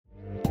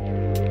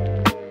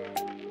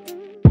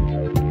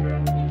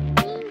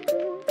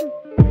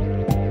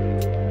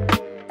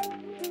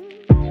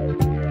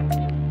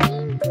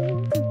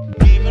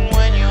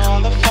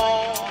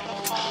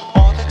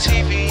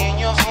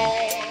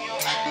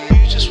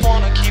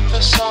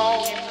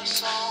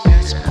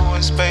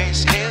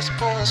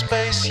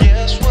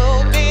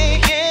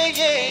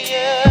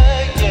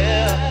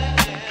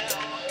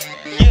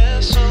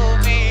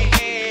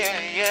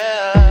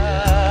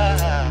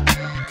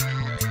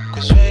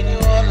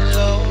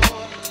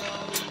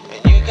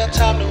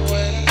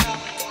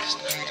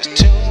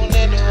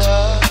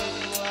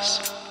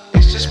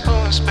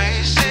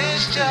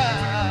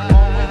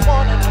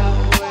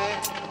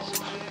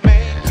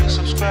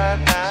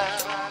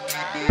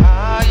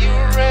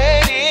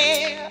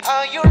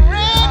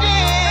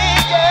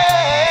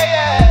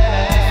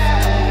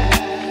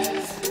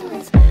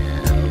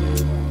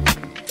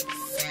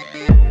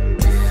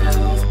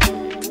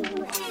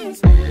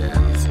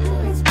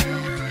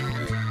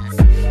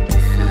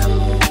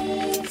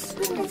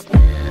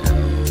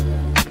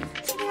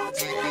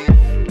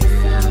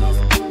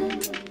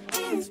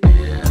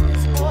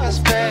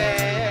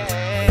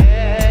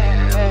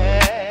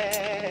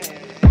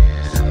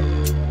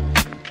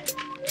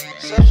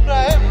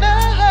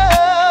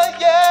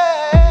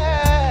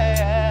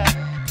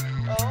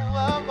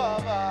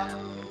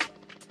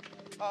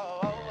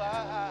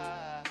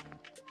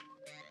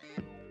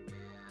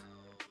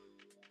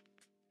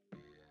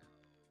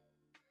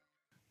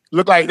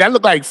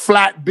Look like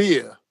flat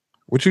beer.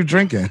 What you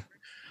drinking?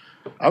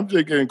 I'm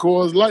drinking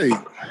Coors Light.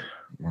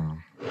 Wow.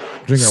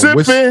 Drinking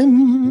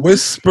Sipping.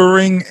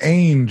 Whispering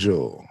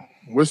Angel.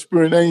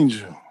 Whispering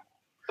Angel.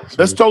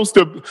 Let's toast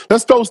to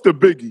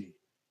Biggie.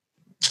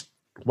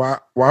 Why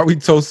are we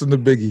toasting the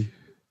Biggie?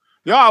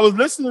 Yo, I was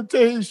listening to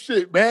his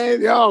shit,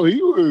 man.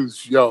 He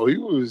was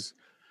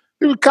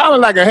kind of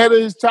like ahead of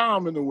his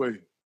time in a way.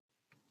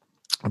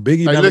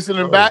 Biggie like never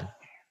listening back,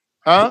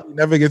 huh? He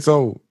never gets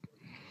old.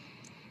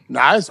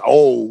 Nah, it's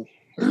old.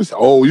 It's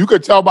old. You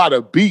could tell by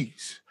the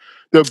beats.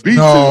 The beats is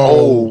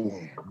old.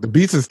 The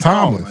beats is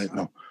timeless.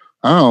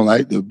 I don't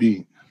like the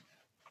beat.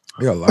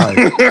 You're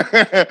lying.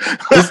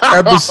 This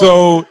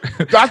episode.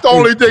 That's the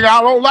only thing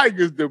I don't like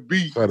is the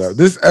beat. Shut up.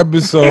 This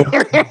episode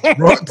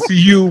brought to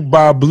you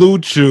by Blue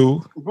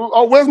Chew.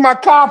 Oh, where's my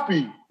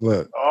copy?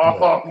 Look.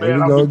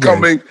 Man,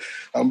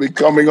 I'm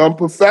becoming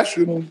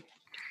unprofessional.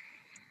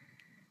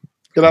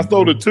 Can I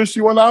throw the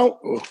Tushy one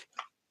out?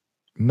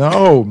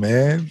 No,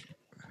 man.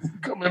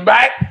 Coming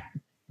back?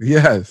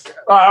 Yes.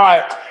 All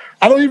right.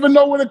 I don't even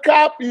know where the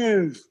copy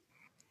is.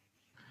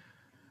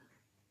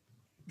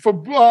 You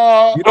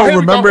don't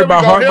remember it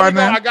by heart by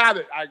now? I got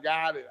it.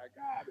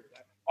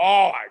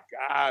 Oh,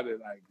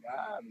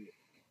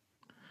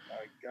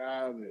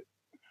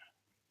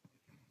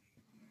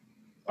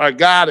 I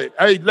got it.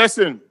 Hey,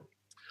 listen.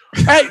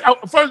 Hey,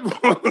 first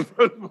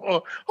of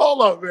all,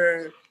 hold up,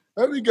 man.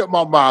 Let me get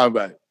my mind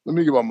back.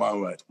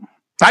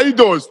 How you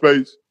doing,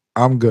 Space?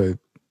 I'm good.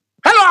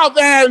 Hello out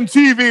there in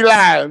TV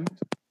land.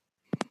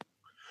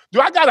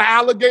 Do I got an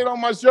alligator on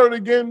my shirt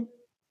again?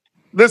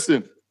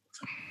 Listen,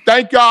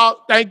 thank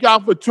y'all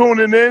for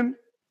tuning in.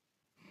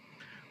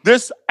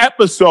 This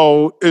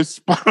episode is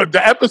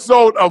the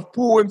episode of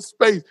Pooh in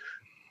Space.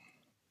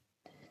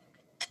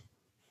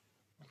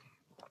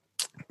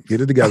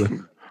 Get it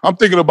together. I'm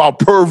thinking about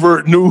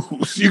pervert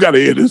news. You got to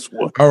hear this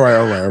one. All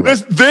right.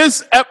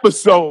 This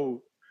episode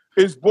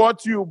is brought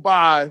to you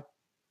by.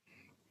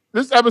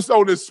 This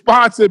episode is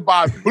sponsored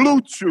by Blue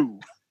Chew.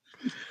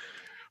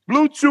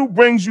 Blue Chew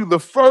brings you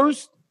the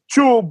first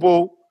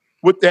chewable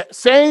with the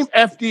same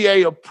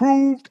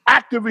FDA-approved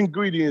active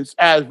ingredients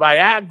as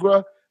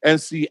Viagra and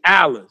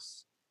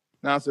Cialis.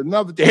 Now, it's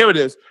another thing. Here it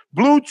is.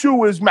 Blue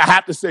Chew is, I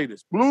have to say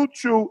this. Blue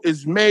Chew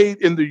is made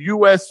in the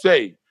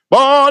USA.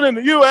 Born in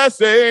the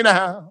USA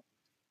now.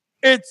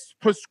 It's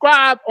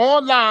prescribed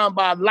online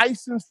by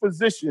licensed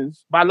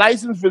physicians,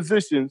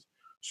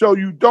 so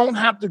you don't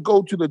have to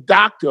go to the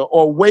doctor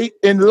or wait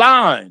in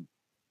line.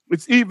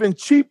 It's even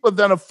cheaper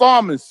than a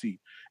pharmacy.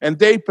 And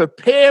they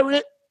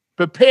prepare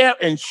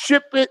and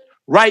ship it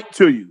right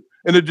to you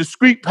in a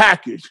discreet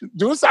package.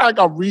 Do it sound like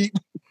I'm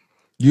reading?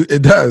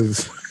 It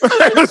does.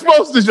 It's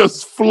supposed to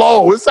just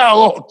flow. It sounds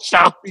all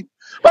choppy.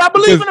 But I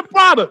believe in the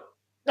product.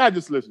 I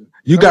just listen.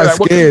 You got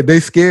scared. They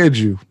scared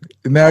you.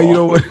 Now you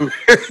don't want.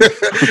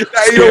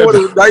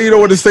 Now you don't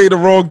want to say the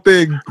wrong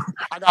thing.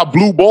 I got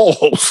blue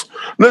balls.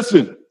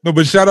 Listen. No,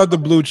 but shout out to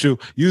Blue Chew.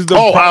 Use the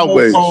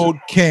promo code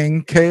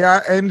KING,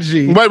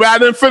 KING. Wait, I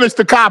didn't finish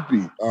the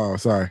copy. Oh,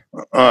 sorry.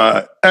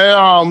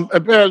 And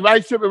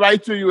ship it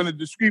right to you in a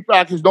discreet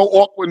package. No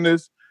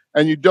awkwardness,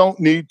 and you don't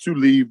need to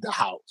leave the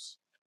house.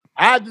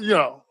 They had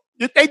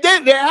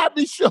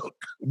me shook.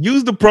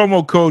 Use the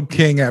promo code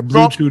KING at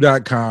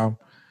bluechew.com.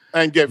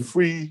 And get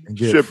free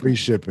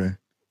shipping.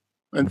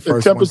 And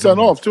 10%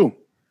 off, too.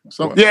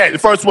 So, yeah, the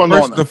first one's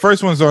on us. The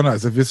first one's on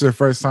us. If it's your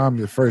first time,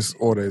 your first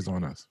order is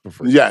on us.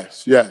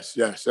 Yes.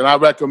 And I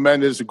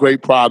recommend it. It's a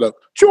great product.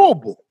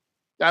 Chewable.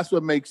 That's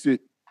what makes it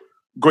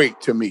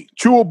great to me.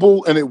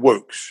 Chewable, and it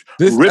works.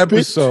 This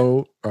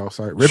episode,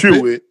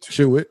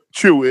 chew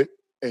it,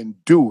 and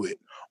do it.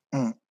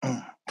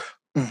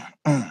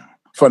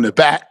 From the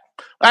back.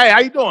 Hey, how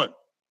you doing?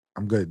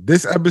 I'm good.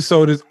 This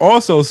episode is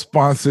also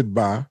sponsored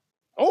by...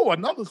 Oh,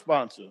 another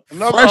sponsor.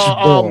 Fresh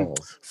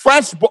Balls.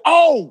 Fresh Balls.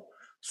 Oh,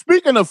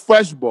 speaking of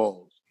Fresh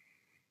Balls,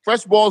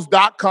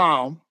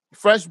 freshballs.com.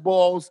 Fresh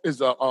Balls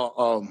is a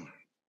what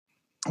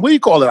do you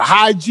call it? A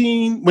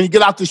hygiene when you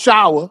get out the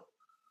shower.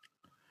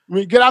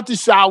 When you get out the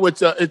shower,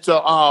 it's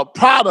a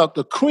product,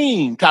 a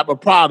cream type of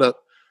product,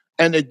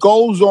 and it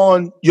goes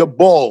on your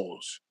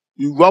balls.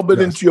 You rub it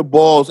into your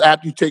balls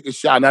after you take a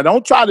shower. Now,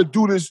 don't try to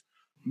do this,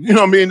 you know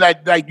what I mean,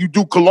 like you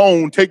do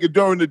cologne, take it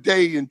during the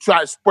day and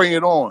try to spray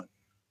it on.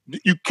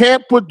 You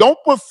don't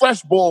put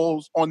fresh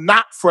balls on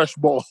not fresh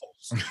balls.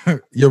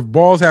 Your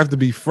balls have to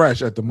be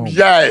fresh at the moment.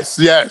 Yes.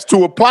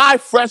 To apply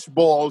fresh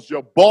balls,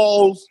 your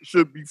balls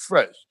should be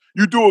fresh.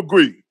 You do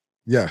agree?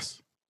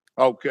 Yes.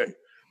 Okay.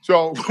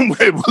 So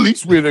at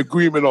least we're in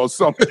agreement on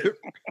something.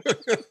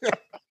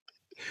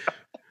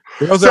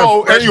 They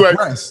also have fresh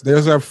breasts.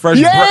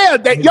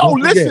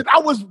 Listen, I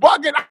was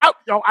bugging out.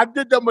 I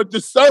did them a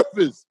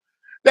disservice.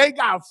 They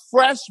got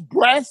fresh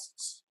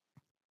breasts.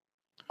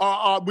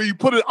 Where you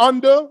put it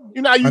under,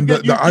 women.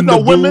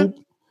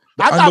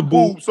 I got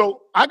boobs,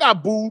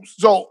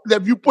 so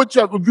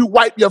if you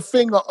wipe your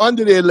finger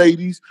under there,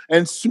 ladies,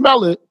 and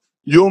smell it,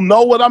 you'll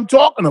know what I'm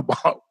talking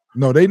about.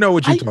 No, they know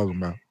what you're talking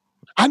about.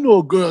 I know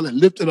a girl that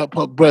lifted up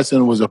her breast and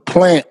there was a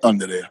plant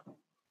under there.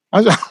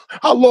 I said,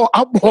 how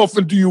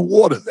often do you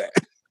water that?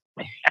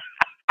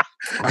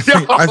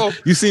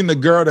 You seen the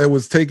girl that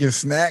was taking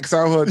snacks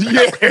out her?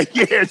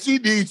 Yeah. She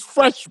needs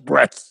fresh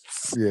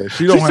breasts. Yeah,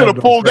 she should have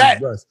pulled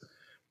that. Breasts.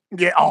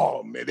 Yeah.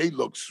 Oh man, they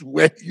look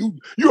sweaty.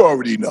 You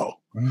already know.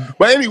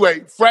 But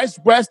anyway, fresh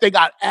breasts. They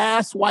got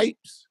ass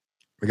wipes.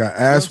 They got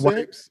ass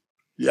wipes.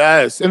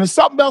 Yes, and there's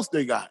something else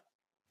they got.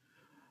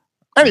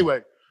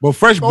 Anyway, well, go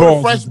to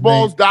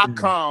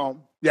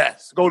freshballs.com.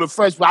 Yes, go to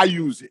Fresh. I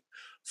use it.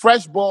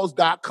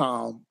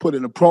 Freshballs.com. Put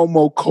in the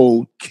promo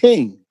code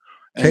KING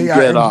and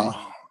get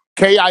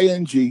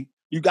KING.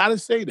 You got to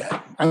say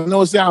that. I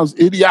know it sounds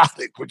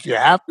idiotic, but you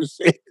have to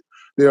say it.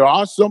 There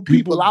are some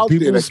people out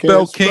there that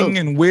spell king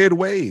in weird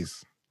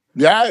ways.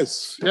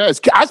 Yes. I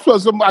spell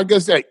some. I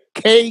guess that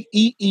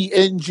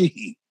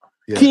KEENG.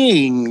 Yeah.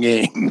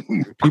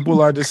 King.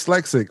 People are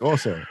dyslexic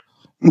also.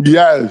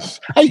 Yes.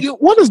 Hey,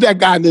 what is that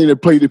guy named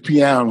that played the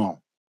piano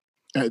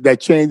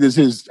that changes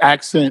his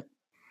accent?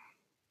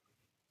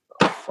 What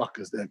the fuck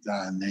is that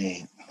guy's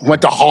name?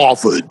 Went to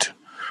Harvard.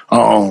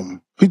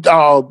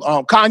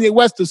 Kanye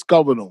West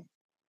discovered him.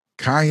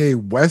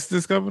 Kanye West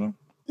discovered him?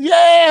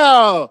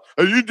 Yeah.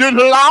 You did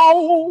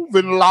loud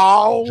and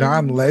loud.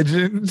 John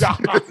Legend?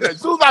 As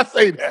soon as I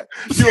say that,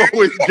 you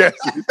always guess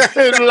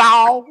it.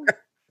 Loud.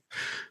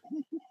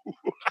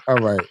 All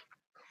right.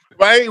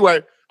 But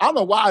anyway, I don't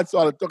know why I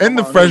started talking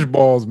about the fresh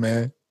balls,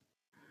 man.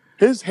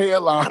 His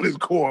hairline is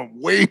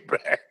going way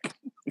back.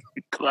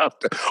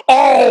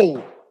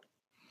 Oh!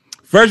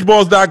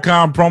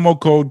 Freshballs.com, promo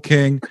code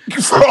KING.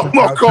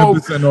 Promo code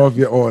 10% off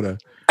your order.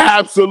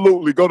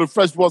 Absolutely. Go to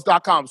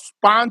freshballs.com.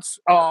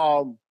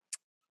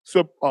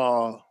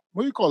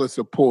 What do you call it?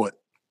 Support.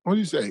 What do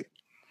you say?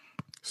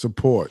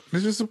 Support.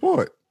 It's just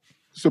support.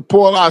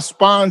 Support our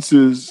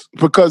sponsors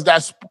because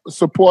that's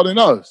supporting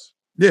us.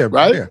 Yeah,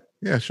 right?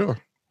 Yeah, sure.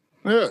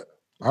 Yeah.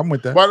 I'm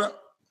with that. But,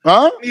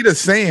 we need a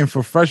saying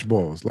for fresh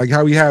balls. Like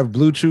how we have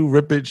blue chew,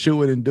 rip it,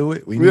 chew it, and do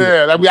it. We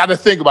got to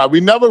think about it.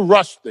 We never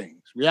rush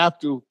things. We have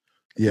to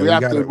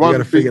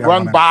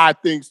run by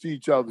things to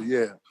each other.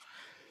 Yeah.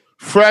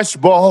 Fresh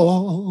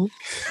balls.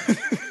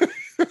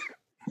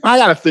 I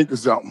got to think of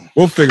something.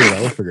 We'll figure it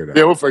out.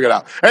 Yeah, we'll figure it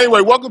out.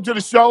 Anyway, welcome to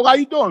the show. How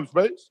you doing,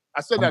 Space?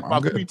 I said that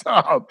about 3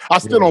 times. I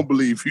still don't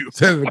believe you.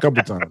 Said it a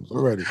couple times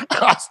already.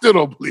 I still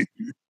don't believe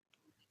you.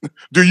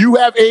 Do you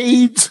have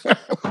AIDS?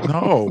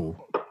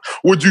 No.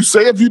 Would you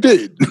say if you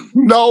did?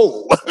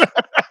 No.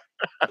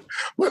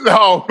 But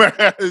no,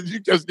 man. You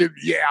just did.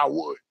 Yeah, I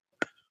would.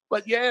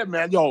 But yeah,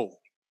 man, yo.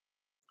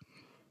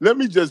 Let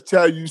me just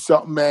tell you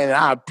something, man.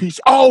 I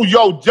appreciate.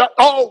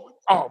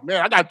 Oh,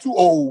 man, I got 2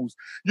 O's.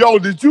 Yo,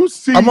 did you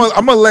see? I'm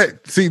gonna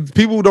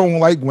people don't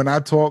like when I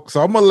talk,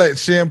 so I'm gonna let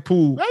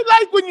Shampoo. They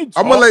like when you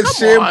talk. I'm gonna let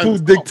Shampoo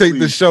dictate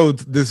the show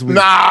this week.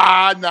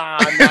 Nah,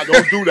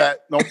 don't do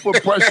that. Don't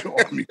put pressure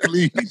on me,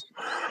 please.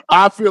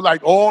 I feel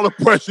like all the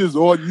pressure's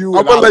on you.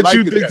 I'm gonna let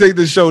you dictate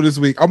the show this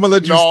week. I'm gonna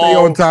let you stay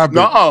on topic.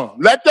 No,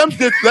 let them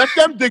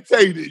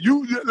dictate it.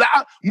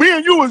 Me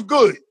and you is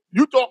good.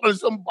 You talking to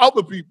some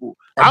other people.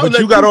 But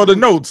you got all the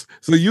notes.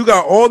 So you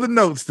got all the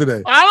notes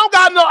today. I don't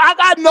got no.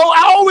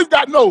 I always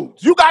got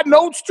notes. You got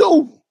notes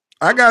too.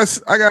 I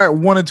got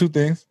 1 or 2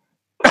 things.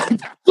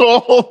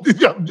 So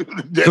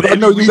I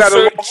know you got a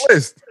long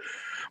list.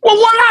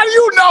 Well, how do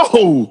you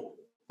know?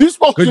 You're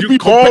supposed to be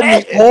called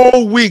me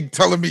all week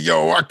telling me,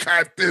 yo, I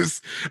got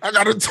this. I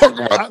got to talk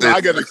about this. I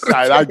get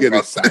excited. I get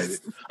excited.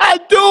 I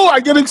do.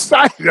 I get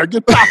excited. I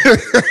get excited.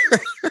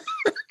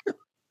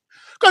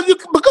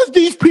 Because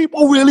these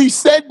people really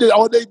said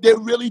that, they're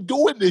really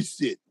doing this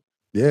shit.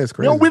 Yeah, it's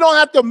crazy. We don't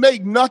have to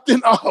make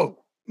nothing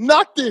up.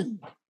 Nothing.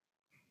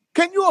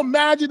 Can you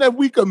imagine if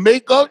we could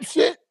make up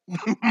shit?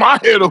 My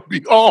head will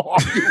be all.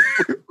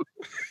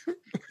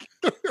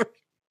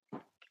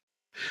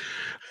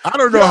 I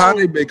don't know how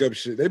they make up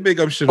shit. They make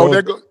up shit.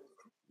 There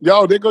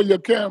go your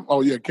cam. Oh,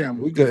 yeah,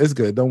 camera. We good. It's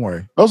good. Don't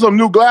worry. Those some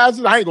new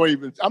glasses.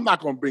 I'm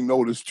not gonna bring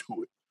notice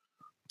to it.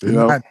 You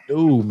know? Not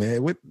new,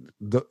 man.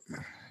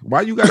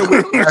 Why you gotta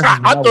wear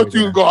glasses? I thought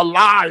you was gonna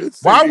lie.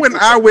 Why when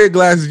I wear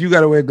glasses, you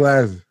gotta wear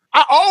glasses?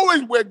 I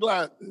always wear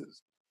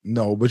glasses.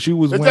 No, but you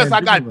was. It's just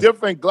I got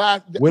different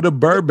glasses. With a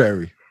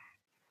Burberry.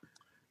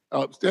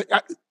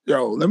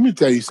 Yo, let me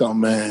tell you something,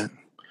 man.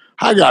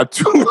 I got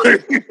 2.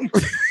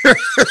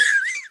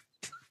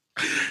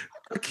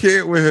 I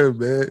can't with him,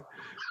 man.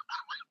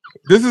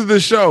 This is the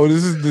show.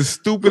 This is the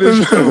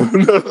stupidest show.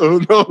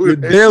 No. Your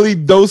daily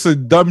dose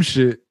of dumb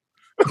shit.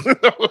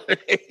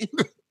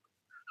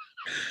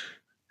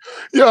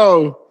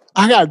 Yo,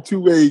 I got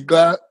 2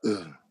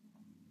 glasses.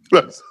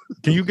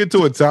 Can you get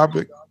to a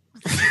topic?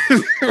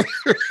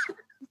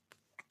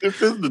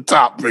 This is the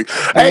topic.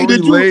 Hey,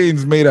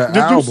 Lane's made an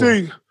album. You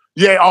see?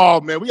 Yeah,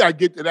 oh man, we gotta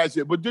get to that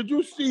shit. But did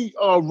you see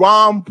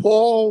Ron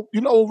Paul?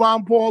 You know who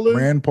Ron Paul is?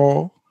 Rand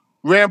Paul?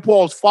 Rand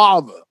Paul's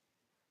father.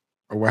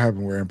 Or what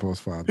happened with Rand Paul's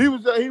father? He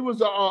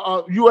was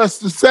a U.S.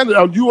 senator,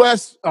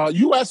 a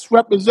U.S.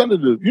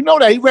 representative. You know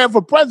that he ran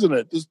for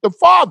president. It's the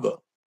father.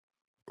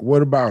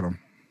 What about him?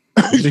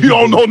 You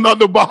don't know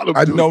nothing about him.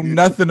 I know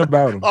nothing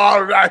about him.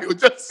 All right, well,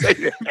 just say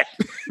that.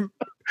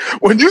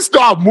 When you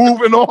start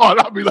moving on,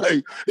 I'll be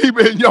like, he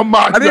been in your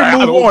mind. I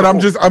didn't move on.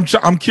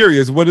 I'm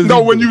curious. What is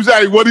when you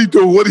say what he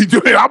do? What he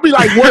do? I'll be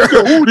like, what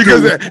the who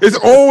because do? it's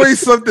always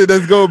something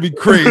that's gonna be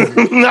crazy.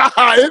 Nah,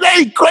 it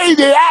ain't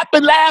crazy. It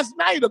happened last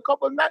night,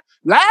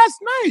 Last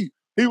night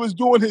he was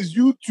doing his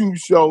YouTube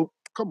show.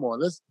 Come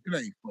on, it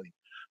ain't funny.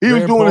 He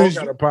was doing his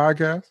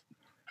podcast.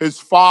 His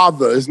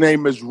father, his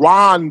name is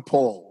Ron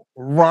Paul.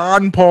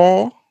 Ron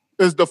Paul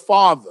is the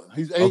father.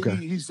 He's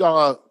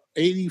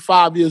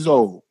 85 years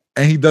old.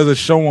 And he does a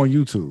show on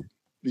YouTube.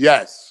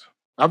 Yes.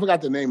 I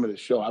forgot the name of the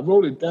show. I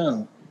wrote it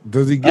down.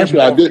 Does he get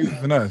more views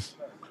than us?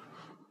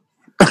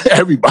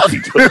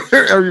 Everybody does.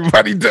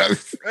 Everybody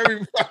does.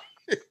 Everybody.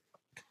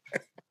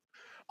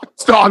 I'm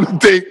starting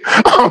to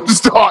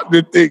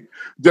think.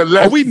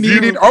 Are we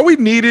needed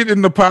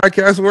in the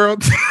podcast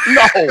world?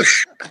 No.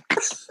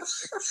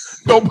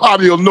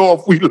 Nobody will know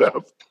if we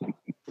left.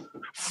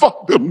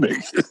 Fuck them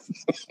niggas.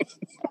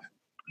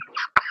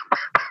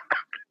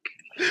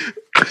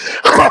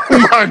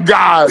 Oh my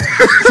God.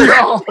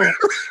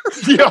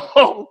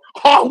 Yo,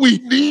 are we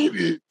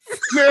needed?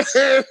 Man,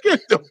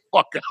 get the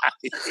fuck out of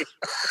here.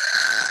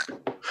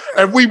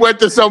 And we went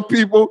to some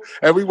people,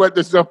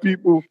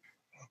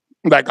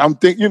 like I'm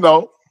thinking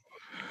about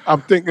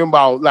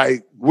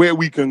like where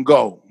we can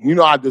go. You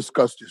know, I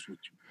discussed this with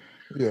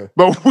you. Yeah.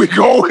 But we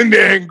go in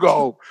there and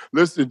go,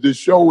 listen, the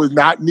show is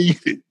not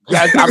needed.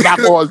 I'm not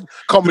going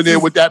coming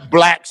in with that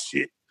black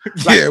shit.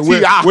 Like yeah,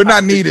 we're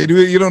not needed.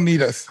 You don't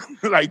need us.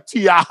 Like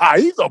T.I.,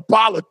 he's a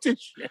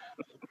politician.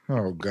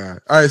 Oh,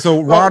 God. All right,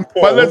 so Ron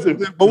Paul. But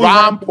listen,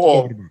 Ron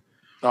Paul.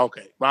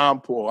 Okay, Ron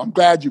Paul. I'm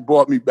glad you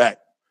brought me back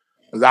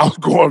because I was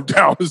going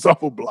down this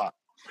upper block.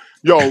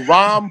 Yo,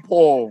 Ron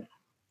Paul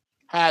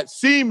had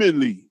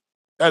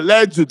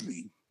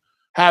allegedly,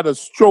 had a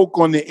stroke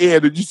on the air.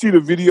 Did you see the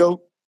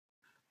video?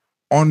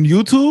 On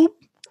YouTube?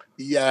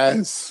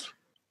 Yes.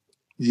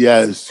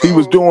 Yes. He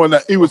was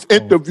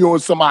interviewing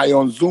somebody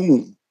on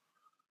Zoom.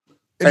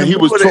 And he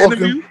was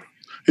talking.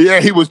 Yeah,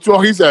 he was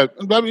talking. He said,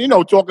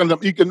 talking to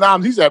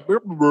economics. He said,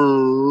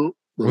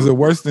 was it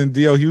worse than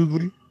D.L.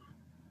 Hughley?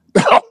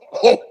 I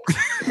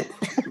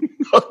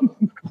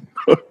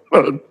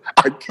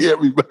can't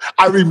remember.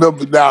 I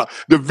remember now.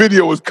 The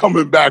video was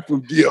coming back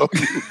from D.L.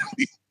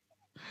 Hughley.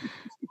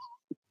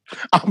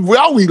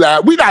 Well, we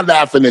laugh. We're not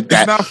laughing at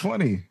that. It's not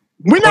funny.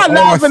 We're not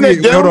laughing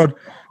at them. Hold on.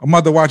 I'm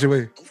about to watch it.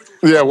 Wait.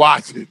 Yeah,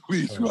 watch it.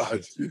 Please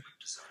watch it.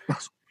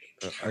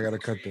 I gotta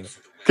cut that.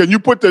 Can you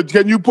put it up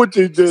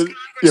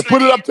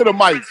to the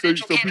mic so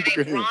people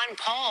can hear. Ron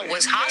Paul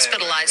was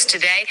hospitalized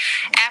today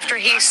after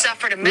he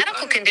suffered a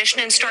medical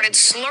condition and started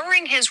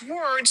slurring his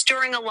words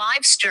during a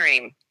live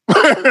stream.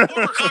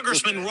 Former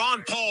Congressman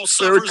Ron Paul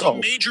suffers a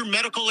major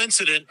medical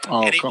incident,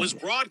 and it was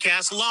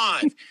broadcast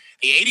live.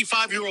 The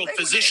 85-year-old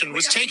physician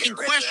was taking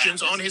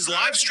questions on his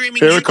live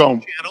streaming YouTube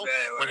channel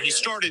when he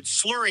started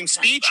slurring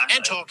speech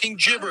and talking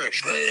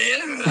gibberish.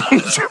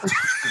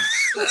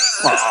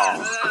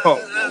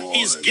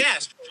 His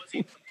guest was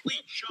in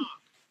complete shock.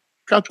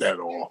 Cut that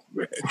off,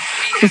 man.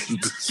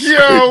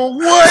 Yo,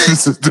 what?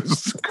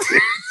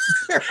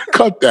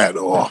 Cut that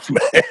off,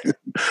 man.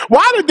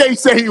 Why did they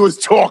say he was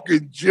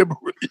talking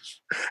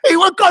gibberish?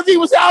 Because he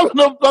was having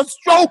a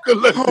stroke.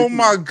 Oh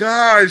my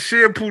God,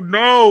 Shampoo,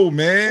 no,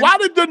 man. Why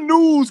did the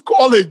news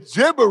call it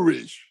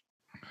gibberish?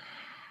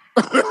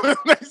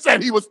 They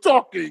said he was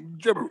talking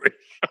gibberish.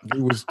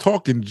 He was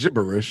talking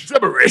gibberish.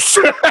 Gibberish.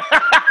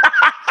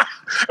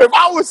 If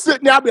I was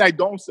sitting there, I'd be like,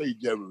 don't say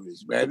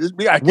gibberish, man.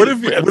 What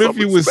if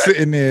you was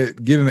sitting there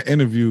getting an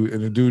interview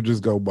and the dude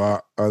just go, no,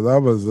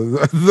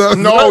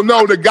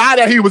 the guy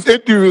that he was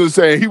interviewing was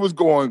saying, he was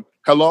going,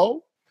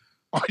 hello?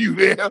 Are you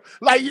there?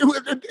 Like,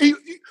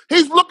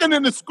 he's looking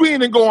in the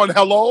screen and going,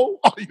 hello?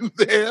 Are you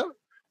there?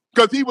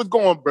 Because he was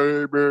going,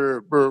 burr,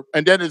 burr, burr,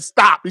 and then it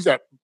stopped. He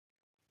said,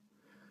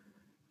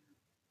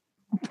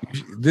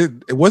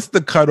 what's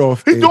the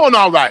cutoff? He's doing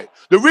all right.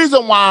 The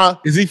reason why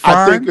is he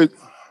fine?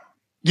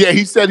 Yeah,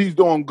 he said he's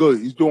doing good.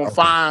 He's doing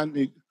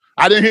fine.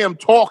 I didn't hear him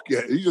talk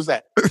yet. He just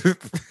said,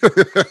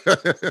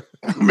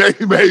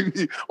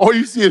 maybe. All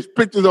you see is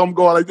pictures of him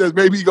going like this.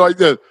 Maybe he goes like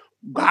this.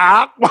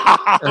 No.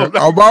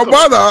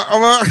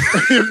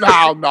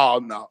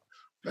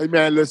 Hey,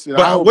 man, listen.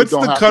 But what's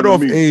the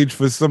cutoff age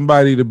for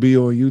somebody to be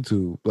on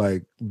YouTube,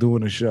 like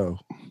doing a show?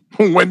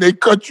 When they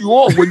cut you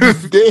off, when you're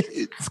dead.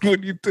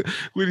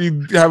 when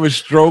you have a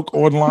stroke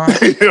online.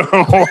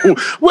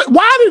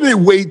 Why did they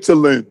wait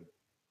till then?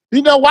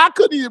 Why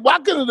couldn't he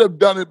have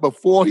done it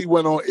before he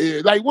went on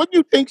air? Like, wouldn't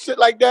you think shit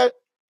like that?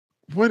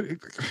 What?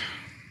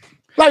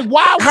 Like,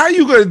 why? How are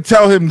you going to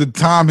tell him to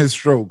time his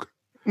stroke?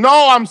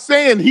 No, I'm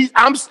saying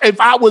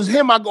if I was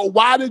him, I go,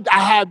 why did I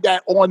have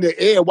that on the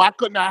air? Why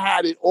couldn't I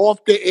have it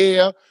off the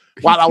air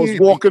while I was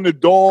walking the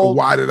dog?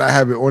 Why did I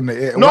have it on the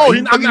air? No,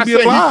 I'm not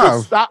saying he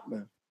could stop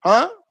me.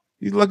 Huh?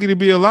 He's lucky to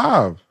be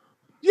alive.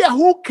 Yeah,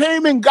 who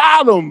came and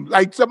got him?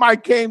 Like somebody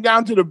came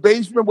down to the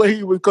basement where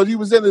he was, because he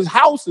was in his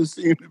house, it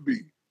seemed to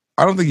be.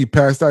 I don't think he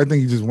passed out. I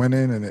think he just went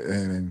in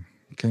and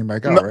came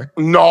back out, right?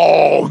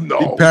 No.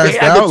 He passed they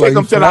had out. To take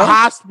him to the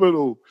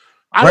hospital.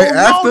 I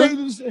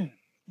don't know.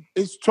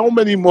 It's so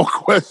many more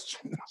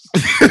questions.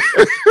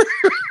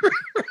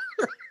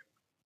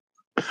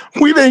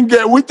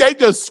 They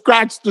just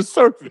scratched the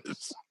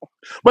surface.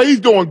 But he's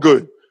doing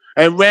good.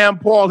 And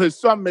Rand Paul, his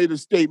son, made a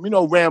statement. You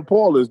know who Rand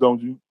Paul is,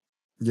 don't you?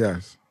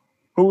 Yes.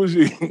 Who is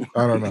he?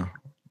 I don't know.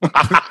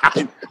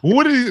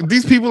 What are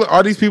these people?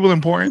 Are these people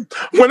important?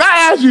 When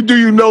I ask you, do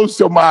you know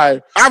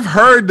somebody? I've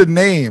heard the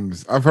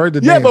names.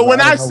 Yeah, but when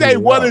I say,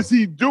 what does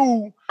he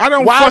do? I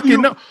don't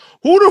fucking know.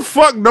 Who the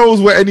fuck knows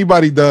what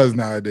anybody does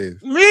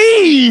nowadays?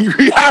 Me.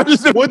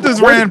 What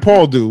does Rand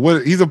Paul do?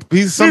 What he's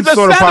some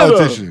sort of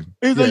politician.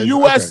 He's a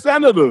U.S.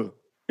 senator.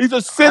 He's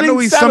a sitting I know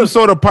he's senator. some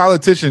sort of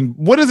politician.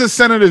 What is a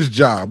senator's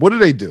job? What do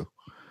they do?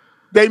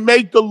 They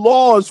make the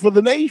laws for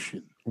the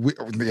nation.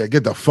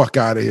 Get the fuck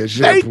out of here.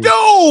 They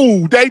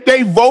do.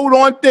 They vote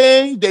on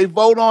things. They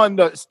vote on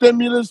the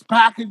stimulus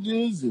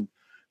packages and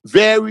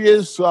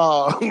various. They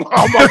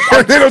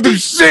don't do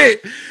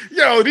shit.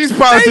 Yo, these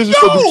politicians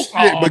don't do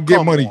shit but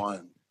get money.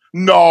 On.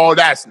 No,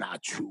 that's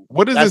not true.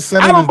 What is the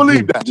senator? I don't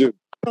believe that. I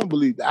don't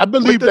believe that. I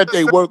believe that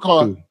they work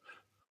hard.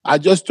 I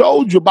just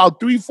told you about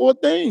 3-4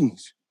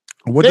 things.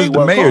 What does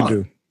the mayor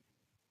do?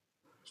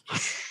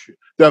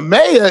 The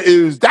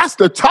mayor that's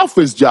the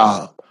toughest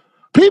job.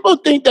 People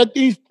think that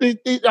these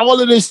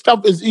all of this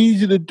stuff is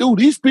easy to do.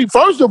 These people,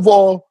 first of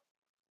all,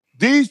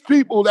 these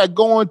people that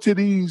go into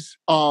these,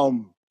 I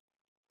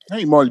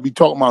ain't going to be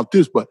talking about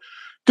this, but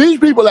these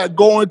people that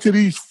go into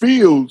these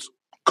fields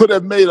could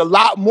have made a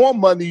lot more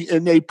money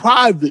in a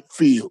private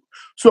field.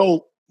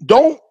 So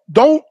don't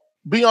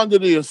be under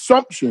the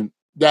assumption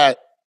that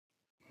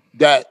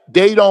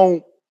they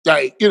don't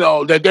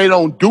that they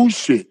don't do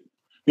shit.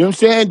 You know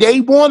what I'm saying?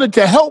 They wanted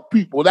to help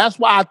people. That's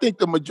why I think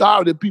the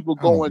majority of people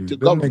go into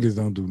government. Niggas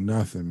don't do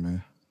nothing,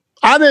 man.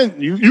 I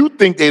didn't. You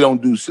think they don't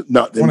do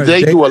nothing?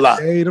 They do a lot.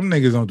 Hey, them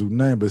niggas don't do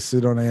nothing but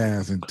sit on their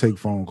ass and take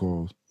phone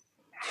calls.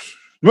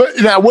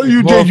 Now, what do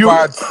you think?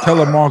 Glorified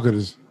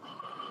telemarketers,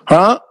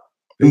 huh?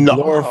 No,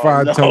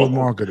 glorified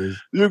telemarketers.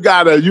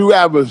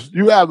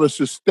 You have a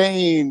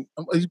sustained.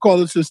 You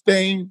call it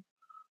sustained.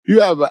 You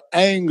have an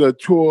anger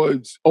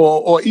towards,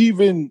 or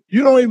even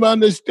you don't even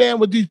understand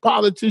what these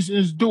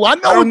politicians do. I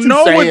don't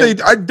know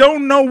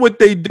what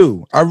they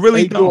do. I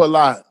really don't.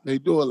 They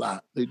do a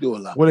lot. They do a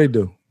lot. What they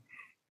do?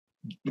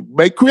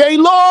 They create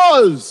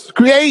laws,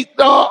 create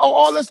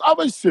all this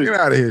other shit. Get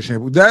out of here,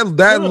 Shampoo.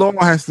 That law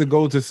has to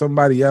go to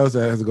somebody else.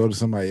 That has to go to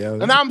somebody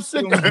else. And I'm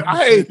sick.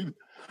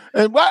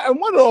 And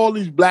what are all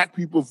these black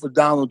people for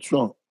Donald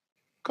Trump?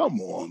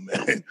 Come on,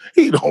 man.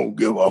 He don't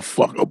give a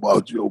fuck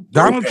about your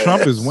Donald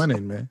Trump is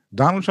winning, man.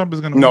 Donald Trump is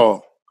going to win.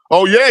 No.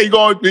 Oh, yeah, he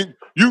going to...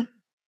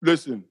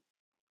 Listen.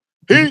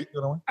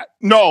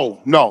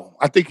 No.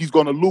 I think he's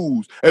going to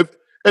lose.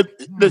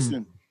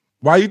 Listen.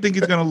 Why do you think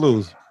he's going to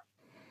lose?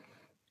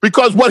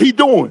 Because what he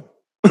doing?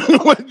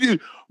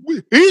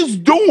 He's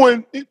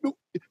doing...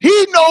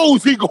 He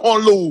knows he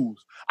going to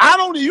lose.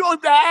 You don't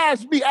have to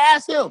ask me.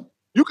 Ask him.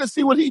 You can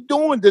see what he's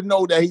doing to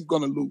know that he's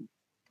going to lose.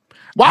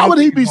 Why would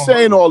he be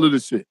saying all of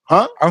this shit?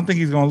 Huh? I don't think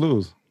he's going to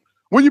lose.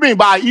 What do you mean,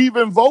 by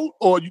even vote?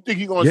 Or you think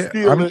he's going to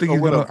steal it? I don't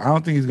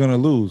think he's going to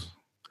lose.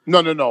 No.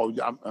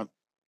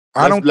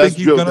 I don't think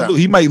he's going to lose.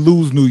 He might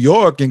lose New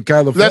York and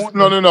California.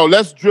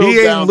 Let's drill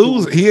down.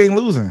 He ain't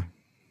losing.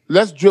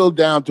 Let's drill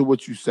down to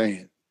what you're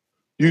saying.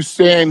 You're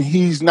saying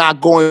he's not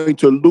going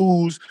to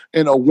lose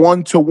in a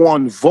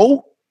 1-to-1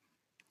 vote?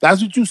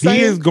 That's what you're saying?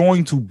 He is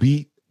going to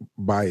beat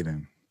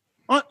Biden.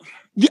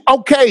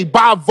 Okay,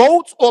 by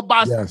votes or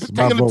by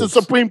taking it to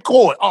Supreme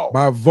Court? Oh,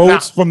 by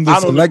votes from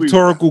this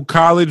electoral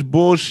college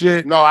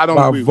bullshit. No, I don't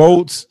agree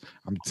votes.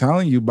 I'm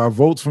telling you, by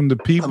votes from the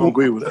people. I don't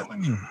agree with that.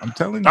 I'm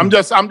telling you. I'm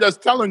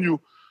just telling you.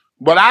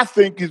 What I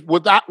think is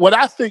going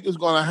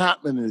to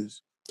happen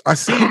is I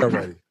see it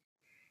already.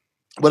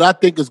 What I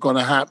think is going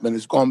to happen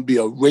is going to be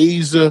a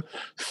razor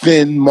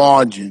thin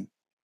margin,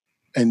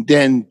 and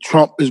then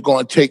Trump is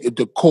going to take it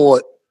to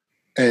court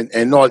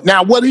and all.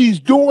 Now, what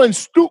he's doing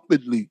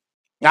stupidly.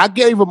 I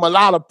gave him a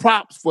lot of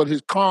props for his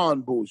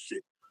con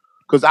bullshit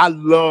because I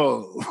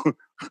love.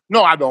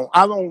 No, I don't.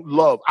 I don't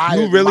love.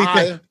 You really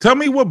think? Tell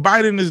me what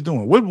Biden is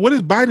doing. What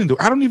is Biden doing?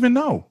 I don't even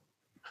know.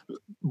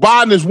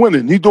 Biden is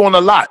winning. He's doing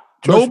a lot.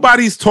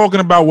 Nobody's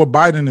talking about what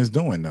Biden is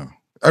doing though.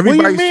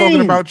 Everybody's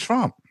talking about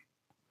Trump.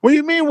 What do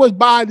you mean? What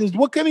Biden?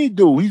 What can he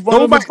do? He's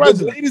running for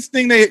president. The latest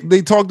thing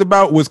they talked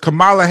about was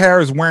Kamala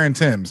Harris wearing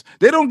Timbs.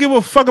 They don't give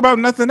a fuck about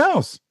nothing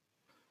else.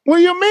 What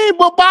do you mean?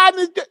 But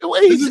Biden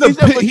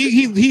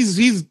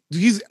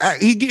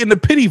he's getting the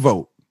pity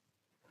vote.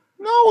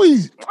 No,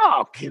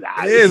 get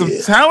out of here.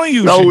 I'm telling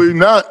you. No, he's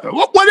not.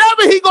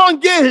 Whatever he gonna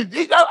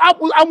get,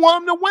 I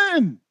want him to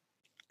win.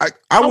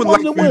 I would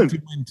like him to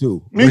win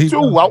too. Me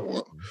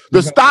too.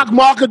 The stock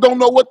market don't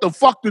know what the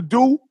fuck to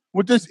do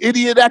with this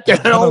idiot at the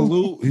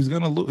helm. He's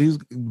gonna lose.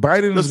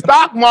 Biden. The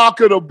stock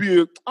market will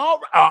be all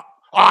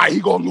right. He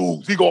gonna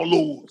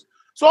lose.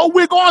 So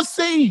we're gonna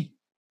see.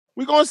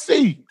 We're gonna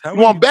see. You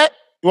want to bet?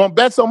 You want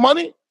to bet some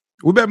money?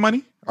 We bet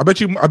money. I bet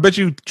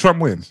you Trump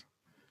wins.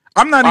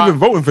 I'm not even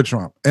voting for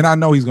Trump, and I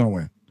know he's gonna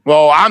win.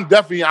 Well, I'm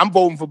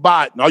voting for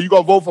Biden. Are you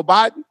gonna vote for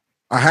Biden?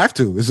 I have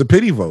to. It's a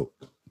pity vote.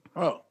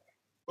 Oh.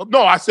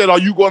 No, I said, are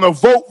you going to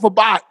vote for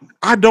Biden?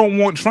 I don't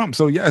want Trump,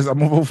 so yes, I'm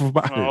gonna vote for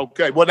Biden.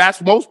 Okay, well,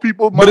 that's most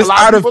people. But it's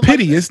out of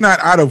pity. It's not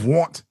out of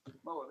want.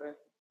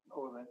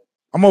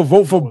 I'm gonna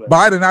vote for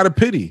Biden out of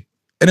pity.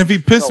 And if he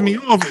pissed me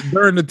off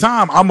during the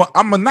time, I'm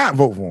gonna not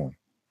vote for him.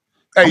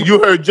 Hey,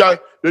 you heard John?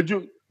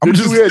 I'm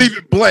just leave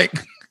it blank.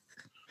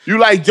 You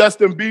like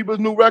Justin Bieber's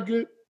new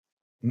record?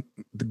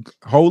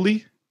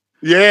 Holy?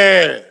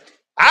 Yeah,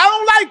 I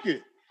don't like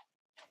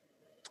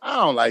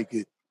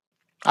it.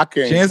 I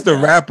can't. Chance the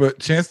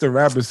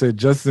Rapper said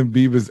Justin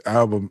Bieber's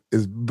album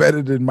is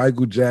better than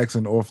Michael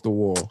Jackson Off the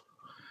Wall.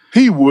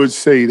 He would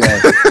say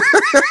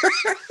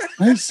that.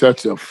 He's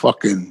such a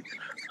fucking.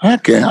 I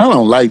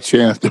don't like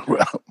Chance the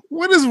Rapper.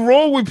 What is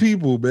wrong with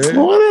people, man?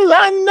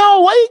 I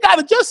know. Why you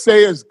gotta just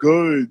say it's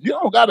good? You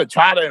don't gotta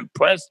try to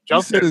impress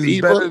Justin Bieber.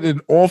 It's better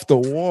than Off the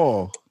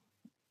Wall.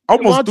 I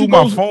almost threw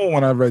my phone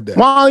when I read that.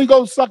 Why don't you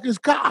go suck his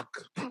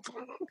cock?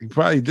 He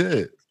probably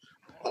did.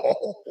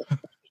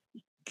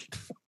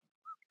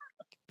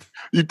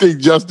 You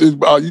think Chance the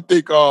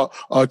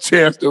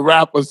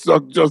Rapper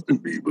sucked Justin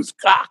Bieber's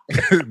cock?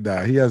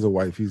 Nah, he has a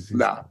wife.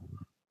 Nah.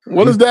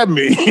 What does that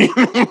mean?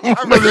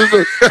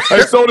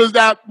 So does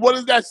that? What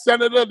is that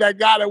senator? That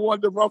guy that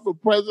wanted to run for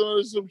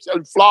president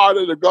in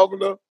Florida, the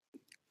governor?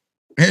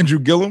 Andrew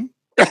Gillum?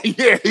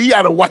 Yeah, he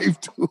had a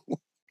wife too.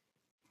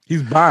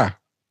 He's bi.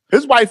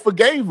 His wife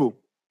forgave him.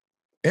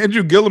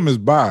 Andrew Gillum is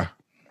bi.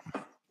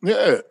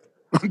 Yeah.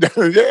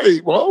 Yeah,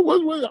 well,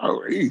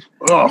 he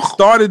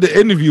started the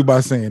interview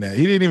by saying that.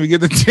 He didn't even get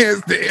the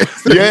chance to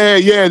answer. Yeah.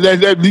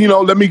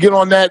 Let me get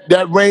on that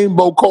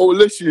Rainbow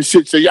Coalition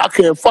shit so y'all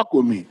can't fuck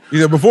with me.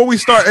 Yeah, before we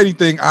start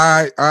anything,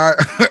 I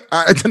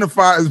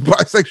identify as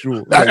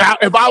bisexual.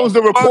 If I was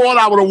the reporter,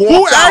 I would have walked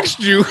Who out.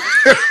 asked you?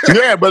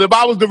 Yeah, but if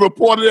I was the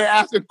reporter that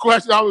asked the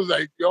question, I was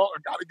like, yo, I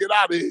gotta get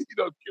out of here.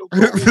 Kill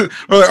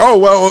like, oh,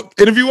 well,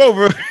 interview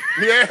over.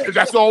 Yeah,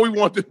 that's all we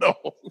want to know.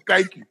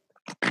 Thank you.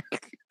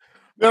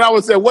 Then I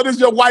would say, what does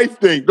your wife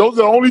think? Those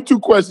are the only two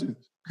questions.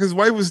 His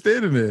wife was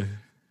standing there.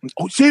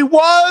 Oh, she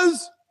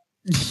was?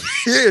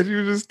 Yeah, she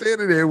was just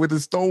standing there with a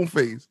stone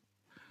face.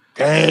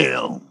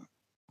 Damn.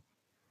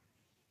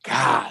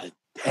 God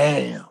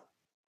damn.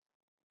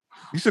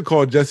 You should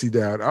call Jesse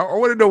down. I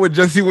want to know what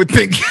Jesse would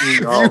think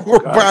if you were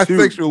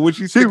bisexual. Would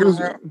she stick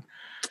around?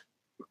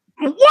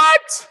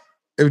 What?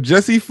 If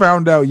Jesse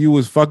found out you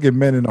was fucking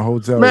men in a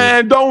hotel room.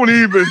 Man, don't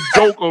even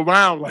joke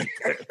around like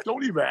that.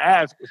 Don't even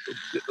ask for some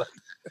shit like that.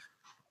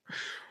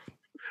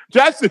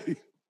 Jesse,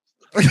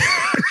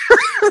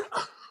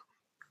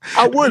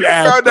 I would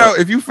ask.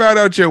 If you found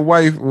out your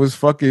wife was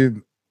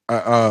fucking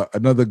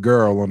another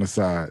girl on the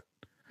side,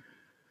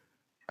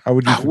 how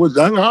would you? I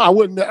wouldn't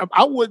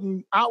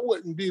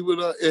be with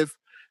her if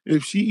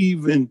she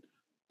even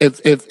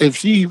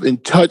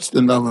touched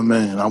another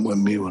man. I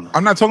wouldn't be with her.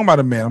 I'm not talking about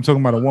a man. I'm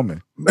talking about a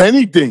woman.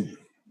 Anything.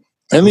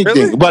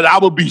 Really? But I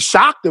would be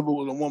shocked if it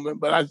was a woman.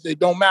 But I say,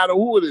 don't matter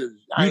who it is.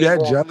 You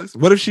that jealous?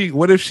 What if she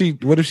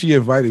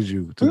invited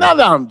you? Not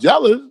that I'm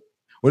jealous.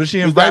 What if she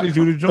invited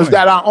you to join? It's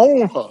that I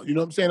own her. You know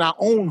what I'm saying? I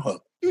own her.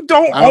 You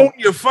don't own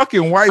your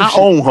fucking wife. I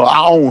own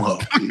her.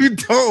 You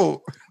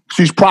don't.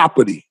 She's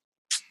property.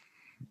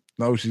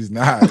 No, she's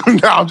not.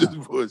 No, I'm just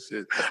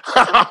bullshit.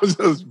 I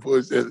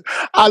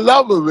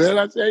love her, man.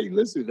 I say, hey,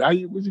 listen,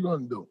 what you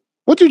gonna do?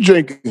 What you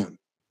drinking?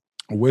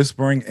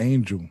 Whispering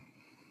Angel.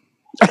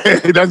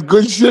 That's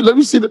good shit. Let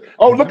me see the.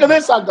 Oh, look at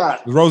this I got.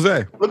 It's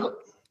rosé.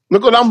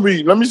 Look what I'm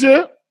reading. Let me see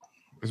it.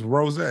 It's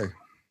rosé.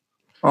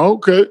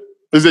 Okay.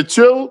 Is it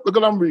chill? Look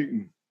what I'm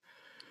reading.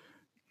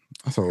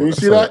 Can you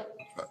see that?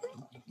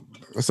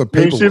 That's a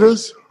paperweight. Can you see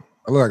this?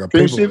 I look like a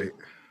paperweight.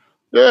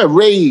 Yeah,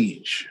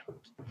 Rage.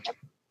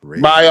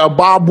 By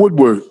Bob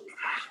Woodward.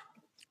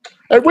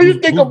 Hey, what do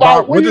you think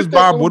about? What does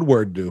Bob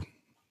Woodward do?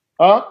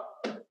 Huh?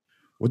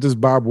 What does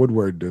Bob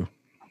Woodward do?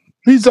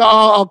 He's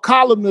a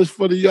columnist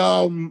for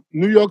the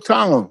New York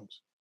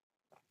Times.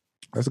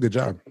 That's a good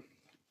job.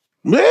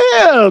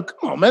 Yeah,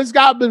 come on, man. This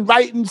guy been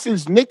writing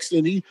since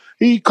Nixon.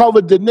 He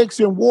covered the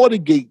Nixon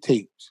Watergate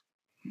tapes.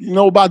 You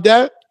know about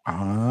that?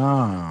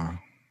 Ah.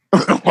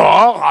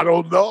 Oh, I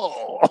don't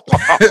know.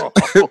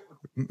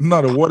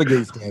 No, the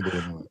Watergate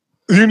scandal.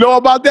 You know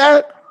about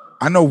that?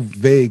 I know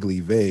vaguely.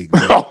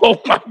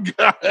 Oh my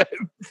God.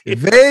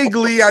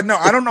 Vaguely, I know.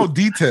 I don't know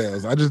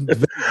details. I just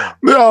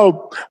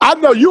No, I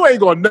know you ain't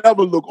gonna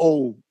never look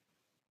old.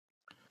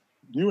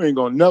 You ain't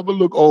gonna never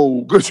look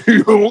old because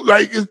you don't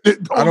like it.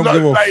 I don't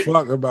give a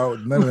fuck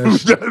about none of that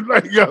shit.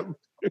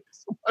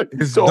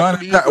 It's done.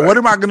 What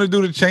am I gonna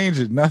do to change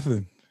it?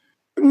 Nothing.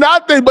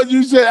 Nothing, but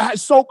you said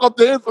soak up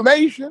the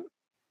information.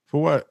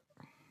 For what?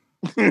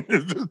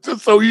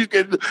 so we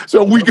can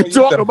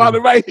talk about it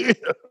right here.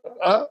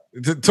 Huh?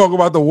 To talk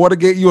about the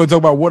Watergate? You want to talk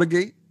about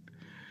Watergate?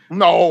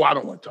 No, I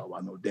don't want to talk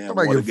about no damn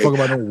Nobody Watergate. give a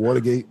fuck about no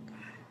Watergate.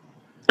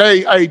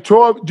 Hey,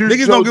 Troy,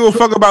 niggas don't give a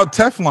fuck about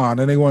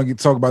Teflon, and they want to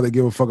talk about they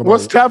give a fuck about.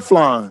 What's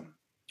Teflon?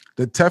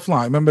 The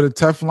Teflon. Remember the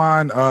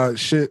Teflon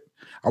shit?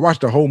 I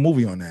watched the whole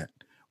movie on that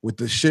with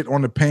the shit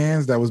on the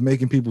pans that was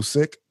making people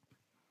sick.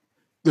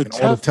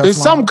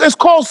 It's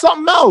called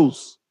something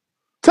else.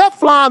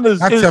 Teflon is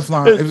not is,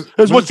 Teflon.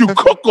 is what you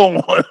cook on.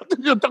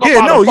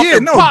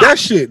 That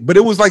shit. But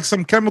it was like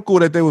some chemical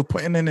that they were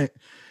putting in it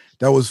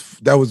that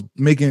was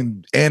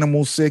making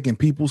animals sick and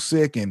people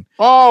sick. And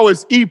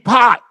it's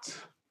epox.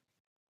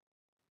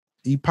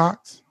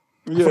 Epox?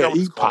 Yeah,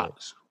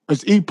 epox.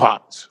 It's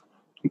epox.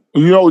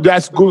 You know,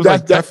 that's good.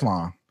 That's like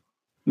Teflon.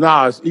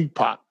 Nah, it's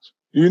epox.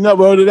 You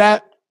never heard of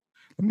that?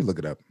 Let me look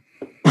it up.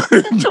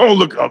 Don't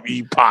look up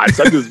epox.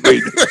 I just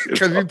made it.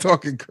 Because you're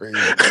talking crazy.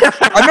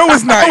 I know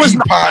it's not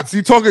epox.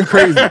 You're talking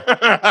crazy.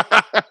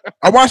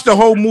 I watched the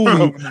whole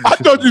movie. I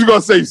thought you were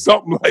going to say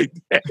something like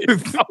that. I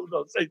was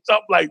going to say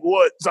something like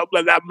what?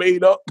 Something that I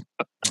made up?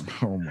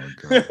 Oh, my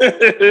God.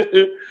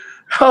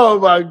 Oh,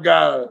 my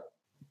God.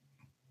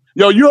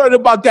 Yo, you heard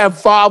about that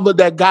father,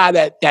 that guy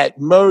that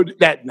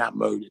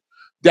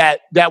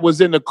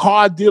was in the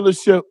car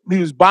dealership? He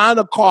was buying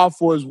a car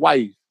for his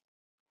wife.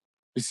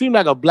 It seemed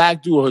like a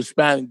black dude or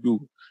Hispanic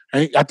dude.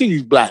 And I think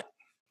he's black.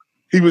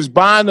 He was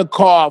buying a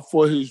car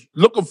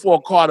looking for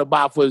a car to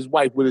buy for his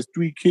wife with his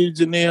 3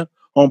 kids in there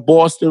on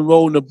Boston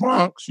Road in the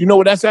Bronx. You know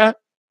where that's at?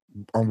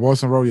 On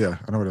Boston Road, yeah.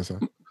 I know where that's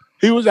at.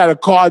 He was at a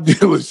car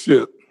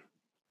dealership.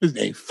 This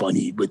ain't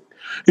funny, but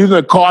he was in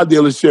a car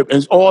dealership,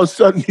 and all of a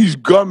sudden these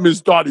gunmen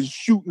started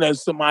shooting at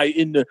somebody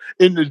in the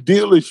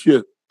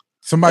dealership.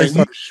 Somebody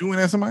started shooting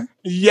at somebody?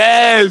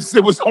 Yes,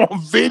 it was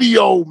on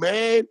video,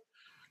 man.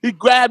 He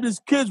grabbed his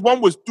kids.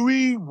 One was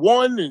 3,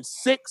 1, and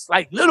 6,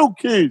 like little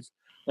kids.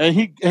 And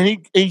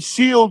he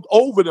shielded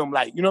over them,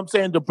 like, you know what I'm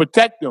saying, to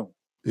protect them.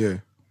 Yeah.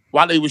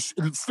 While they was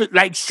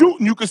like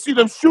shooting, you could see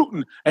them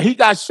shooting. And he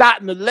got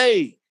shot in the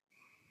leg.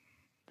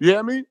 You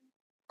hear me?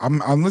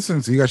 I'm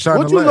listening to you. Got shot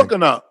in the leg. What you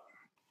looking up?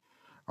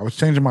 I was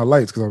changing my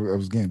lights because I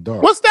was getting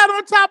dark. What's that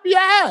on top of your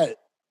head?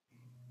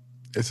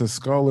 It's a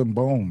skull and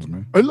bones,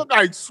 man. It look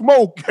like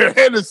smoke. Your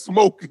head is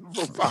smoking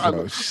from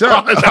fire.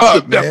 Shut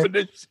up,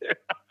 man.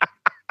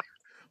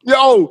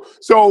 Yo,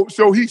 so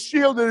he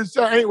shielded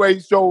himself anyway.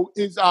 So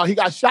he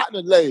got shot in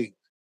the leg,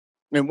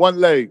 in one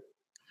leg,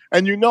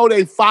 and you know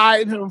they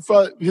fired him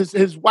for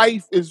his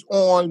wife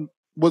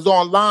was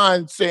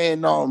online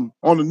saying on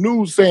the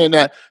news saying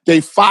that they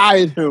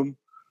fired him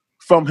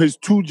from his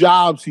 2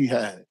 jobs he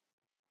had.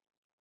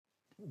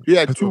 He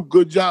had 2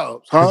 good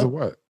jobs, huh? Because of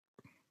what?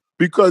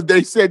 Because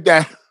they said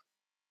that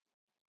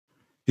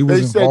he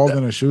was involved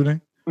in a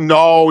shooting.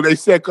 No, they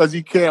said because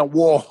he can't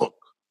walk.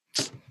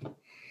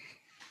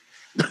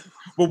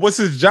 But what's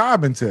his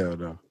job entail,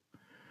 though?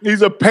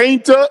 He's a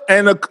painter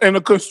and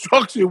a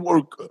construction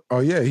worker. Oh,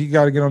 yeah, he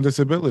got to get on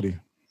disability.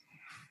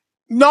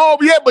 No,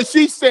 yeah, but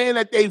she's saying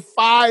that they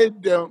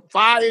fired him.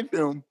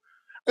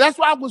 That's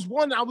why I was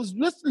wondering. I was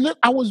listening.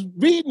 I was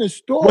reading the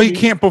story. Well, he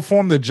can't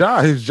perform his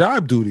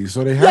job duties,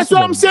 so they have. That's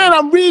what I'm saying.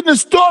 I'm reading the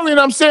story and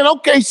I'm saying,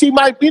 okay, she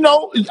might, I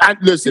know.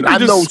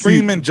 Just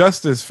scream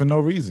injustice for no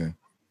reason.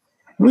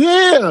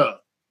 Yeah,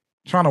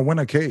 trying to win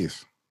a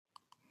case.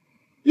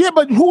 Yeah,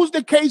 but who's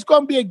the case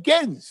going to be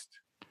against?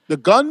 The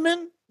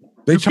gunman?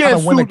 They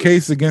trying to win a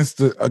case against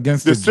the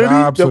city,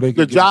 job, so they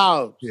can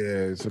job.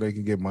 Yeah, so they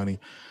can get money.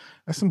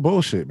 That's some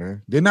bullshit,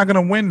 man. They're not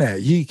gonna win that.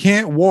 He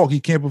can't walk. He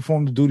can't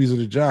perform the duties of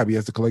the job. He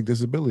has to collect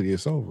disability.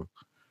 It's over.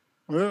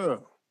 Yeah.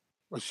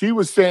 But she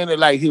was saying it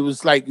like he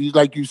was like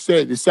you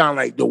said. It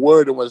sounded like the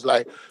word was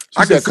like.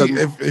 I could see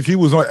if he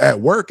was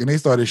at work and they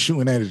started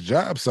shooting at his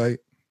job site.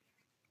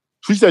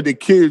 She said the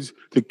kids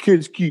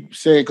keep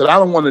saying, because I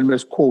don't want to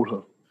misquote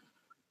her.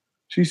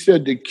 She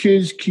said the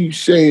kids keep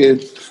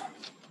saying,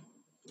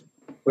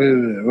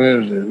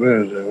 where is it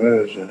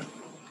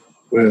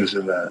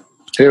at?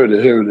 Here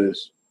it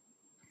is.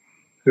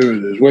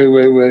 Wait.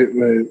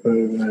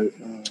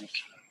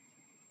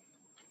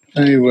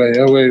 Anyway,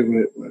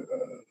 wait.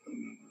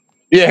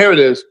 Yeah, here it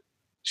is.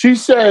 She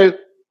said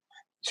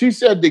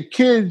the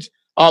kids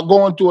are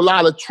going through a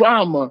lot of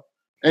trauma,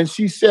 and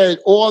she said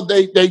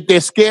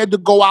they're scared to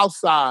go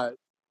outside,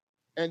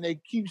 and they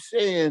keep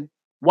saying,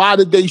 "Why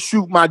did they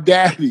shoot my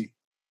daddy?"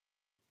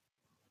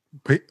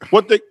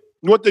 What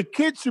the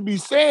kids should be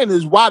saying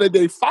is, "Why did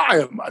they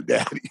fire my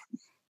daddy?"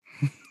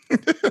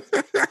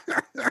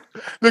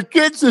 The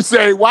kids should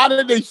say, "Why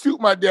did they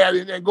shoot my daddy?"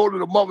 And then go to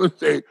the mother and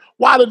say,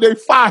 "Why did they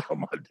fire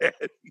my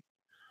daddy?"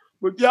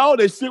 But yo,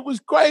 that shit was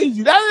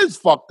crazy. That is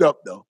fucked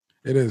up though.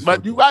 It is.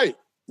 But you're right.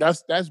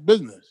 That's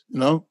business, you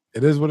know?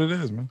 It is what it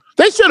is, man.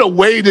 They should have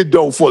waited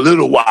though for a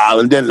little while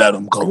and then let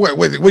them go. Wait,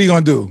 what are you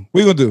gonna do?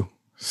 What are you gonna do?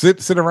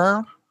 Sit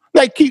around?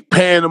 They keep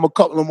paying them a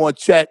couple of more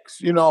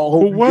checks, you know.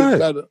 Hope for what?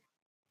 Better.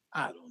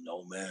 I don't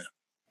know, man.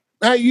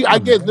 Hey, I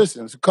guess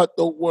listen, it's a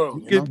cutthroat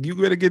world. You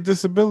better get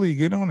disability.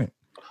 Get on it.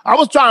 I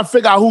was trying to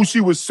figure out who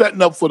she was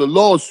setting up for the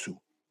lawsuit.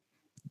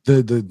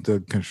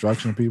 The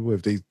construction people,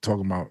 if they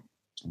talking about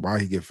why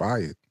he get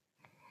fired.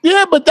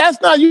 Yeah, but that's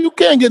not, you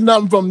can't get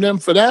nothing from them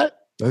for that.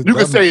 You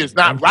can say it's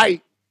not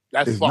right.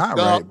 That's fucked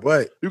up.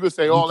 Right, but you can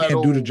say all that. He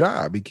can't do the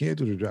job. He can't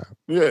do the job.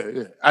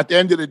 Yeah. At the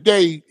end of the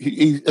day,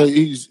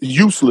 he's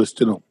useless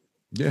to them.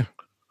 Yeah.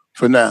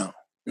 For now,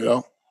 you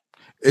know.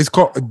 It's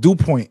called a dew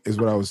point, is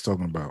what I was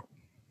talking about.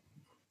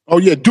 Oh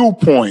yeah, dew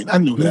point. I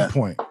knew that. Dew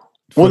point.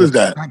 What is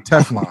that? Not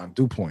Teflon.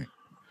 Dew point.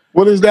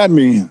 What does that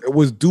mean? It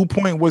was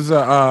DuPont was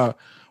a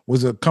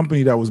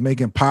company that was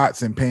making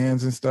pots and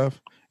pans and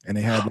stuff, and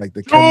they had like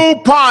the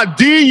DuPont,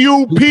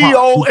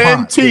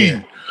 DuPont.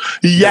 Yeah.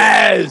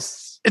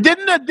 Yes.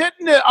 Didn't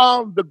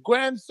the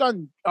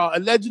grandson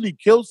allegedly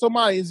kill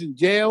somebody? Is in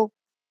jail?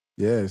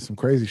 Yeah, some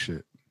crazy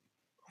shit.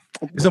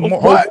 It's a whole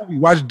movie.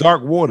 Watch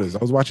Dark Waters. I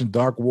was watching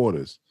Dark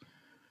Waters.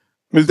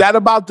 Is that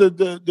about the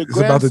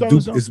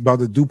grandson? It's about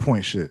the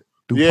DuPont shit.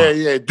 DuPont.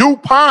 Yeah.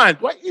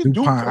 DuPont. What is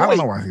DuPont? I don't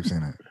know why I keep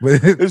saying that.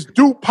 But it's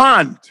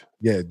DuPont.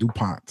 Yeah,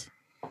 DuPont.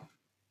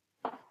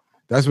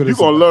 That's what you're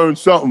gonna learn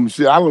something.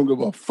 Shit, I don't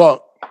give a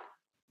fuck.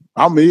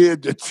 I'm here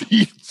to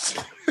teach.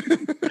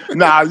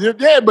 Nah,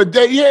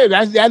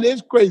 that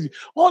is crazy.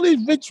 All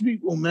these rich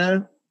people,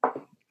 man.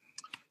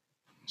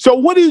 So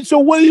what do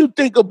you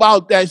think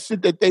about that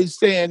shit that they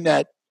saying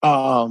that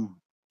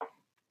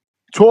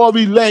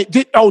Tory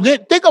Lanez?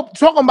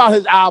 Talking about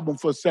his album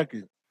for a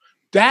second.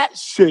 That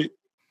shit,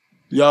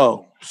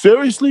 yo,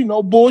 seriously,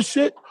 no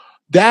bullshit.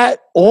 That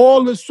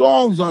all the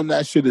songs on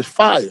that shit is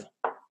fire.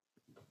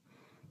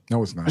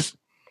 No, it's not.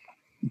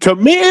 To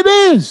me, it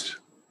is.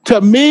 To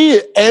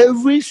me,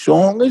 every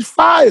song is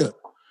fire.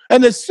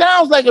 And it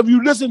sounds like if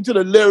you listen to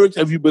the lyrics,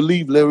 if you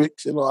believe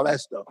lyrics and all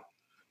that stuff,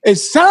 it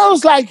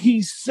sounds like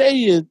he's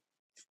saying,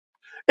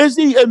 is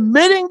he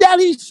admitting that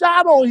he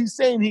shot or he's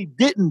saying he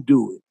didn't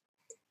do it?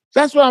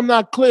 That's what I'm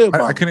not clear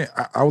about.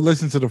 I would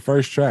listen to the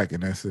first track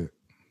and that's it.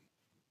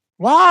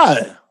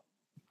 Why?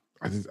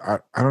 I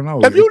don't know.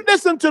 If you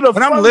listen to the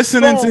when I'm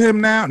listening to him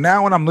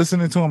now when I'm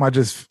listening to him, I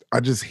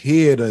just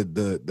hear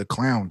the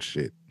clown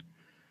shit.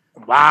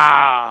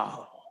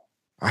 Wow.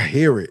 I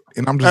hear it,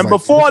 and I'm just. And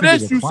before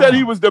this, you said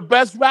he was the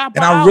best rapper.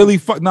 And I really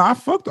fuck. No, I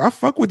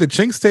fuck with the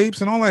Chinks tapes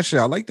and all that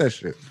shit. I like that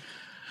shit.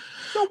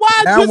 So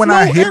why? Now when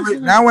I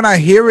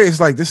hear it,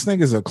 it's like this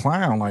nigga's a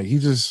clown. Like he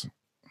just.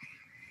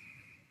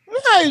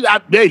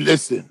 Hey,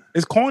 listen.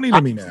 It's corny to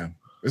me now.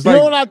 It's you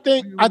know what I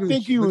think? I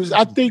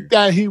think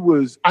that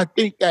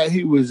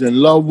he was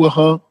in love with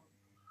her,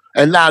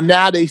 and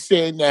now they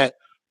saying that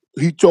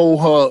he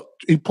told her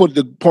he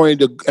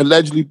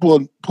allegedly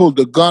pulled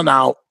the gun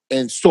out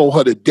and told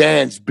her to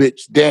dance,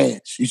 bitch,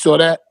 dance. You saw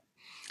that?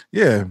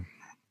 Yeah,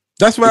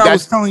 that's what I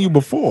was telling you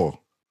before.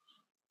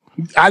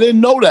 I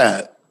didn't know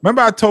that.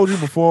 Remember, I told you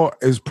before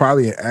it was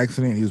probably an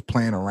accident. He was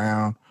playing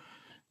around.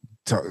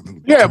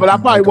 Yeah, but I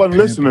probably wasn't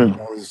listening.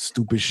 All this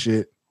stupid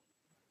shit.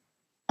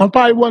 I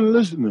probably wasn't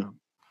listening.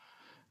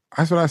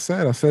 That's what I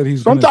said. I said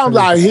he's. Sometimes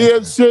I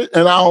hear shit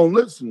and I don't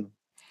listen.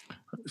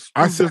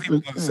 I said he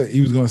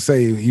was going to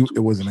say it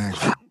was an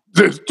accident.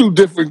 There's two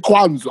different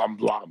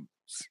quantum.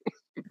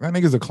 That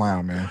nigga's a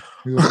clown, man.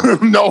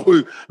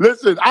 No,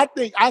 listen. I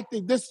think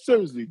this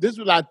seriously. This is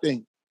what I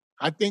think.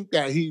 I think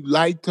that he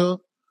liked her,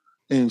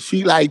 and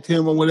she liked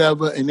him, or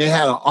whatever, and they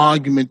had an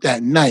argument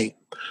that night.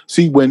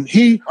 See, I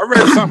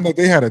read something that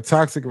they had a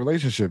toxic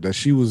relationship, that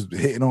she was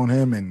hitting on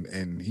him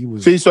and he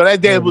was. See, so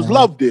that there was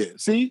love there.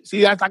 See,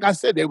 that's like I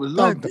said, there was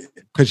love there.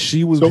 Because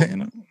she was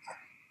hitting him?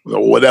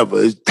 Or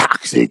whatever. It's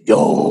toxic.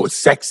 Yo,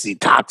 sexy,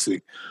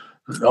 toxic.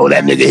 Oh,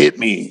 that nigga hit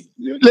me.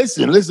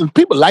 Listen.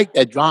 People like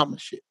that drama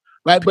shit.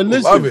 Right? But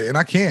listen. Love it, and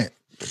I can't.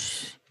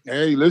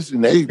 Hey,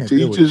 listen. Hey, to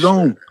each his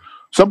own.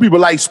 Some people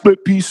like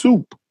split pea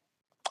soup.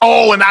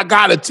 Oh, and I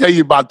got to tell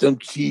you about them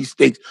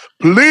cheesesteaks.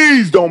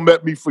 Please don't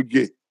let me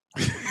forget.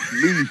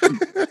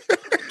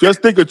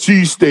 Just think of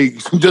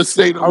cheesesteaks. Just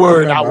say the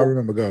word. I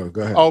remember.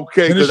 Go ahead.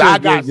 Okay, because I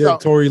got your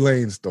Tory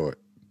Lanez thought.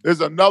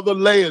 There's another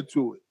layer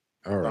to it.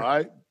 All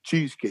right.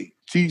 Cheesesteaks.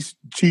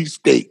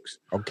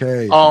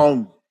 Okay.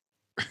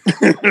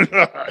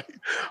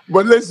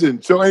 But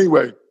listen. So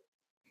anyway,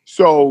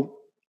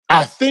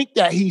 I think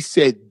that he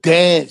said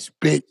dance,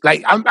 bitch.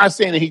 Like I'm not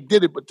saying that he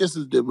did it, but this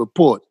is the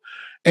report.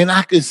 And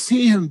I could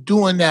see him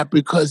doing that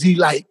because he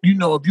if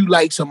you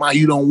like somebody,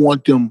 you don't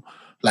want them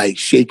like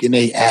shaking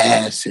their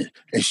ass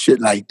and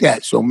shit like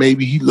that. So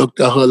maybe he looked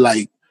at her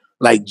like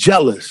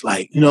jealous,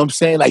 like, you know what I'm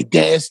saying? Like,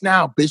 dance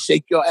now, bitch,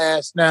 shake your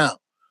ass now.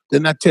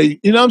 Then I tell you,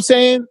 you know what I'm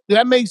saying? Does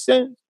that make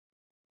sense?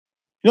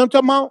 You know what I'm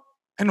talking about?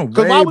 I know,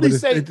 why would he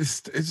say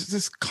it's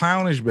just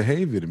clownish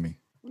behavior to me.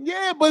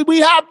 Yeah, but we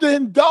have to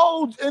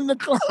indulge in the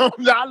clown.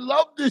 I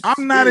love this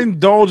I'm not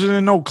indulging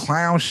in no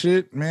clown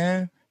shit,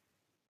 man.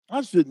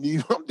 I shouldn't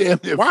even. I'm damn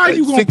near. Why are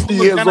you going to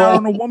pull a gun out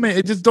on a woman?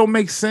 It just don't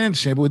make sense,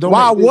 Shampoo.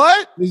 Why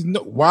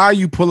why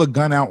you pull a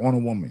gun out on a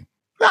woman?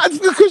 Nah, it's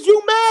because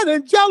you mad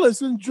and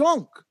jealous and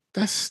drunk.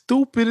 That's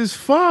stupid as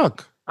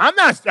fuck. I'm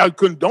not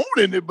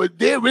condoning it, but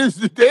there's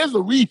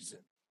a reason.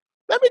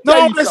 Let me tell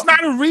you something. No, that's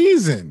not a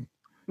reason.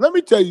 Let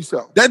me tell you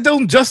something. That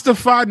don't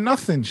justify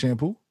nothing,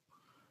 Shampoo.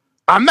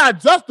 I'm not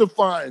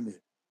justifying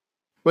it,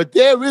 but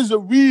there is a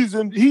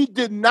reason. He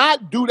did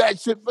not do that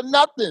shit for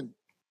nothing.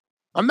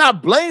 I'm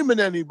not blaming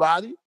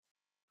anybody.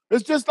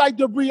 It's just like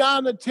the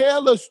Breonna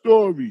Taylor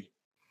story.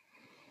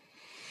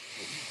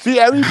 See,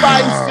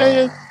 everybody's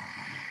saying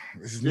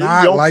it's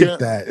not like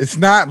that. It's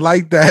not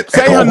like that.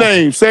 Say her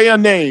name. Say her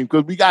name,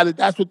 because we got it.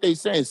 That's what they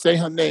saying. Say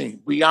her name,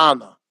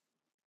 Breonna.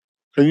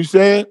 Can you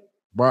say it?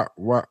 Why?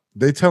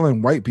 They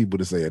telling white people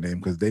to say her name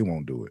because they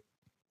won't do it.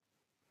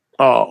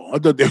 Oh, I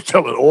thought they were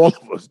telling all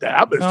of us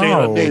that. I've been saying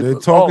her name. They're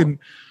talking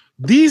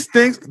these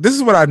things. This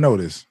is what I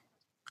noticed.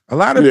 A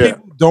lot of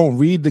people don't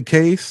read the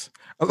case.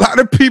 A lot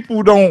of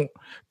people don't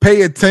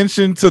pay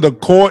attention to the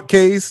court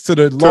case, to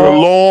the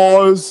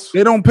laws.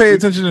 They don't pay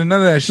attention to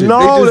none of that shit.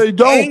 No, they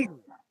don't.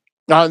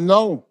 I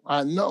know.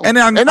 And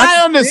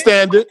I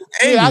understand it.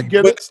 Yeah, I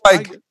get it. It's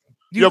like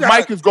your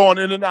mic is going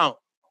in and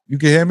out. You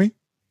can hear me?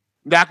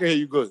 Yeah, I can hear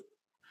you good.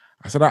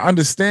 I said, I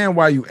understand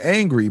why you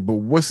angry, but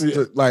what's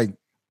the like?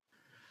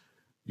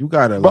 You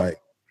gotta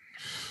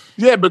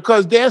Yeah,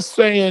 because they're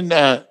saying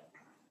that.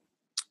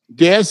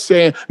 They're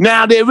saying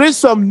now there is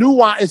some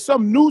nuance and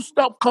some new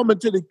stuff coming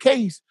to the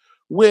case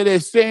where they're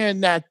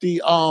saying that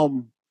the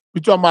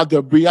we're talking about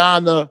the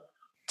Breonna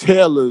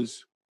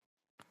Taylor's.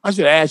 I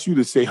should ask you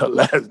to say her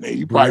last name.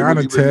 You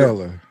Breonna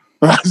Taylor.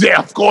 I said,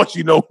 of course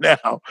you know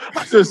now.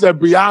 I should have said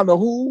Breonna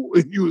who?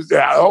 And you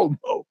said, I don't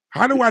know.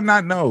 How do I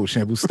not know,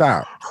 Shampoo?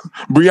 Stop.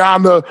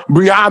 Breonna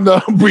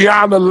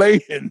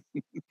Lane.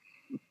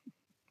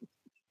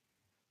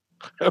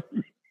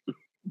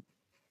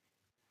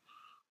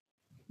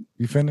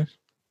 You finished?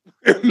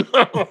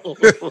 No.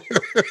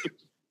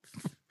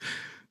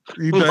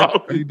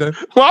 You done?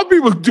 Why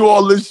people do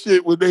all this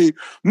shit when they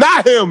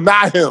not him.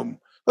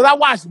 But I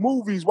watch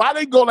movies. Why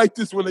they go like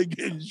this when they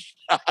get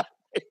shot?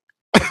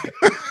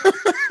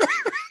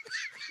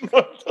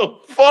 What the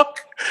fuck?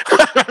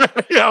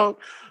 Yo,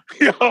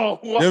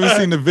 what? You ever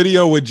seen the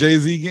video with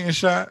Jay-Z getting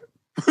shot?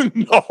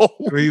 No.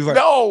 He's like,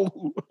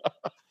 no.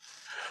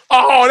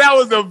 Oh, that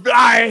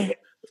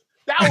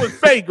was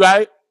fake,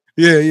 right?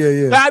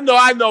 Yeah. I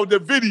know the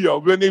video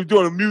when they were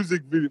doing a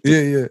music video.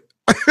 Yeah.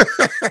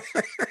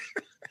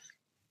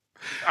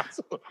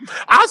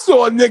 I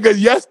saw a nigga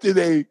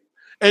yesterday,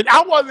 and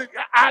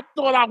I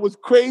thought I was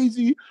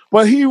crazy,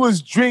 but he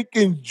was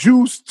drinking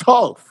Juice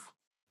Tough.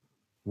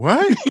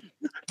 What?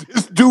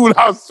 This dude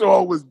I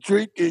saw was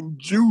drinking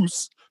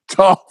Juice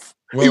Tough.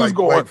 Well, he was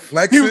going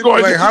flexing. He was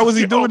going. Like, how was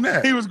he doing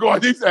that? He was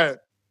going. He said,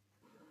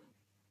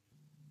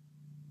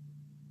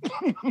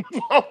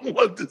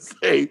 "What to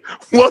say?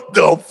 What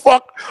the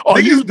fuck are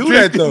you do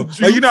that though?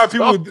 Like, you know how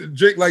people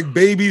drink like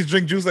babies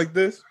drink juice like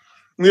this?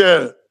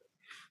 Yeah."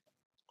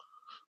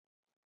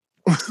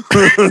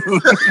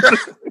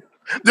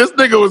 This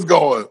nigga was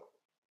going.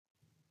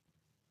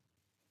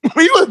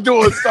 He was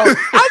doing something.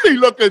 I be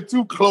looking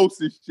too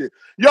close and shit.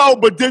 Yo,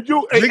 but did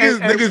you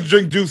niggas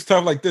drink juice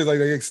tough like this, like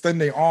they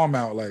extend their arm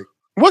out, like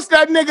what's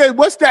that nigga?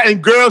 What's that?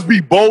 And girls be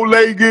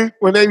bow-legged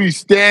when they be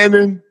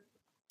standing.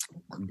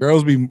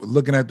 Girls be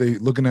looking at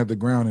the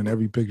ground in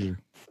every picture.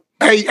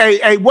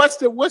 Hey, what's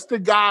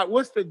the guy?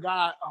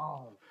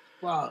 Oh,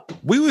 fuck.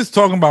 We was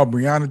talking about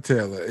Breonna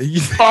Taylor.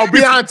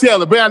 Breonna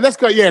Taylor. Let's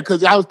go. Yeah,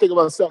 because I was thinking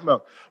about something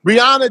else.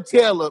 Breonna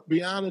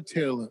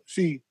Taylor.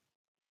 See,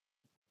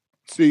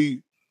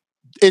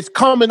 it's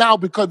coming out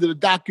because of the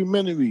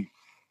documentary.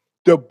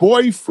 The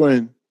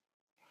boyfriend,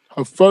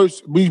 her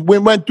first, we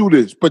went through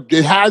this, but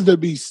it has to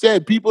be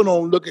said, people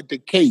don't look at the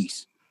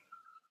case.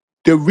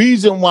 The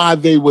reason why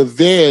they were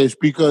there is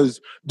because,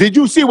 did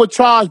you see what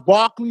Charles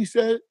Barkley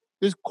said?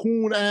 This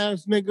coon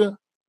ass nigga,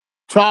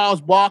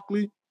 Charles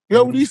Barkley. You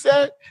know what he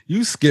said?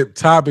 You skip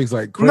topics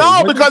like crazy.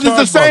 No, because it's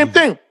the same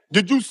thing.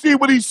 Did you hear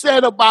what he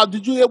said about the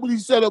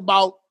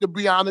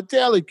Breonna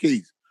Taylor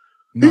case?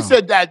 No. He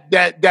said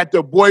that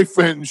the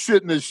boyfriend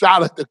shouldn't have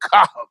shot at the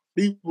cop.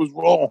 He was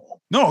wrong.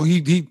 No,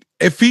 he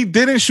if he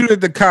didn't shoot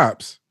at the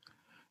cops,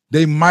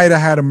 they might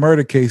have had a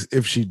murder case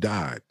if she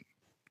died.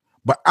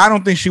 But I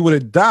don't think she would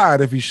have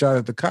died if he shot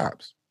at the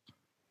cops.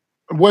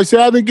 What's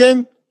that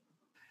again?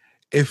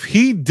 If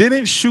he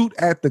didn't shoot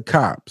at the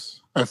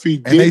cops, if he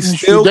didn't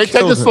shoot, they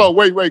take it slow.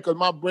 Wait, because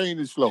my brain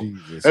is slow.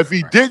 If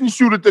he didn't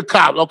shoot at the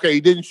cops, okay,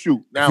 he didn't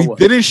shoot. Now if he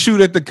didn't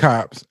shoot at the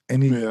cops,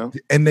 and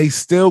they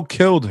still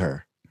killed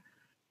her,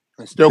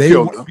 they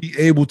would be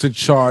able to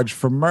charge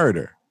for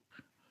murder.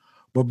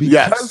 But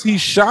because he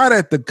shot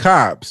at the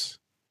cops,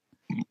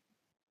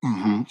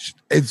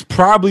 it's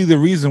probably the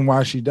reason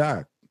why she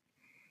died.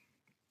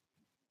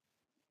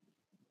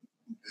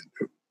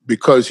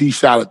 Because he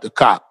shot at the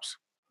cops.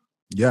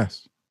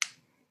 Yes.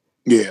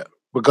 Yeah,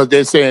 because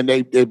they're saying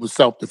it was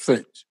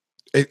self-defense.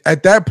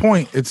 At that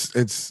point,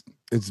 it's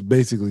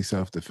basically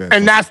self-defense.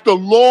 And that's the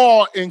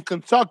law in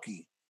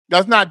Kentucky.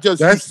 That's not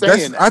just you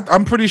saying that.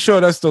 I'm pretty sure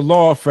that's the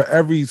law for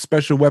every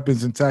special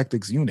weapons and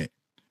tactics unit.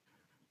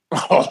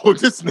 Oh,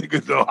 this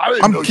nigga though.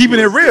 I'm keeping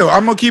it real.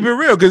 I'm gonna keep it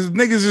real because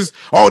niggas is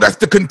that's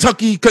the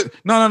Kentucky.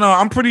 No.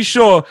 I'm pretty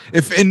sure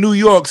if in New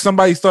York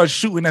somebody starts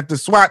shooting at the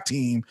SWAT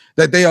team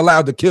that they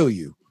allowed to kill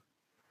you.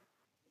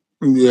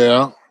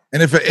 Yeah.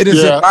 And if an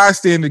innocent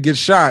bystander gets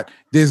shot,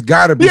 there's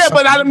gotta be. Yeah,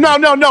 but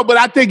no. But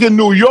I think in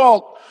New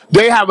York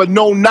they have a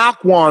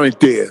no-knock warrant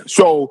there,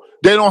 so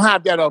they don't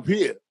have that up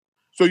here.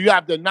 So you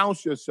have to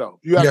announce yourself.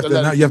 You have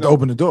to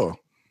open the door.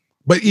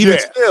 But even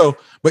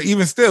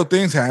still,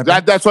 things happen.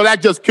 That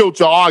just killed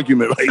your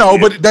argument, right? No,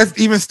 but that's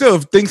even still,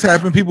 if things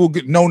happen, people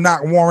get no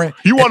knock warrant.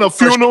 You want a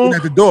funeral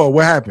at the door?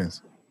 What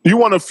happens? You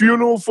want a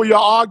funeral for your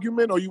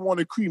argument, or you want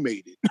to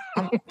cremate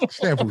it?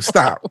 Shampoo,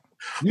 stop.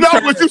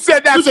 But you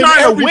said that's you're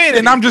trying to win,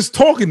 and I'm just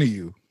talking to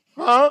you.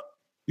 Huh?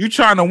 You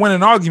trying to win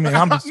an argument?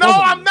 I'm just no,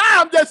 I'm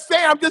not. I'm just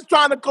saying. I'm just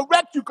trying to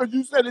correct you because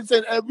you said it's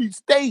in every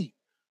state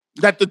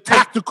that the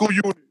tactical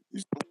unit.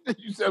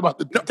 You said about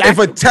the if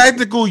a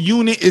tactical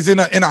unit is in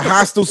a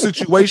hostile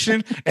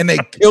situation and they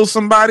kill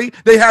somebody,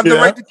 they have the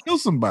right to kill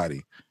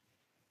somebody.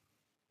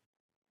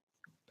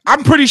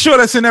 I'm pretty sure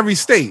that's in every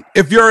state.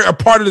 If you're a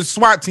part of the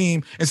SWAT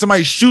team and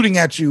somebody's shooting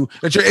at you,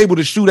 that you're able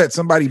to shoot at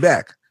somebody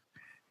back.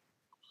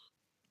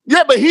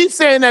 Yeah, but he's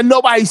saying that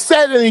nobody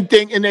said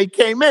anything and they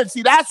came in.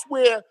 See, that's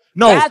where.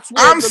 No,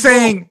 I'm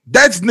saying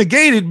that's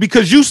negated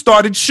because you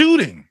started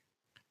shooting.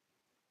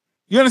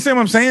 You understand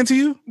what I'm saying to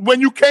you?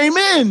 When you came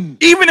in.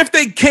 Even if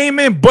they came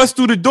in, bust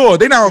through the door,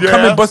 they're not going to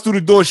come in, bust through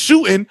the door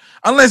shooting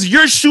unless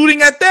you're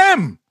shooting at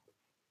them.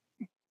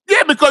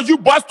 Yeah, because you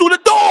bust through the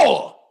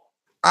door.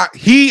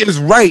 He is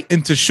right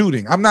into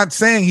shooting. I'm not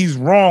saying he's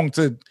wrong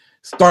to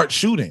start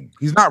shooting.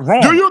 He's not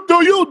wrong. Do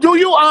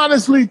you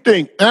honestly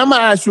think, and I'm going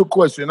to ask you a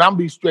question, and I'm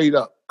be straight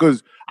up,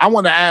 because I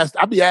want to ask,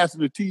 I'll be asking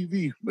the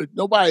TV, but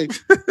nobody.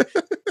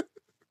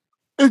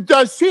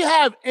 Does she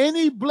have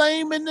any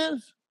blame in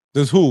this?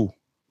 Does who?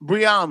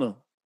 Brianna.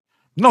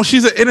 No,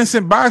 she's an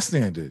innocent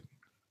bystander.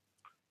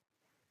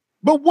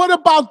 But what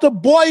about the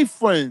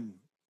boyfriend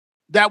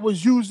that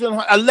was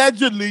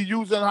allegedly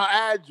using her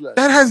address?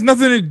 That has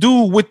nothing to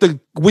do with the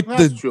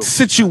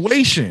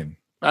situation.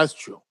 That's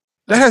true.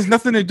 That has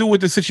nothing to do with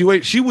the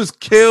situation. She was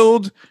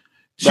killed.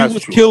 She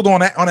was killed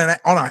on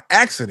an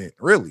accident,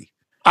 really.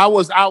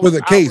 With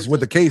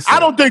the case. I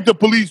don't think the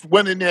police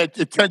went in there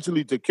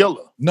intentionally to kill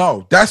her.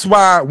 No, that's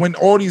why when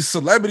all these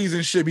celebrities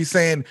and shit be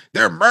saying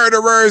they're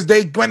murderers,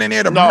 they went in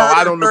there to murder. No,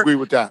 I don't agree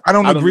with that. I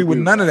don't agree with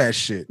none of that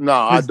shit. No,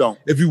 I don't.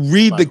 If you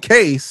read the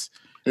case,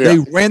 they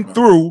went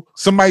through,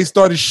 somebody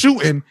started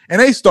shooting, and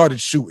they started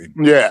shooting.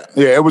 Yeah,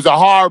 it was a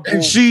horrible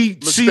and she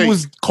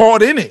was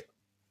caught in it.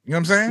 You know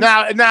what I'm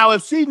saying? Now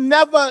if she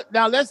never,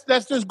 let's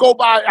just go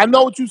by, I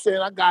know what you're saying,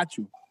 I got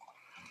you.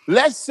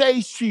 Let's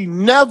say she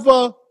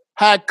never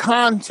had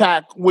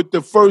contact with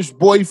the first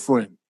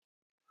boyfriend.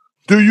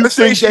 Do you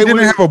think she didn't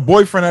have a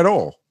boyfriend at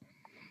all?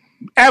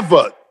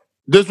 Ever?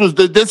 This was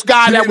this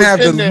guy that was have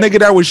the nigga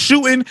that was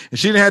shooting, and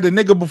she didn't have the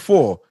nigga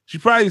before. She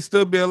probably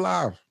still be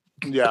alive.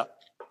 Yeah.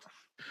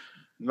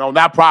 No,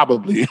 not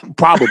probably.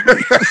 Probably.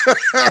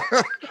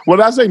 What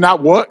did I say?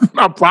 Not what?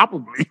 Not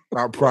probably.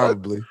 Not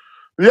probably.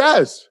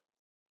 Yes.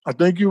 I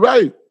think you're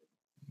right.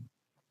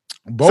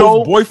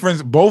 Both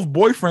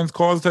boyfriends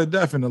caused her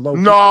death in the low.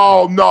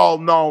 No.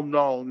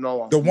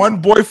 The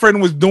one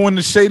boyfriend was doing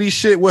the shady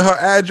shit with her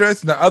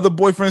address, and the other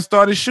boyfriend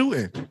started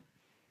shooting.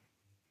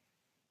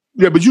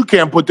 Yeah, but you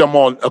can't put them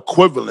on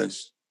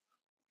equivalence.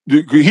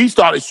 He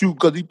started shooting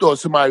because he thought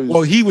somebody was.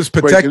 Well, he was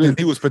protecting.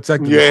 He was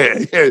protecting.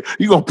 Yeah.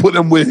 You gonna put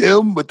him with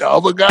him, with the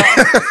other guy?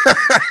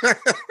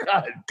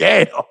 God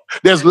damn.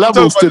 There's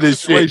levels to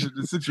this shit.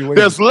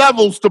 There's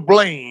levels to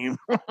blame.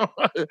 I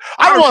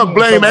don't want to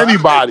blame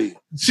anybody.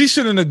 She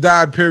shouldn't have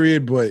died,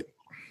 period, but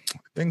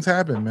things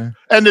happen, man.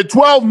 And the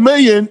 12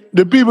 million,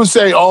 the people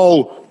say,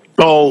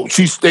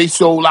 they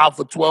sold out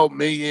for 12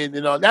 million.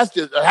 You know, that's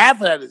just half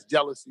of that is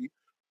jealousy.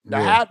 The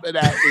half of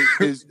that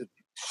is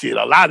shit,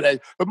 a lot of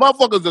that. The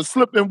motherfuckers are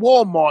slipping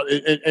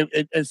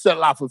Walmart and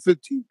sell out for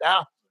 15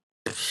 now.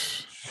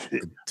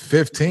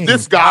 15.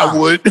 This guy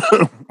would.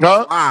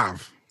 Huh?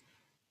 5.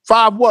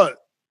 5 what?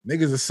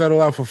 Niggas will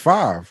settle out for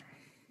 5.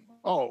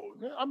 Oh,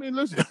 I mean,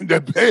 listen,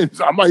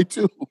 depends. I might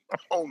too. I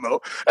don't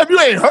know. If you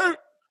ain't hurt,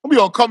 we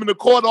gonna come into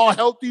court all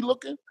healthy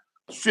looking.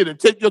 Shit, and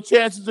take your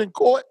chances in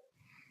court.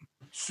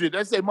 Shit,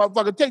 they say,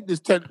 motherfucker, take this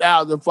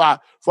 10,000 before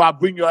I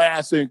bring your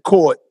ass in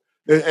court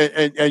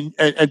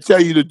and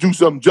tell you to do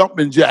some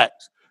jumping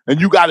jacks.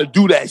 And you got to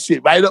do that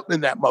shit right up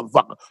in that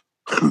motherfucker.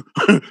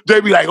 They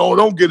be like, oh,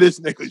 don't get this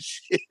nigga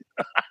shit.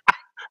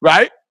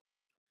 Right?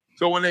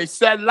 So when they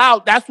settle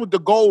out, that's what the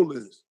goal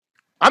is.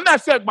 I'm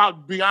not saying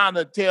about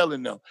Breonna Taylor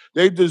and them.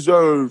 They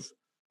deserve,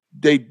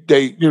 her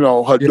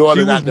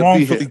daughter not to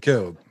be here. She was wrongfully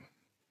killed.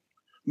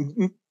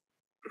 Mm-hmm.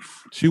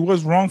 She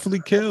was wrongfully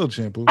killed,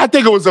 Shampoo. I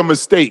think it was a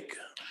mistake.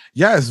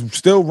 Yes,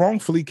 still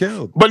wrongfully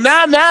killed. But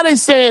now they're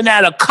saying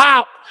that a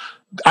cop,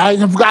 I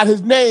forgot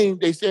his name,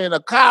 they saying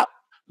a cop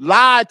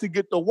lied to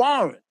get the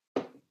warrant.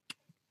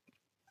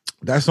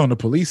 That's on the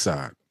police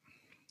side.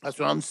 That's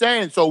what I'm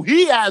saying. So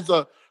he has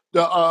her,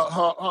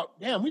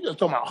 damn, we just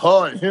talking about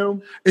her and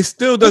him. It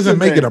still doesn't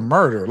make it a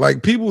murder.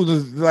 Like, people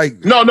just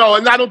like... No,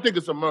 and I don't think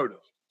it's a murder.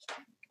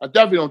 I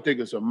definitely don't think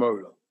it's a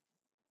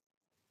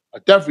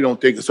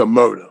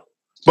murder.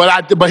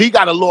 But he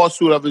got a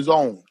lawsuit of his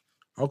own.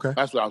 Okay.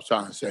 That's what I was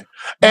trying to say.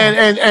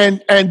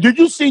 And did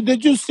you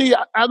see,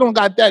 I don't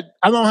have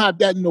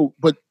that note,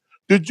 but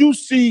did you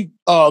see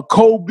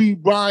Kobe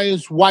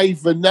Bryant's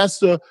wife,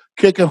 Vanessa,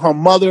 kicking her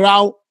mother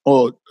out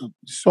or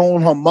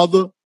showing her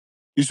mother?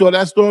 You saw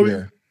that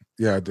story?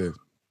 Yeah, I did.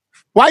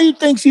 Why do you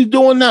think she's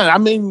doing that? I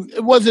mean,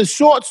 it was a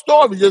short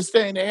story just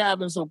saying they're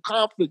having some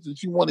conflict and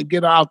she want to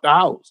get her out the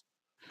house.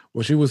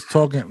 Well, she was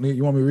talking.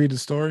 You want me to read the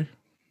story?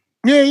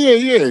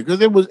 Yeah.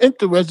 Because it was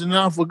interesting and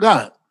I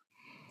forgot.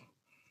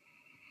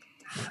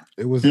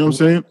 It was. You know what I'm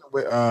saying?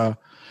 With,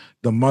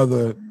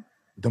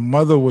 the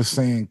mother was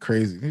saying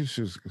crazy.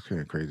 She was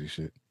saying crazy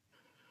shit.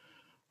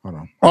 Hold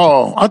on.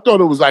 Oh, I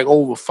thought it was like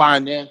over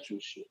financial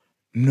shit.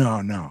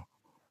 No.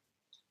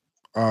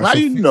 How do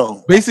you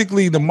know?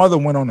 Basically, the mother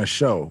went on a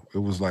show. It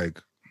was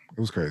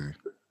crazy.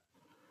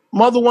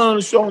 Mother went on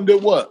the show and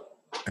did what?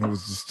 And it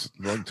was just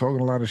like talking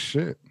a lot of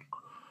shit.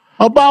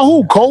 About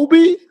who?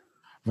 Kobe?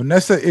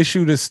 Vanessa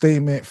issued a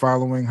statement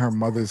following her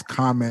mother's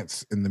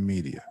comments in the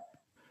media.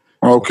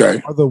 Okay.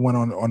 Her mother went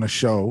on a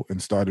show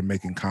and started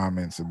making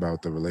comments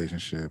about the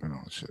relationship and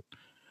all that shit.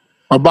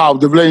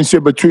 About the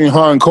relationship between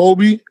her and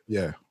Kobe?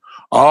 Yeah.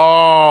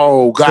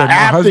 Oh, God. So my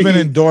husband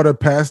and daughter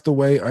passed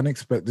away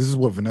unexpectedly. This is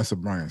what Vanessa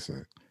Bryant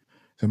said.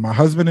 So my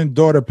husband and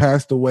daughter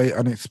passed away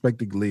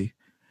unexpectedly,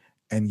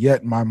 and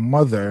yet my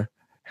mother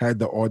had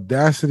the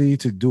audacity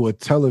to do a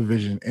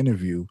television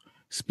interview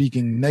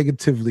speaking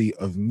negatively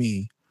of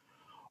me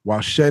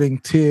while shedding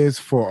tears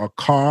for a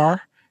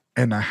car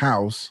and a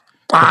house.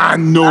 I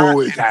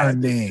knew it had her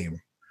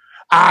name.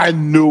 I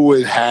knew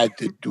it had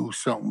to do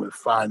something with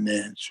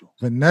financial.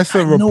 Vanessa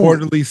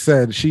reportedly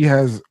said she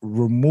has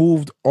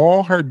removed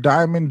all her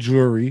diamond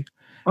jewelry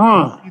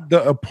from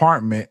the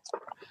apartment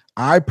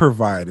I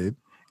provided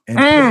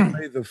and put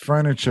away the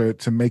furniture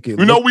to make it.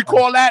 You know, we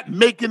call that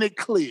making it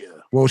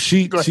clear. Well,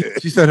 she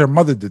said her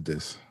mother did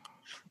this.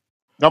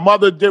 Her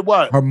mother did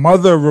what? Her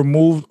mother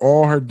removed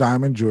all her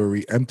diamond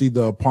jewelry, emptied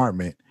the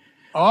apartment.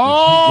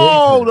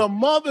 Oh, the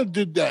mother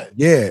did that.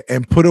 Yeah,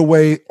 and put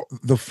away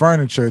the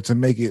furniture to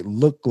make it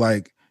look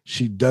like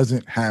she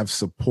doesn't have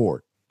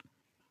support.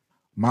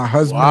 My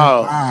husband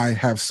and I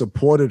have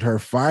supported her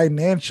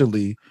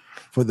financially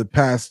for the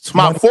past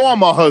 20 My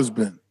former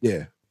husband.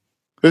 Yeah.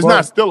 It's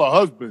not still a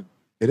husband.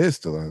 It is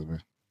still a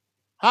husband.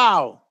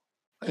 How?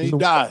 And he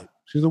died.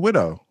 She's a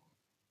widow.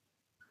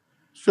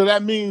 So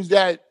that means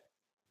that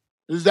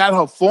is that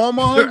her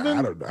former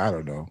husband? I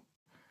don't know.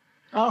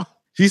 Oh.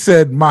 She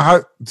said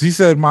my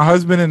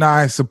husband and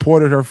I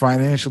supported her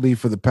financially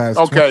for the past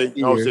 20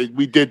 years. So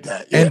we did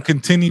that. And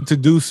continue to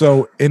do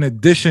so in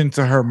addition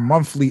to her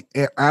monthly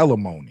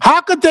alimony.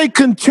 How could they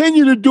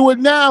continue to do it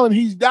now and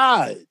he's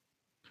died?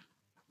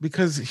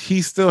 Because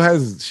she still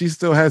has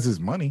his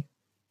money.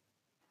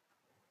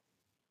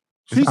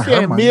 She's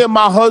saying me and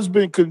my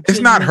husband continue. It's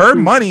not her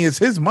money, it's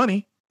his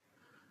money.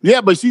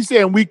 Yeah, but she's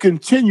saying we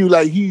continue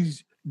like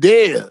he's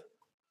there.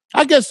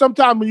 I guess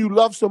sometimes when you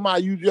love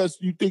somebody,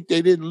 you think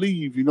they didn't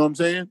leave. You know what I'm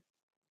saying?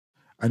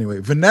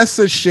 Anyway,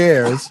 Vanessa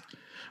shares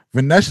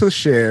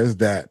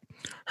that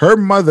her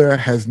mother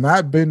has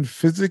not been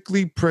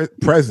physically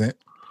present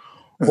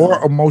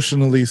or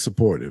emotionally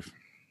supportive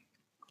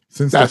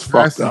since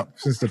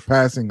the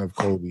passing of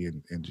Kobe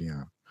and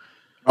Gianna.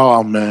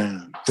 Oh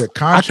man,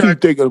 I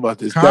keep thinking about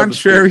this.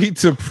 Contrary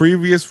to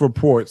previous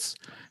reports,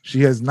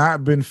 she has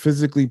not been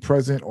physically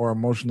present or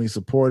emotionally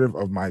supportive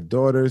of my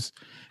daughters.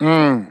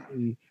 I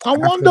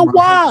wonder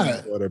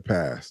why. Daughter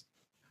passed.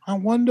 I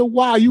wonder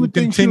why. You would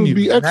think she would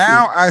be extra.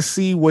 Now I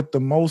see what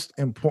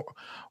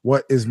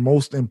is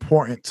most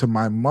important to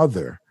my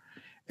mother,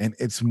 and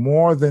it's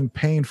more than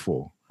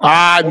painful.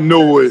 I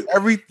knew it.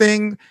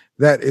 Everything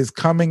that is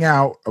coming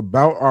out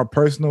about our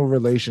personal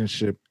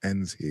relationship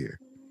ends here.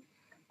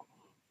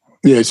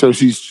 Yeah, so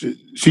she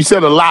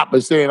said a lot,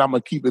 but saying I'm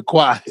gonna keep it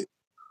quiet.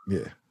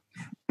 Yeah.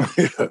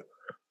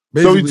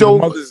 Basically, so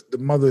the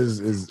mother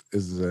is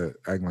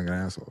acting like an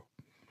asshole.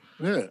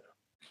 Yeah,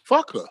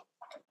 fuck her. You know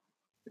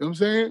what I'm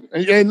saying?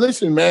 And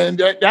listen, man,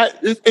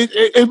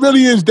 it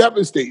really is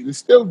devastating. It's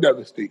still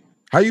devastating.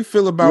 How you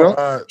feel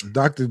about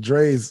Dr.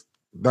 Dre's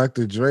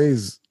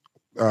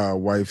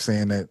wife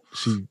saying that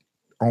she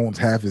owns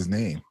half his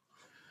name?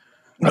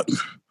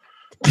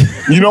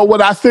 You know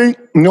what I think?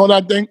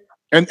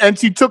 And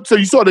she took, so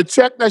you saw the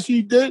check that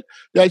she did?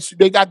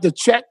 They got the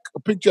check, a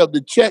picture of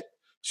the check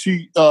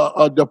she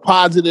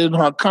deposited in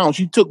her account.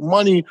 She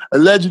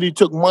allegedly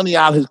took money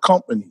out of his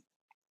company.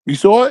 You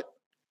saw it?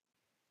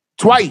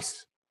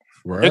 Twice.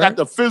 Right. They got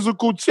the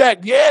physical check.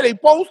 Yeah, they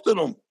posted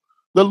them.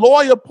 The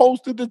lawyer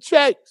posted the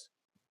checks.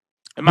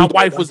 And my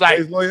wife was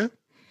like, lawyer?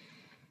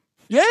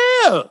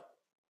 Yeah.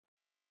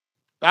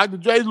 Dr.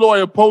 Dre's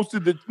lawyer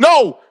posted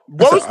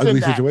worse than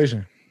that.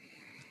 Situation.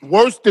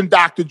 Worse than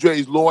Dr.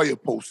 Dre's lawyer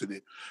posted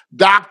it.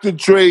 Dr.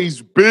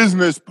 Dre's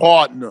business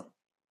partner.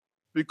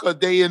 Because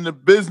they in the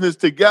business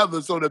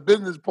together. So the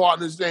business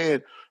partner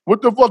saying,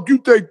 what the fuck you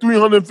take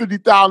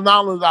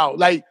 $350,000 out?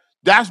 Like,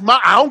 I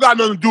don't got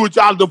nothing to do with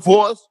y'all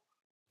divorce.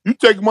 You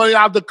take money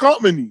out of the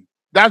company.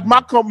 That's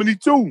my company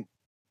too.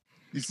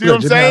 You see what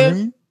I'm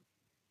saying?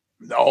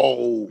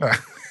 No.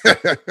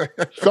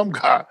 Some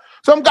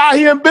guy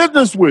he in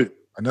business with.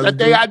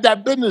 They had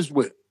that business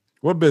with.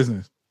 What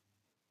business?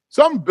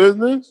 Some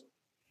business.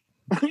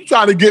 You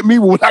trying to get me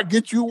with what I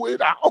get you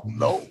with? I don't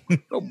know.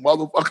 No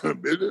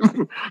motherfucking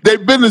business. Their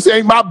business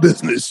ain't my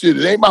business. Shit,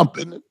 it ain't my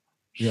business.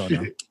 You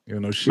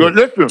don't know shit.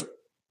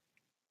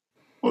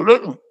 Well,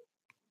 listen.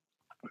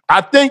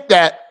 I think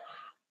that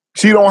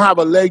she don't have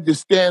a leg to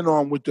stand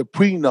on with the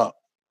prenup.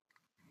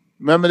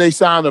 Remember they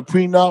signed a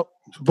prenup?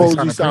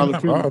 Supposedly signed a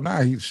prenup. Oh,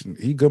 nah,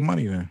 he good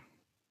money then.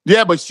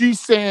 Yeah, but she's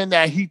saying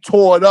that he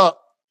tore it up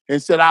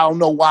and said, I don't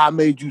know why I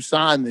made you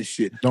sign this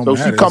shit. Don't so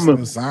matter.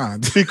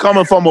 She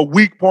coming from a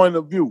weak point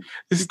of view.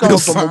 It's still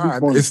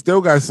signed. It still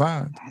got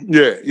signed.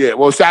 Yeah.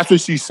 Well, that's what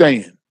she's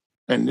saying.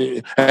 And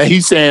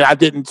he's saying, I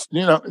didn't,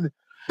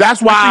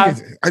 that's why.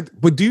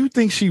 But do you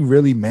think she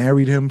really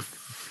married him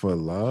for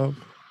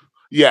love?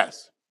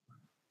 Yes.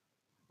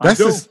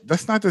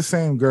 That's not the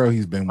same girl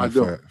he's been with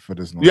for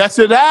this long. Yes,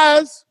 it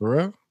has. For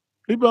real?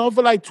 He's been on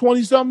for like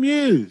 20-something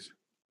years.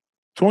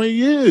 20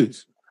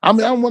 years. I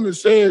mean, I want to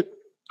say it,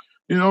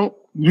 you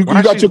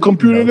got your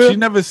computer there? She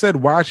never said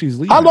why she's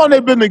leaving. How long they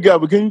been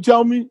together? Can you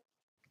tell me?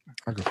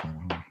 I can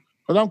find her.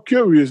 But I'm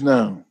curious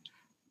now.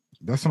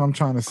 That's what I'm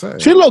trying to say.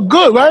 She look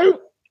good, right?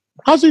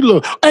 How she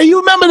look? Hey, you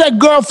remember that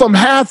girl from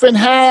Half and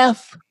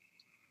Half?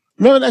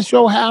 Remember that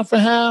show Half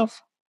and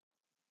Half?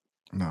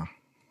 No.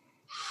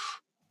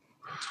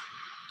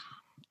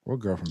 What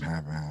girl from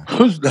Half and Half?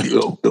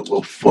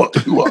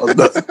 Fuck you all.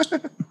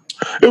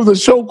 It was a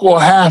show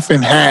called Half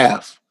and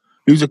Half.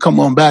 It used to come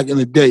on back in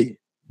the day.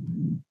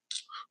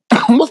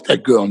 What's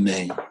that girl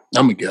name?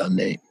 I'm gonna get her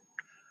name.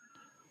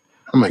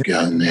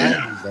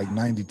 Like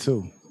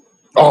 92.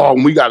 Oh,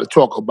 and we got to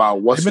talk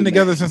about what's. They've been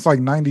together since like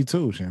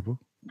 92, Shampoo.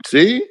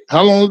 See?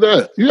 How long was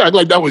that? You act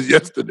like that was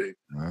yesterday.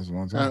 That's a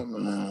long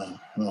time.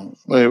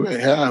 Wait,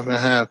 Half and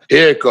Half.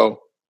 Here it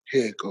go.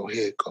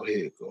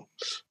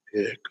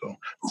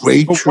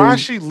 Rachel. But why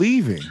is she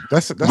leaving?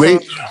 That's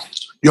Rachel.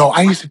 Yo,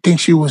 I used to think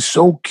she was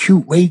so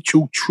cute.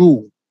 Rachel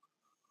True.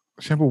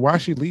 Shampoo, why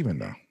is she leaving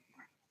though?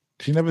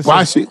 She never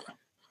said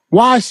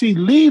why is she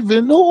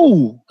leaving?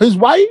 Who? His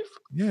wife?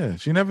 Yeah,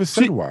 she never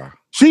said why.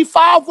 She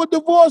filed for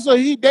divorce or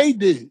they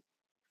did?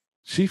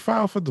 She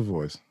filed for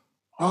divorce.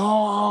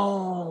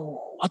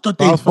 Oh, I thought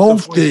they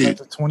both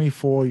did. After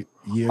 24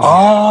 years.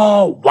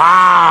 Oh,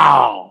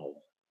 wow.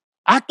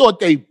 I thought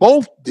they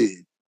both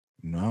did.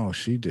 No,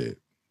 she did.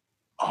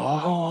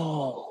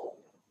 Oh.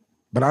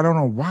 But I don't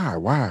know why.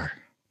 Why?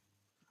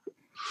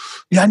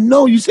 Yeah, I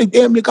know. You say,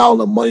 damn, they got all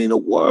the money in the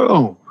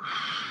world.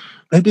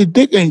 Like their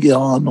dick ain't get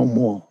on no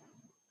more.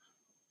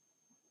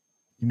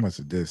 He must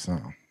have did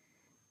something.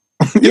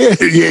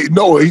 yeah.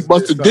 No, he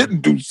must have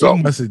didn't do something.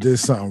 He must have did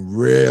something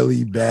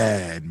really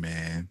bad,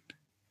 man.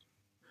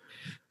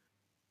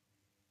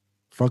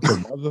 Fuck your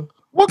mother.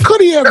 What could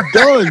he have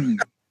done?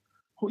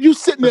 You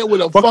sitting there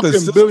with a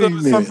fucking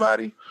billionaire.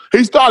 Somebody?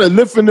 He started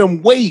lifting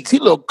them weights. He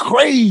looked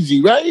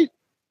crazy, right?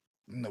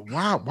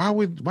 Why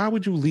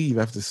would you leave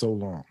after so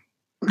long?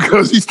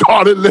 Because he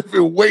started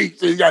lifting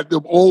weights and he got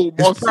them old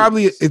muscles. It's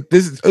probably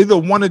this is either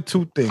one or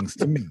two things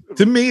to me.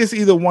 To me, it's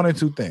either one or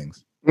two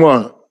things.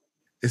 What?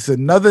 It's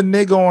another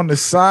nigga on the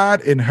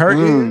side in her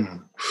ear,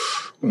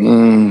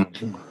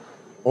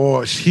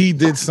 or he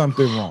did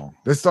something wrong.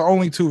 That's the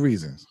only two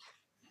reasons.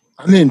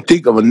 I didn't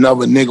think of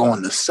another nigga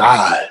on the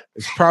side.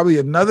 It's probably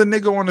another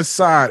nigga on the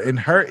side in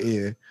her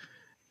ear,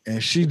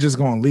 and she just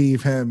gonna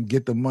leave him,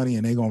 get the money,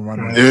 and they gonna run